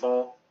first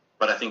Titanfall,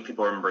 but I think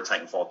people remember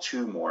Titanfall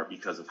 2 more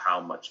because of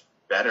how much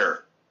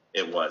better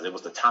it was. It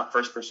was the top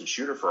first-person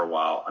shooter for a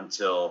while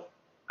until,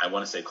 I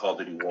want to say, Call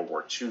of Duty World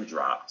War II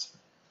dropped.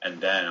 And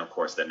then, of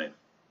course,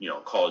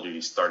 Call of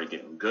Duty started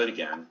getting good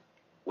again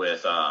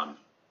with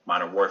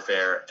Modern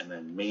Warfare and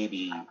then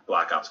maybe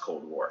Black Ops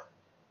Cold War.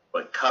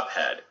 But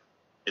Cuphead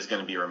is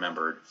going to be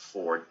remembered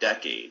for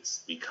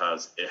decades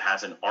because it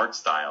has an art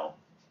style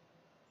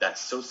that's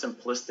so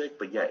simplistic,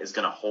 but yet is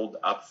going to hold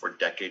up for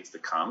decades to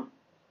come.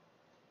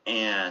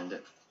 And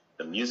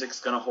the music's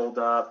going to hold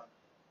up.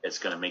 It's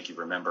going to make you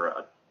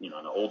remember an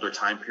older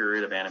time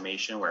period of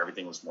animation where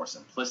everything was more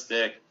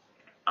simplistic.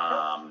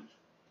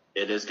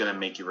 It is going to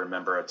make you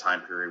remember a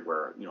time period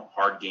where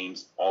hard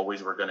games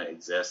always were going to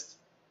exist.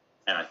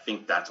 And I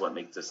think that's what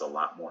makes this a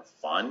lot more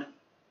fun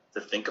to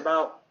think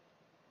about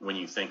when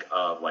you think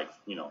of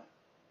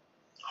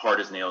hard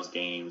as nails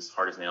games,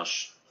 hard as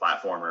nails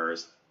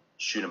platformers,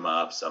 shoot 'em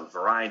ups, a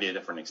variety of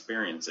different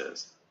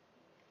experiences.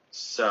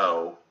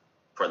 So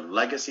for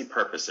legacy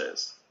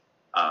purposes,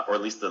 or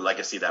at least the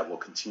legacy that will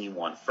continue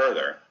on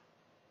further,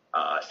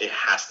 it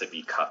has to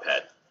be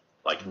Cuphead.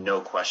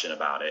 No question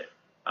about it.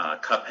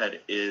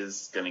 Cuphead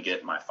is going to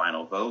get my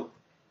final vote,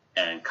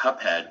 and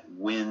Cuphead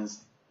wins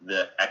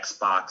the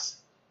Xbox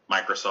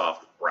Microsoft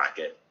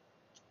bracket.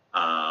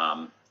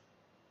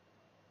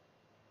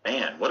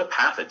 Man, what a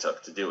path it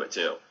took to do it,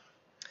 too.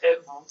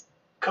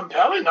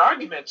 Compelling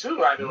argument, too,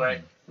 by the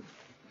way.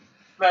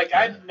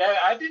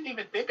 I didn't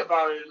even think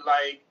about it,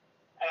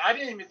 I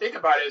didn't even think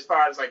about it as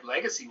far as,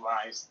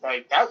 legacy-wise.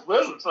 That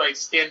will,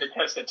 stand the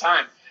test of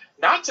time.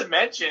 Not to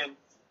mention,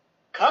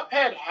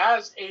 Cuphead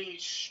has a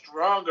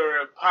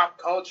stronger pop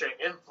culture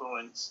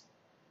influence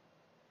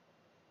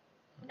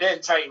than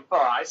Titanfall.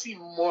 I see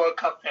more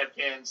Cuphead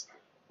fans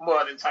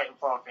more than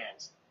Titanfall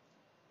fans.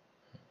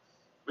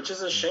 Which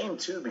is a shame,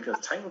 too, because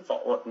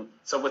Titanfall...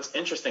 So what's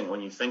interesting when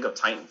you think of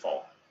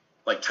Titanfall,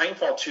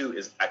 Titanfall 2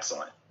 is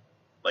excellent.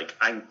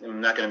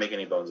 I'm not going to make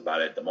any bones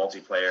about it. The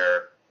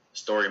multiplayer,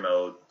 story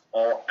mode,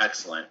 all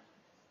excellent.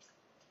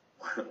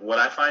 What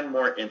I find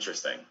more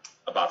interesting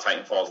about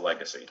Titanfall's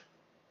legacy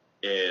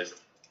is,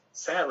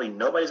 sadly,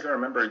 nobody's going to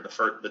remember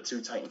the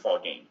two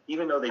Titanfall games,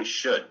 even though they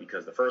should,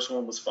 because the first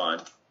one was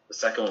fun, the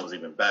second one was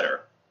even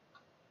better.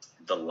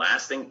 The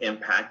lasting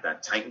impact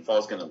that Titanfall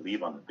is going to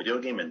leave on the video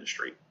game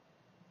industry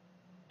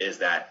is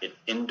that it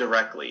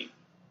indirectly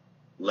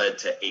led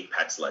to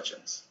Apex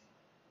Legends.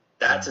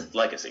 That's its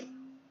legacy,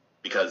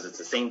 because it's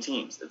the same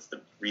teams. It's the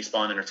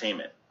Respawn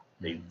Entertainment.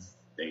 They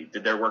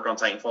did their work on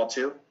Titanfall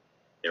 2.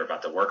 They were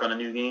about to work on a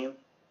new game,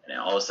 and then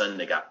all of a sudden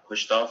they got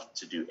pushed off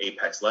to do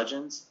Apex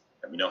Legends.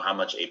 And we know how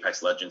much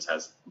Apex Legends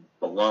has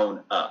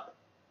blown up.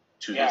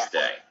 to this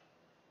day.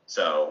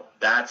 So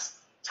that's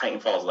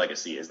Titanfall's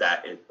legacy, is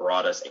that it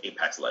brought us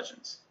Apex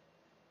Legends.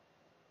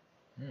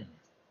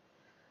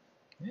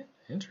 Yeah,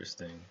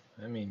 interesting.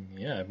 I mean,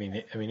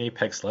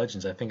 Apex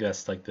Legends. I think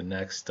that's like the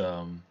next,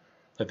 that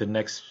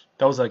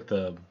was like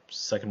the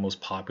second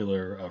most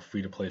popular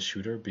free-to-play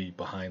shooter,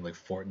 behind like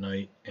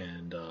Fortnite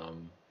and I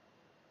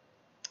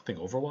think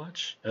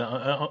Overwatch.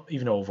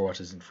 Even though Overwatch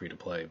isn't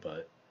free-to-play,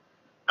 but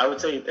I would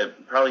say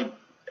that probably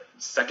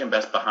second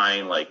best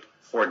behind like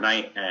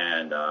Fortnite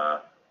and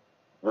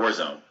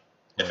Warzone,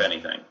 if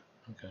anything.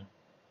 Okay.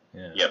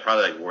 Yeah. Yeah,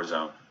 probably like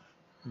Warzone.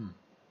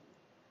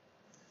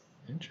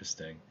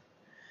 Interesting.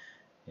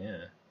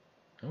 Yeah.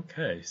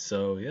 Okay.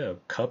 So yeah,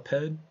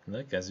 Cuphead,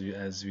 like as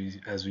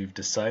we've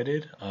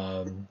decided,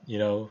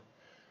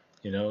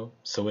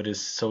 so it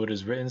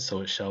is written,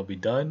 so it shall be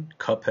done.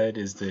 Cuphead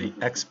is the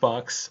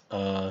Xbox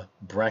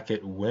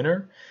bracket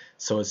winner.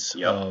 So it's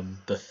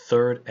the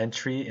third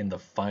entry in the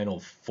final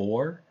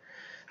four.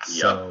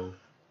 So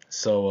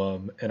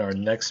in our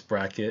next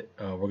bracket,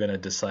 we're gonna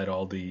decide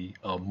all the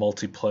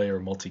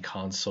multiplayer,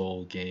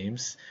 multi-console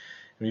games.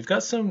 And we've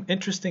got some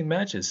interesting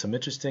matches, some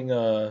interesting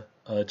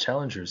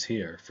challengers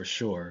here for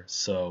sure.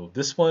 So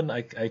this one,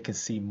 I can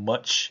see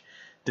much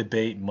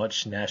debate,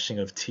 much gnashing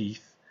of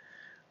teeth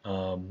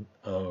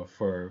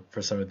for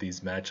some of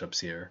these matchups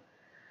here.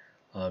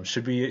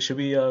 Should we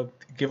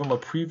give them a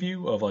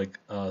preview of like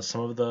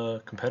some of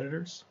the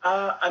competitors?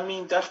 I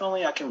mean,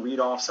 definitely I can read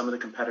off some of the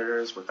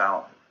competitors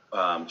without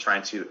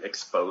trying to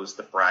expose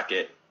the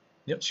bracket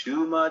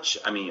too much.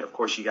 I mean, of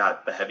course, you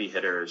got the heavy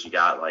hitters. You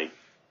got like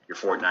your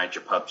Fortnite,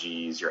 your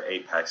PUBGs, your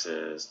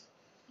Apexes.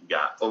 You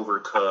got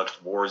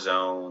Overcooked,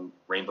 Warzone,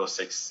 Rainbow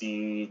Six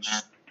Siege,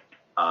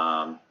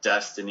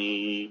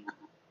 Destiny.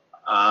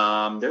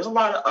 There's a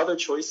lot of other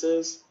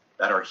choices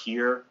that are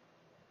here.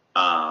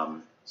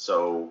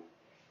 So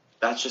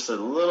that's just a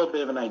little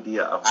bit of an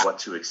idea of what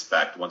to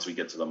expect once we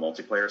get to the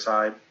multiplayer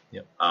side.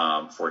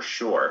 For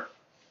sure.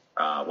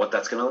 What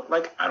that's going to look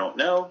like, I don't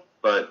know.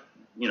 But,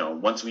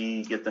 once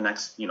we get the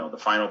next, the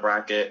final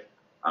bracket,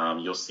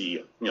 you'll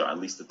see, at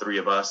least the three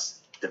of us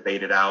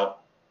debate it out.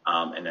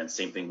 And then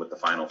same thing with the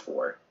final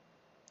four.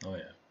 Oh,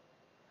 yeah.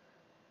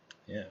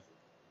 Yeah.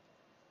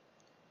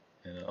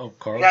 And,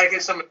 Carl? We got to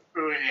get some of the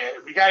crew in here.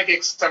 We got to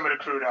get some of the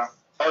crew down.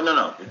 Oh,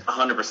 no.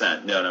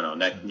 100%.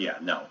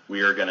 No.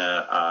 We are going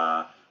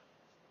to,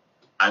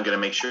 I'm going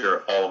to make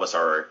sure all of us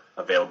are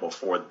available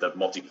for the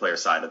multiplayer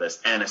side of this,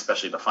 and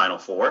especially the final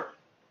four,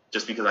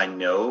 just because I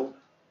know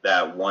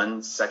that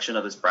one section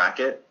of this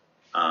bracket,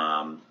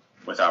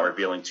 without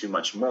revealing too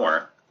much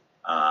more,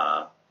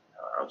 I'll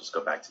just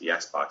go back to the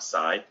Xbox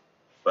side.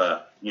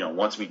 But,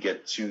 once we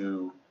get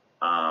to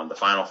the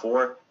final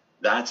four,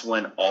 that's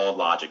when all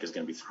logic is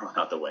going to be thrown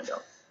out the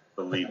window.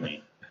 Believe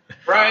me.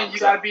 Brian, you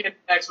got to be in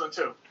the next one,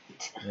 too.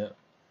 Yeah.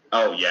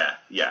 Oh, yeah.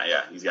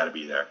 He's got to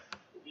be there.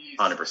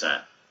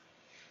 100%.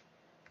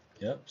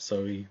 Yep.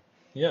 So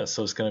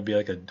it's going to be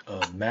like a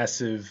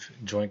massive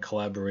joint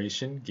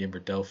collaboration.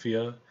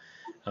 Gamerdelphia,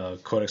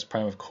 Codex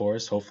Prime, of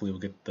course. Hopefully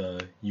we'll get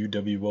the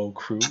UWO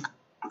crew.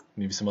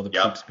 Maybe some other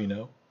peeps we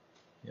know.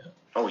 Yeah.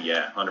 Oh,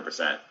 yeah.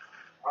 100%.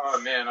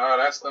 Oh, man. Oh,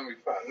 that's going to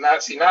be fun. Now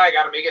I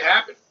got to make it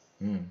happen.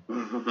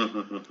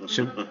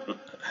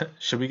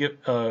 Should we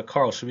get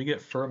Carl? Should we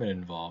get Furman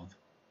involved?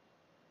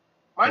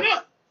 Why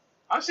not?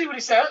 I'll see what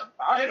he said.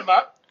 I'll hit him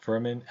up.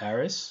 Furman,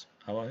 Aris,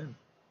 how about him?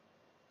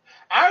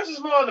 Aris is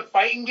more on the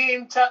fighting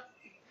game.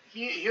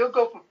 He'll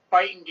go for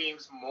fighting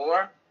games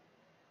more.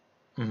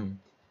 Mm-hmm.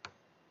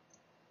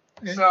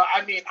 Okay. So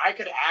I mean, I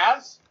could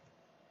ask.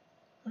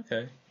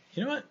 Okay.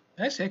 You know what?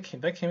 Actually, I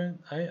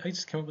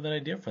just came up with an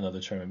idea for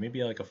another tournament.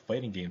 Maybe like a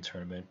fighting game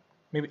tournament.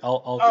 Maybe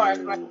I'll.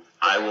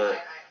 I will.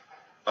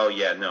 Oh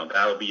yeah, no,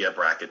 that'll be a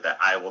bracket that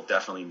I will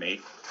definitely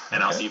make,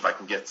 and I'll see if I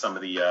can get some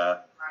of the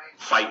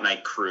Fight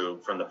Night crew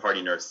from the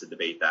Party Nerds to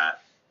debate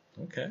that.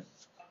 Okay.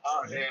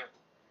 Oh damn.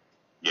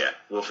 Yeah,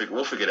 we'll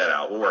figure that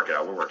out. We'll work it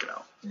out.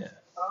 Yeah.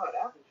 Oh,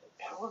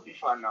 that would be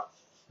fun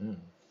though.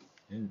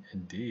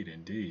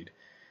 Indeed.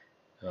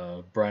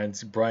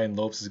 Brian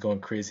Lopes is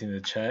going crazy in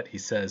the chat. He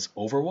says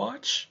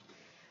Overwatch.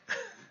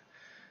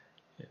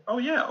 Oh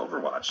yeah,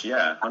 Overwatch.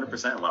 Yeah,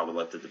 100%. I would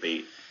love to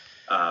debate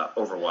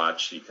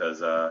Overwatch because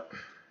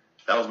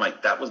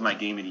that was my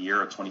game of the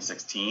year of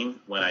 2016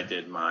 when I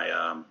did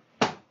my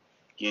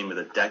game of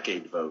the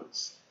decade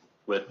votes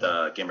with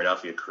the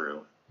Gamerdelphia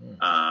crew,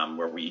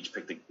 where we each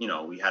picked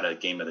we had a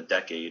game of the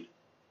decade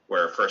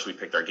where first we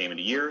picked our game of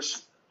the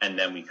years and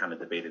then we kind of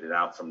debated it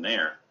out from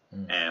there.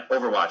 And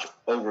Overwatch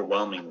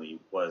overwhelmingly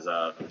was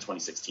the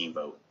 2016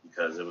 vote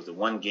because it was the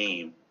one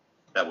game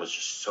that was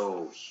just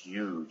so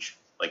huge.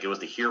 Like it was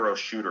the hero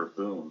shooter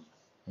boom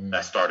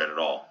that started it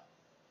all.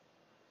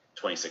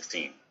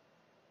 2016.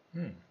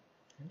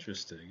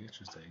 Interesting.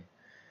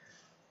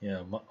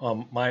 Yeah,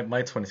 my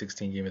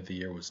 2016 game of the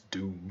year was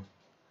Doom.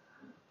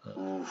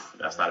 Oof,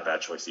 that's not a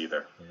bad choice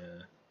either.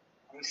 Yeah.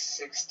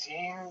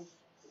 2016.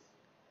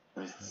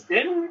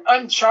 Didn't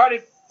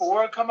Uncharted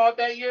 4 come out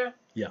that year?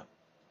 Yeah.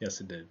 Yes,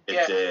 it did.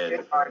 It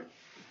did.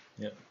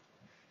 Yeah.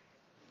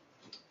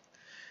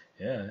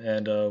 Yeah,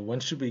 and when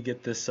should we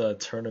get this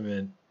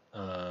tournament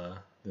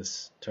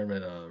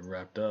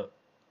wrapped up?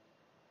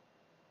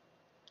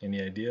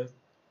 Any idea?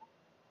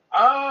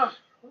 I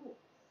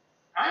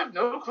have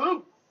no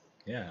clue.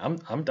 Yeah,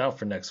 I'm down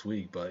for next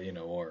week, but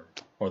or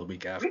the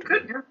week We after.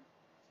 could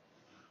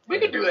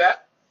do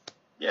that.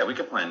 Yeah, we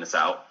could plan this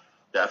out.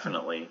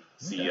 Definitely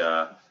see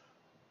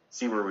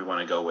where we want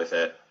to go with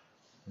it.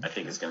 I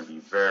think it's going to be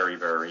very,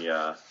 very,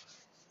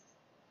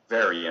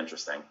 very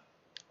interesting.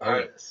 Oh,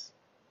 yes.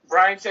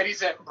 Brian said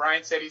he's in.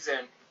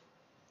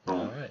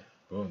 All right.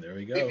 Boom. There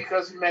we go.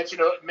 Because we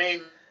mentioned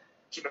main.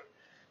 He's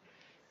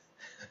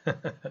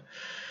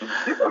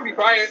gonna be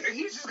biased.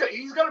 He's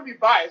gonna be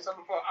biased.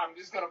 I'm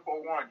just gonna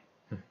forewarn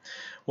you.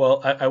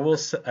 Well, I will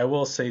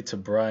say to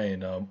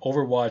Brian,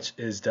 Overwatch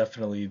is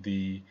definitely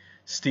the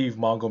Steve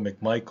Mongo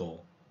McMichael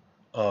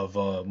of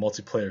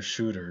multiplayer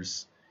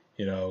shooters.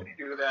 Do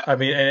that. I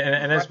mean,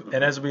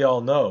 and as we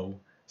all know,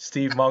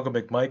 Steve Mongo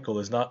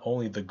McMichael is not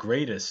only the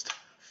greatest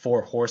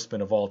Four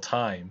Horsemen of all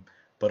time,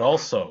 but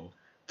also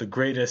the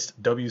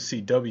greatest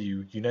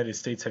WCW United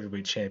States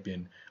Heavyweight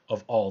Champion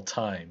of all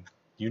time.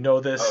 You know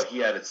this? Oh,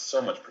 he added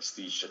so much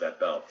prestige to that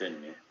belt,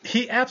 didn't he?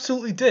 He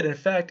absolutely did. In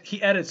fact,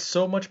 he added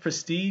so much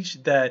prestige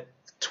that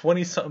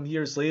 20-something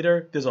years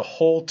later, there's a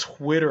whole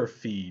Twitter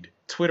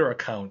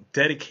account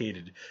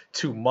dedicated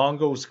to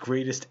Mongo's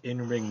greatest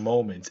in-ring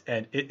moments,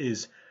 and it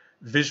is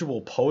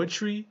visual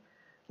poetry.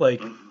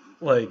 Like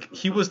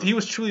he was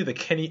truly the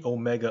Kenny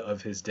Omega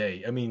of his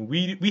day. I mean,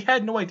 we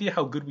had no idea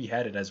how good we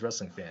had it as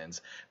wrestling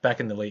fans back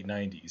in the late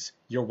 90s.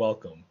 You're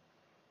welcome.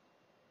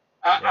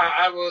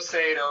 I will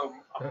say though,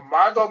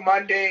 Mongo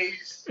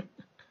Mondays.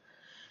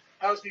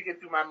 I was speaking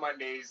through my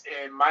Mondays,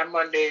 and my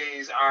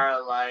Mondays are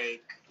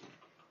like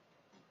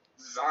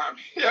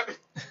zombie.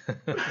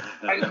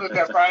 I just looked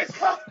at Brian's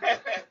comment.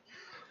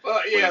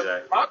 Well, yeah,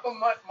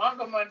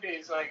 Mongo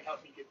Mondays like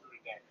help me get through the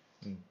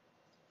day.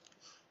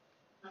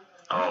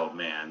 Oh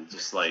man,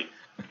 just like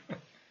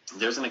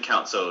there's an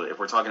account. So if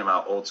we're talking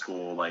about old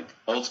school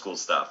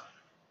stuff,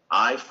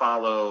 I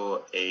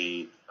follow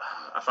 2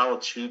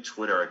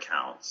 Twitter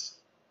accounts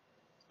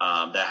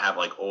that have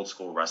like old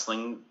school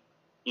wrestling,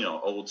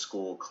 old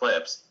school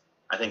clips.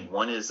 I think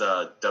one is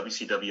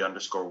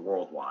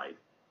WCW_worldwide,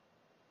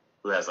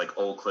 who has like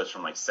old clips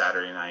from like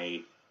Saturday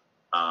Night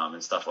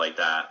and stuff like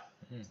that.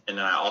 Mm-hmm. And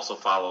then I also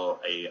follow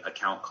a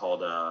account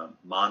called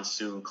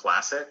Monsoon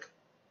Classic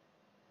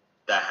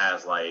that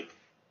has like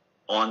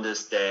on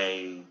this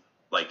day,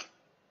 like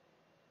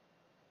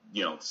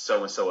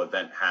so and so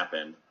event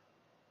happened.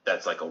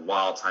 That's like a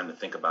wild time to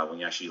think about when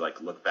you actually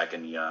like look back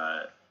in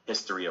the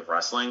history of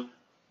wrestling.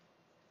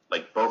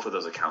 Like both of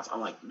those accounts,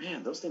 I'm like,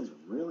 man, those things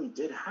really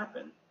did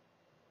happen.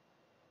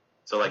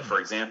 So like for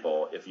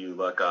example, if you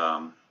look,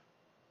 let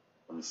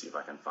me see if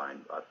I can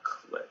find a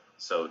clip.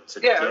 So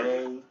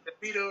today,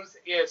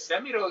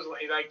 send me those,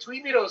 like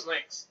tweet me those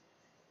links,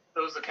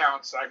 those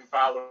accounts so I can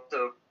follow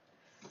too.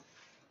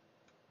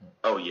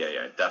 Oh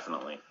yeah,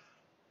 definitely.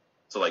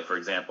 So like for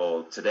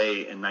example,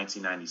 today in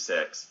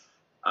 1996.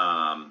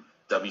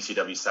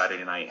 WCW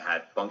Saturday Night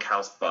had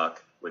Bunkhouse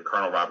Buck with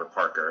Colonel Robert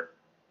Parker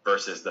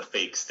versus the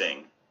fake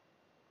Sting,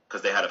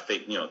 because they had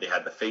they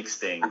had the fake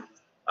Sting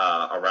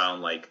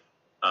around like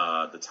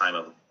the time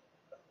of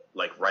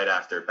like right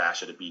after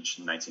Bash at the Beach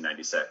in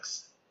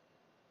 1996.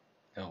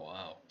 Oh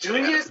wow! Do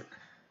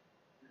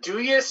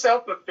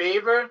yourself a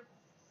favor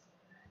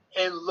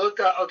and look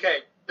up.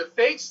 Okay, the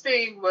fake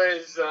Sting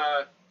was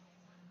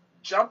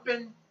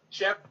Jumpin'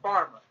 Jeff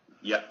Farmer.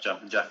 Yep,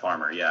 Jumpin' Jeff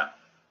Farmer. Yeah.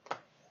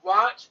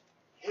 Watch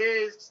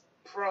his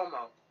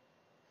promo.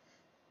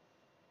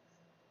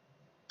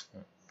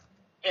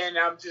 And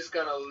I'm just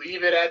going to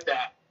leave it at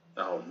that.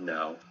 Oh,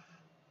 no.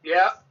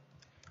 Yep.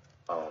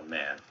 Oh,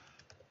 man.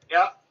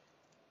 Yep.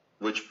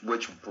 Which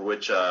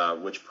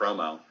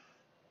promo?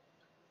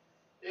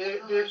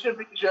 There should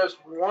be just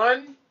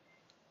one,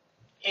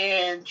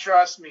 and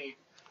trust me,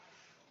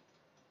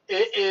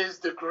 it's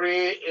the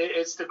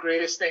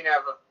greatest thing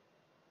ever.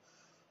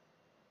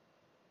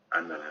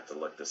 I'm going to have to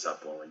look this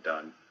up when we're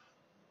done.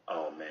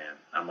 Oh man,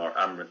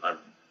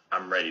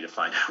 I'm ready to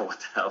find out what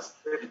the hell.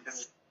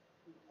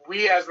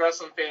 We as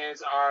wrestling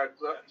fans are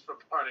gluttons for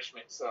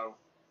punishment. So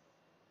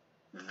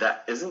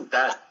isn't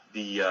that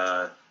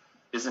the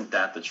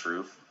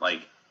truth?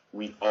 Like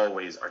we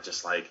always are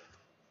just like,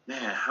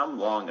 man, how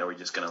long are we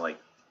just gonna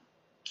like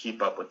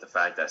keep up with the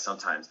fact that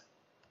sometimes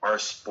our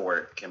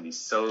sport can be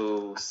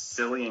so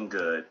silly and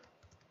good,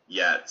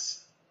 yet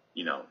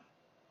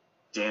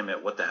damn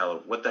it, what the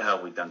hell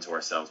have we done to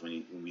ourselves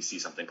when we see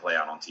something play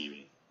out on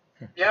TV?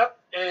 Yep,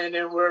 and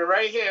then we're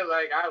right here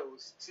like, I will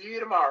see you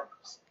tomorrow.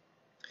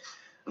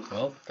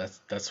 Well,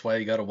 that's why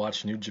you got to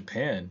watch New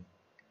Japan.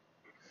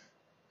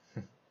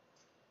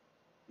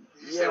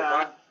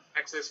 Yeah.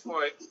 Access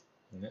point.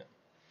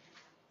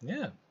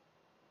 Yeah.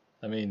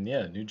 I mean,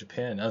 yeah, New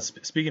Japan.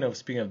 Speaking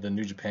of the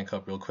New Japan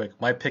Cup, real quick,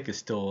 my pick is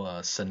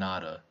still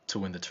Sonata to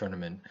win the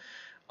tournament.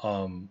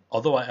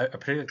 Although I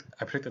predict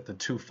that the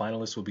 2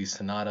 finalists will be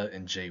Sonata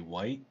and Jay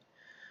White.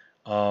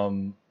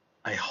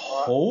 I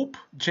hope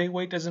Jay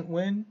White doesn't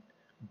win,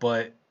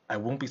 but I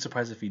won't be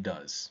surprised if he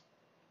does.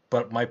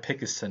 But my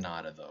pick is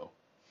Sonata, though.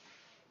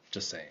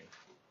 Just saying.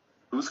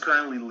 Who's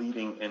currently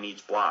leading in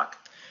each block?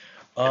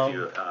 If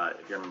you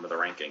remember the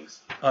rankings.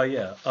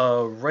 Yeah.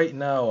 Right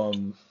now,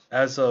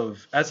 as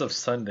of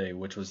Sunday,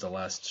 which was the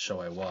last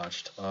show I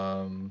watched,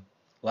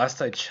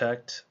 last I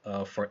checked,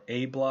 for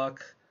A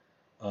block,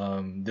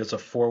 there's a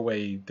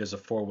four-way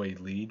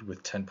lead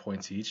with 10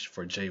 points each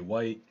for Jay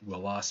White,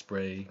 Will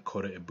Ospreay,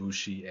 Kota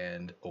Ibushi,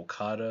 and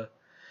Okada.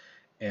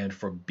 And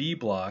for B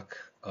block,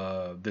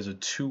 there's a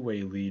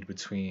two-way lead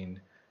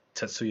between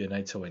Tetsuya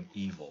Naito and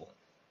Evil.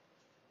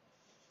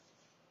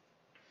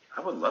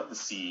 I would love to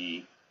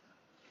see,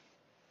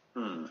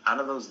 out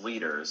of those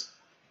leaders,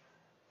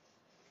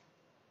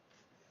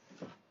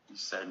 you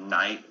said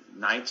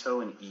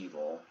Naito and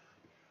Evil.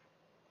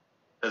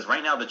 Because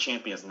right now the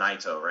champion is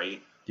Naito,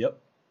 right? Yep.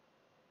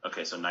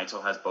 Okay, so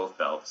Naito has both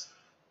belts.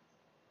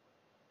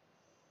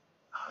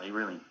 They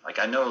really,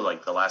 I know,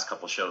 the last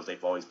couple shows,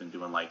 they've always been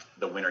doing,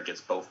 the winner gets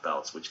both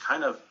belts, which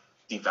kind of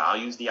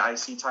devalues the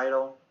IC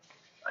title.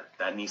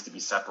 That needs to be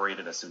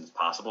separated as soon as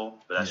possible,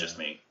 but that's just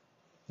me.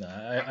 No,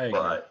 I agree.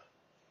 But,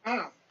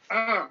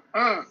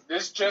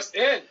 this just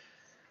in.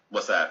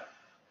 What's that?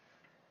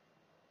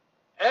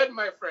 Ed,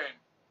 my friend.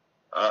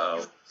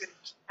 Uh-oh.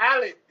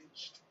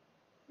 Challenged.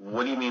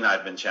 What do you mean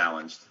I've been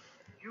challenged?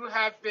 You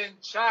have been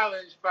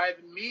challenged by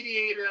the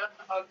mediator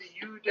of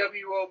the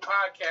UWO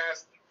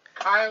podcast,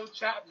 Kyle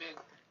Chapman,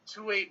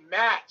 to a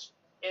match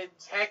in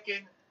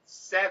Tekken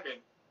 7.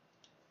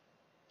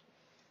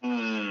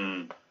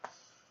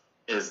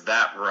 Is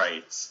that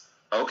right?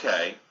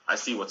 Okay, I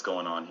see what's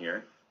going on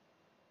here.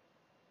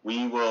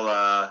 We will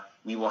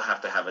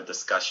have to have a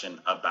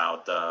discussion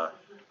about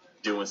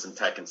doing some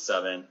Tekken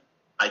 7.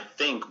 I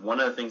think one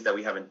of the things that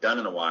we haven't done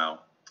in a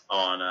while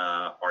on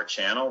our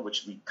channel,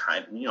 which we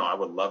I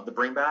would love to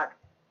bring back,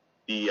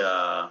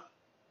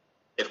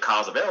 if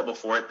Kyle's available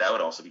for it, that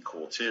would also be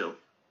cool too.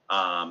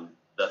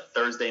 The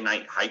Thursday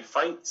night hype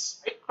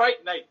fights.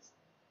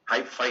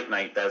 Hype fight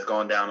night that is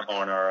going down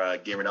on our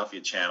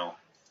Gamerdelphia channel.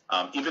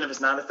 Even if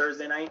it's not a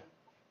Thursday night,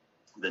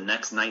 the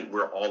next night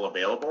we're all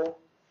available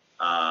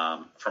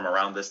from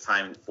around this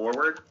time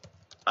forward.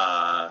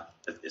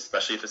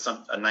 Especially if it's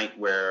a night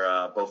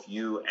where both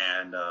you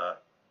and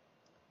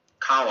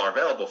Kyle are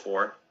available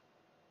for.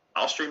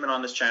 I'll stream it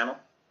on this channel.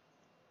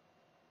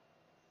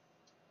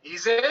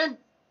 He's in.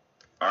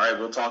 All right,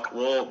 we'll talk.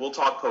 We'll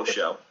talk post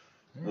show.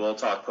 We'll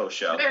talk post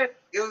show.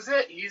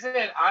 He's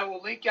in. I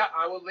will link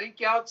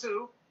out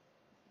too.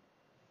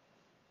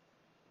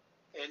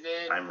 And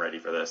then I'm ready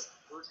for this.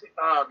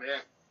 Oh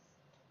man.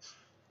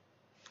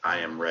 I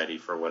am ready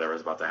for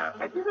whatever's about to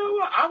happen. You know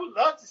what? I would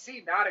love to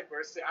see Nodic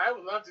versus. I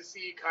would love to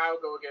see Kyle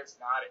go against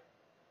Nodic.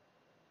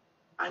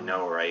 I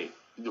know, right?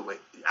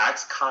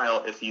 Ask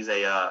Kyle if he's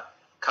a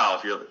Kyle.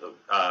 If you're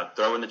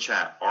throw in the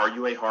chat. Are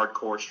you a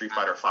hardcore Street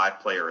Fighter V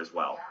player as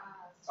well?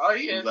 Oh,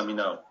 he is. Let me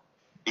know.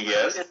 He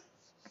is.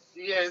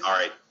 He is. All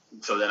right.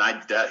 So then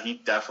he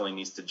definitely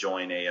needs to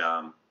join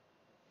a.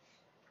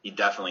 He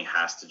definitely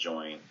has to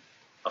join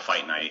a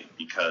fight night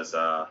because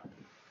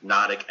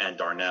Nodic and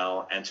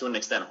Darnell, and to an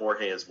extent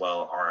Jorge as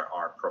well,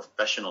 are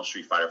professional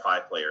Street Fighter V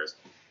players,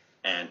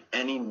 and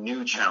any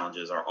new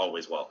challenges are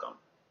always welcome.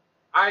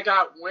 I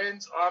got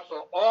wins off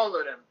of all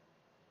of them.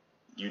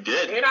 You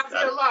did. May not be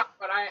a lot,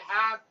 but I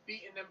have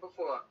beaten them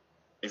before.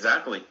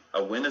 Exactly.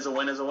 A win is a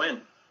win is a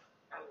win.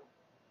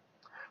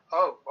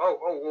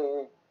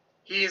 Oh.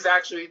 He is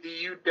actually the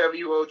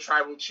UWO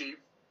tribal chief.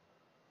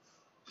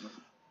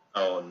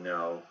 Oh,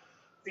 no.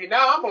 See,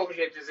 now I'm over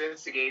here just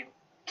instigating.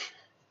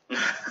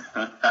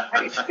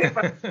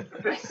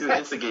 Dude,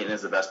 instigating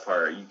is the best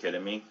part. Are you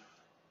kidding me?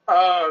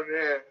 Oh,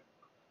 man.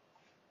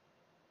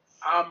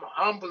 I'm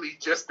humbly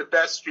just the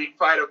best Street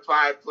Fighter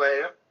V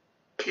player.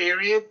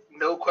 Period.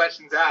 No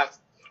questions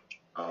asked.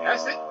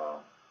 That's it.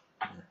 All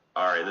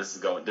right, this is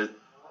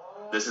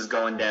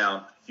going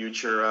down.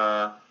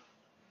 Future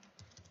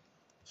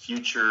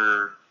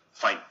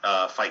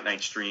fight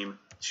night stream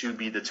to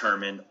be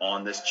determined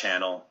on this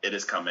channel. It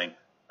is coming.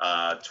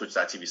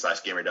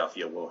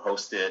 Twitch.tv/Gamerdelphia will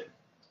host it.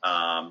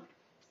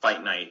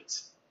 Fight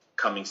night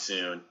coming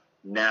soon.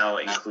 Now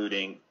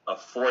including a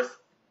fourth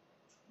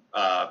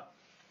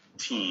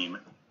team.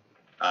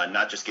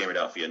 Not just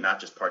Gamerdelphia, not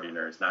just Party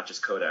Nerds, not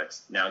just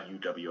Codex. Now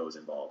UWO is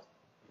involved.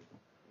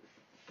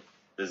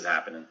 This is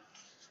happening.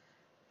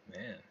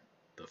 Man,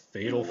 the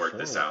fatal work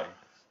this out.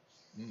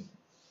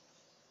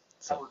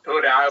 I would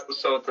throw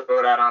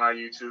that on our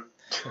YouTube.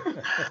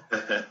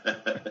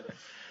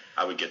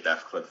 I would get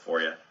that clip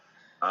for you.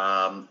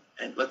 And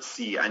let's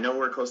see. I know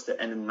we're close to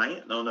the end of the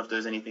night. I don't know if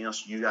there's anything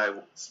else you guys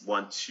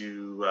want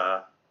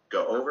to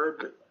go over,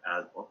 but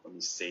let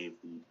me save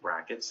the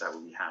brackets. That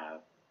way we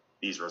have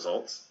these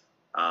results.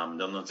 Don't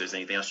know if there's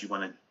anything else you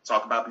want to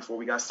talk about before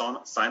we guys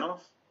sign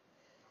off.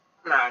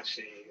 I'm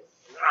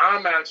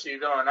actually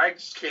going. I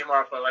just came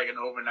off of an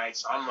overnight,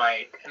 so I'm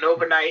an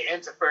overnight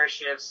into first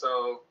shift.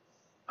 So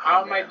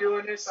how am I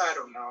doing this? I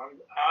don't know.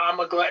 I'm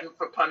a glutton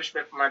for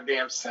punishment for my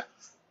damn self.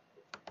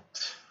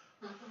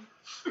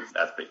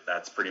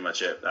 That's pretty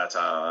much it. That's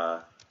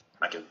how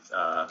I can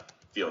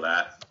feel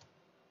that.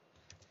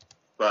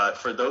 But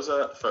for those,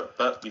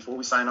 but before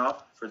we sign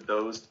off, for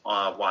those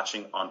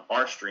watching on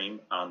our stream,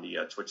 on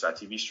the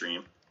Twitch.tv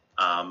stream,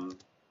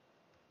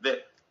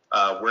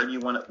 where do you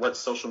want what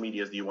social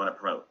medias do you want to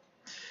promote?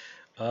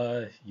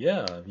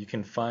 You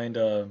can find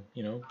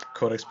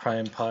Codex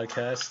Prime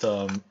podcast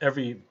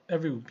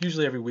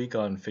usually every week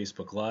on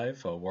Facebook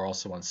Live. We're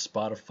also on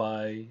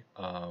Spotify,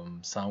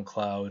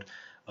 SoundCloud,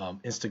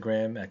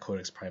 Instagram at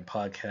Codex Prime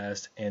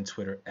Podcast, and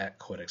Twitter at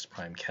Codex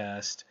Prime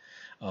Cast.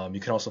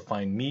 You can also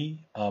find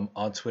me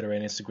on Twitter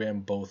and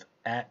Instagram, both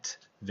at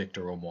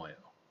Victor Omoyo.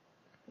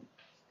 All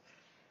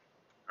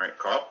right,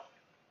 Carl.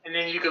 And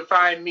then you can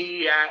find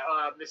me at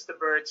Mr.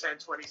 Bird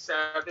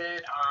 1027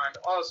 on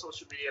all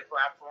social media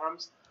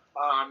platforms.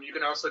 You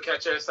can also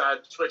catch us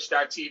at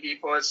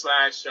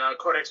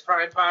twitch.tv/Codex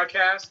Prime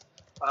Podcast.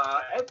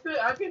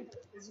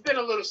 It's been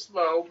a little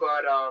slow,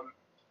 but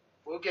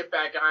we'll get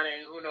back on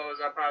it. Who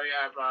knows? I'll probably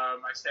have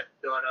my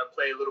stepdaughter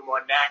play a little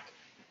more Knack.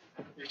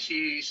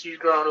 She's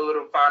grown a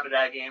little fond of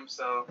that game,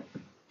 so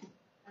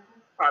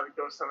probably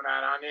throw some of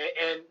that on it.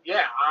 And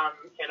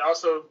and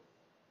also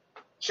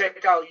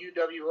check out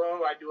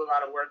UWO. I do a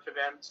lot of work for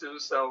them too.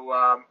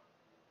 So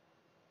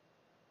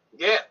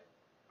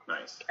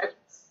nice.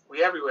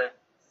 We everywhere.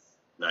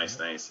 Nice.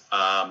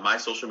 My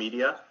social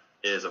media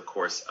is of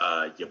course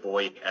your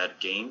boy Ed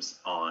Games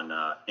on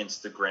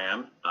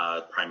Instagram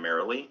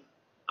primarily.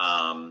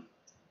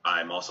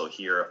 I'm also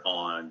here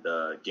on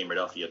the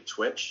Gamerdelphia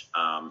Twitch.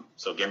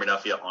 So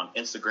Gamerdelphia on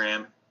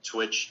Instagram,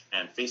 Twitch,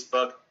 and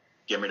Facebook.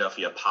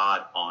 Gamerdelphia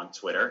Pod on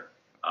Twitter.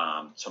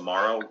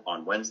 Tomorrow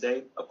on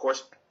Wednesday, of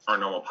course, our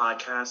normal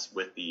podcast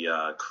with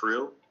the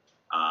crew,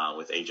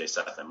 with AJ,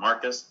 Seth, and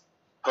Marcus.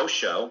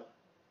 Post-show,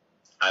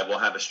 I will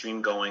have a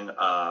stream going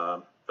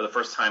for the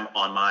first time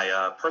on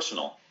my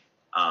personal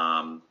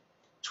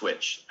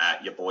Twitch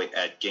at your boy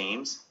Ed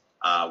Games,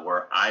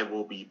 where I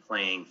will be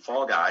playing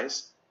Fall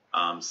Guys.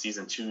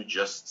 Season 2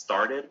 just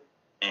started,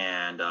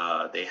 and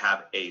they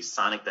have a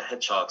Sonic the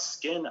Hedgehog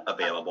skin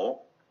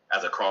available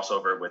as a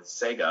crossover with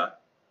Sega.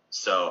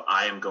 So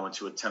I am going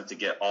to attempt to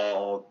get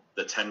all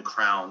the 10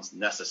 crowns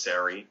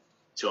necessary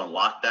to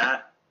unlock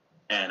that.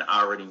 And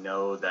I already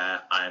know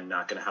that I'm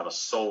not going to have a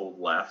soul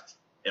left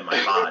in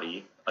my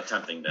body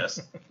attempting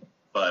this.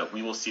 But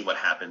we will see what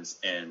happens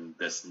in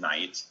this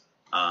night.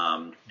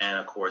 And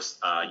of course,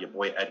 your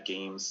boy Ed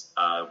Games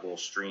will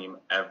stream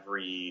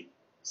every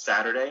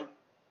Saturday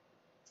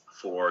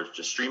for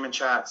just streaming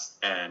chats,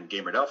 and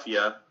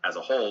Gamerdelphia as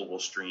a whole will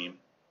stream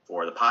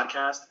for the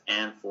podcast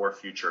and for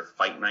future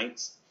fight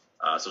nights.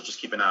 So just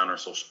keep an eye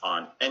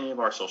on any of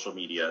our social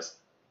medias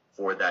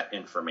for that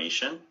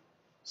information.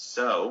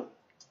 So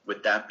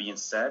with that being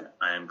said,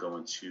 I am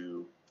going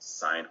to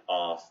sign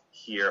off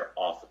here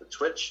off of the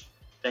Twitch.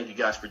 Thank you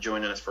guys for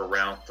joining us for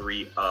round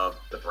 3 of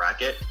the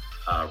bracket.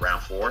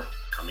 Round 4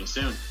 coming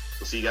soon.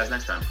 We'll see you guys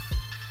next time.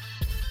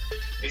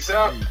 Peace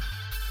out.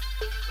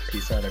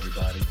 Peace out,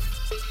 everybody.